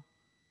go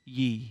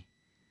ye.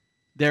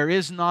 There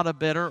is not a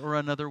better or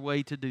another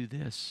way to do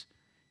this.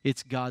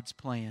 It's God's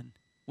plan.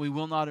 We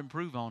will not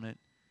improve on it.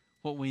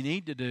 What we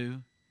need to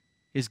do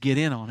is get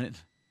in on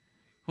it.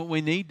 What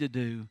we need to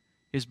do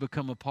is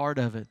become a part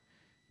of it.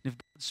 If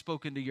God's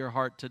spoken to your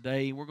heart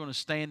today, we're going to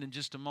stand in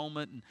just a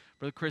moment, and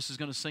Brother Chris is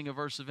going to sing a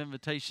verse of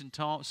invitation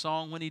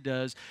song. When he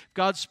does, if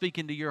God's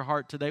speaking to your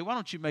heart today, why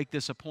don't you make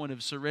this a point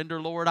of surrender?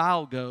 Lord,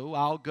 I'll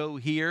go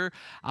here.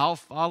 I'll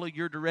follow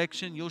Your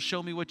direction. You'll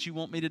show me what You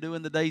want me to do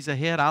in the days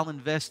ahead. I'll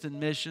invest in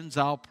missions.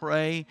 I'll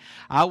pray.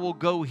 I will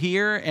go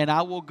here, and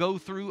I will go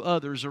through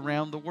others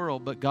around the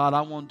world. But God,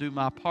 I want to do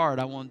my part.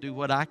 I want to do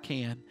what I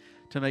can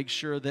to make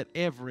sure that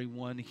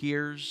everyone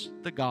hears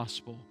the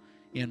gospel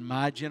in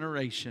my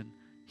generation,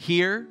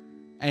 here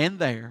and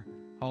there,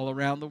 all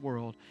around the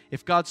world.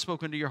 If God's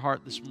spoken to your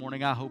heart this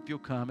morning, I hope you'll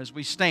come. As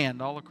we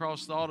stand all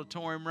across the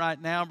auditorium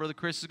right now, Brother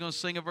Chris is going to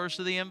sing a verse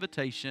of the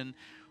invitation.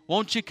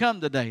 Won't you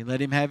come today?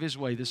 Let Him have His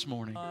way this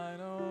morning.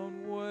 Thine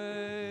own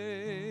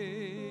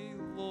way,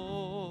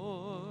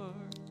 Lord,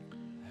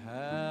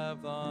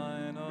 have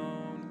Thine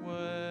own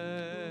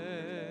way.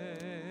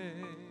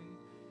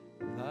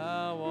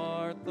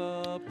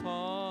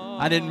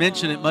 I didn't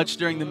mention it much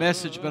during the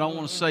message, but I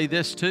want to say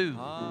this too.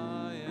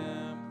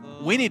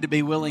 We need to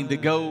be willing to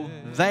go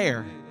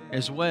there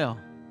as well.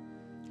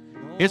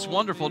 It's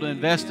wonderful to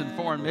invest in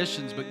foreign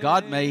missions, but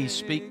God may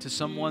speak to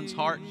someone's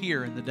heart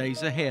here in the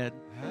days ahead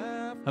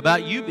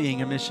about you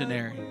being a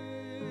missionary,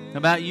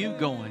 about you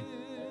going.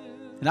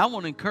 And I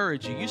want to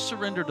encourage you, you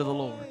surrender to the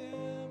Lord.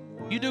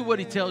 You do what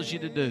He tells you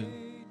to do.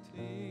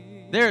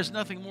 There is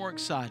nothing more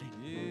exciting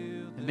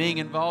than being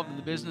involved in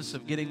the business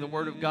of getting the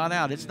Word of God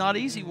out. It's not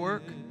easy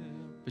work,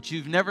 but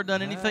you've never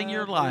done anything in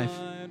your life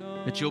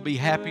that you'll be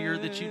happier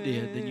that you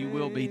did than you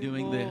will be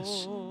doing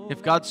this.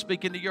 If God's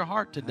speaking to your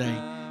heart today,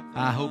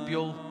 I hope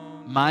you'll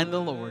mind the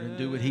Lord and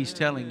do what He's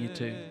telling you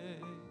to.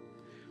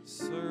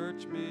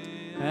 Search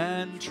me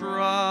And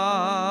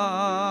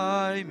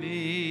try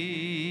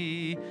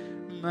me,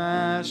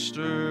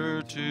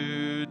 Master,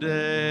 today.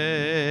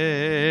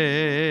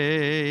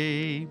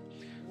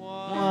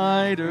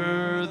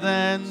 Whiter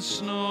than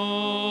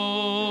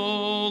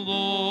snow,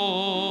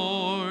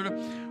 Lord,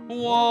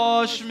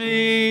 wash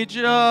me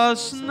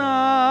just now,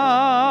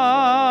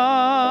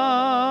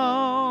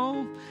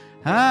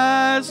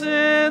 as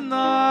in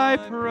Thy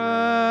presence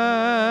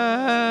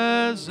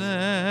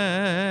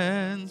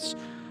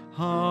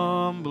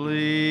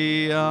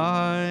humbly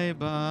I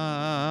bow.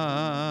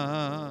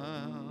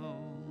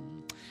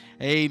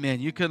 Amen.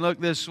 You can look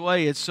this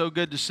way. It's so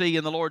good to see you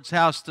in the Lord's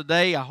house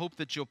today. I hope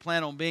that you'll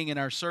plan on being in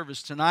our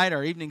service tonight.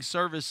 Our evening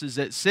service is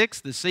at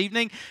 6 this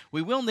evening.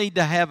 We will need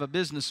to have a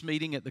business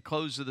meeting at the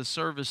close of the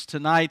service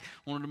tonight.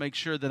 I wanted to make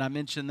sure that I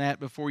mentioned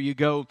that before you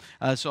go.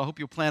 So I hope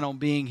you'll plan on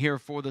being here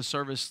for the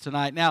service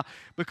tonight. Now,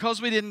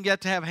 because we didn't get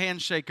to have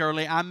handshake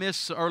earlier, I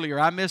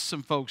missed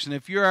some folks. And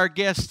if you're our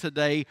guest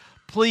today,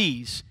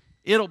 please,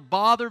 it'll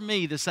bother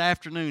me this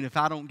afternoon if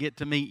I don't get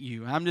to meet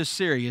you. I'm just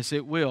serious.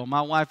 It will.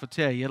 My wife will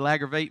tell you. It'll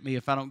aggravate me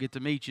if I don't get to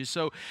meet you.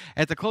 So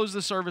at the close of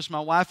the service, my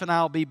wife and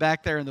I will be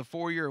back there in the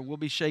foyer, and we'll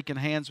be shaking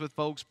hands with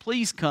folks.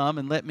 Please come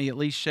and let me at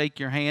least shake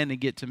your hand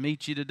and get to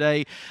meet you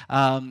today.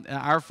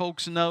 Our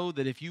folks know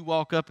that if you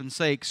walk up and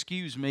say,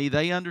 "Excuse me,"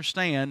 they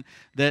understand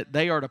that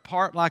they are to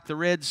part like the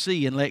Red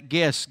Sea and let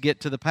guests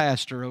get to the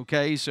pastor,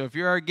 okay? So if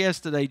you're our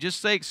guest today,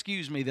 just say,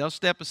 "Excuse me." They'll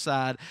step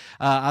aside.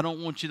 I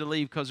don't want you to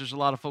leave because there's a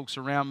lot of folks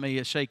around me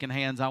shaking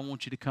hands. I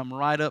want you to come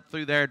right up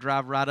through there,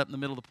 drive right up in the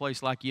middle of the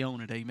place like you own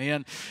it,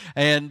 amen.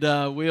 And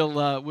we'll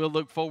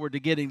look forward to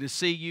getting to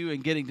see you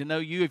and getting to know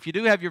you. If you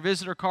do have your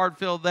visitor card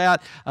filled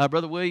out,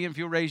 Brother William, if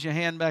you'll raise your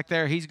hand back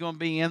there, he's going to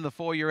be in the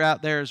foyer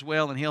out there as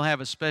well, and he'll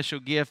have a special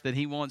gift that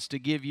he wants to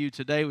give you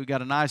today. We've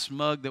got a nice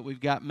mug that we've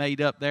got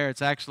made up there.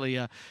 It's actually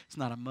it's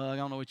not a mug. I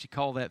don't know what you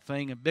call that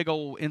thing. A big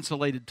old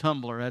insulated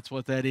tumbler. That's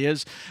what that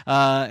is.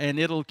 And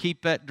it'll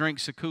keep that drink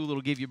so cool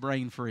it'll give you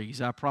brain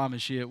freeze. I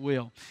promise you it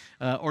will.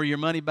 Or your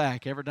money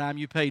back. Every time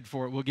you paid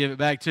for it, we'll give it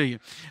back to you.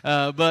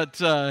 But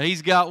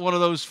he's got one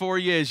of those for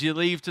you as you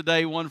leave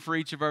today, one for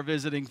each of our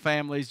visiting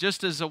families,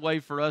 just as a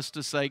way for us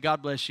to say,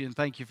 God bless you and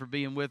thank you for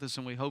being with us,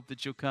 and we hope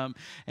that you'll come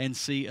and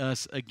see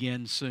us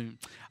again soon.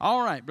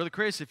 All right, Brother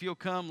Chris, if you'll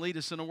come, lead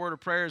us in a word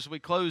of prayer as we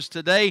close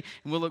today,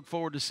 and we'll look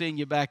forward to seeing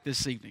you back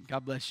this evening.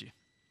 God bless you.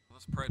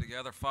 Let's pray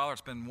together. Father,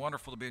 it's been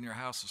wonderful to be in your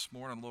house this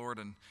morning, Lord,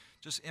 and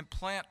just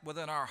implant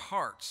within our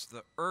hearts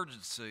the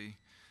urgency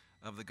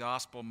of the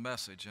gospel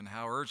message and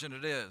how urgent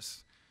it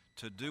is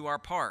to do our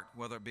part,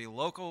 whether it be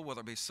local,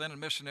 whether it be sending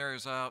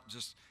missionaries out.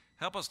 Just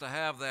help us to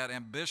have that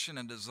ambition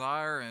and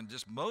desire, and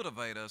just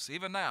motivate us,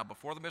 even now,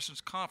 before the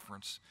missions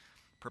conference.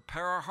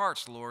 Prepare our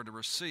hearts, Lord, to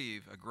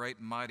receive a great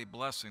and mighty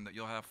blessing that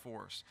you'll have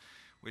for us.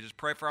 We just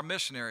pray for our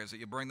missionaries, that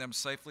you bring them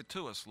safely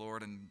to us,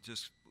 Lord, and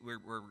just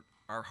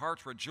our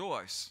hearts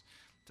rejoice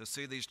to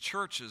see these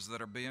churches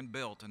that are being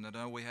built, and to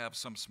know we have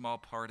some small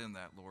part in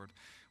that, Lord.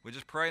 We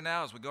just pray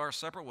now as we go our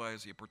separate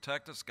ways, you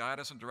protect us,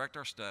 guide us, and direct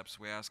our steps.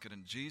 We ask it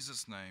in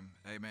Jesus' name.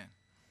 Amen.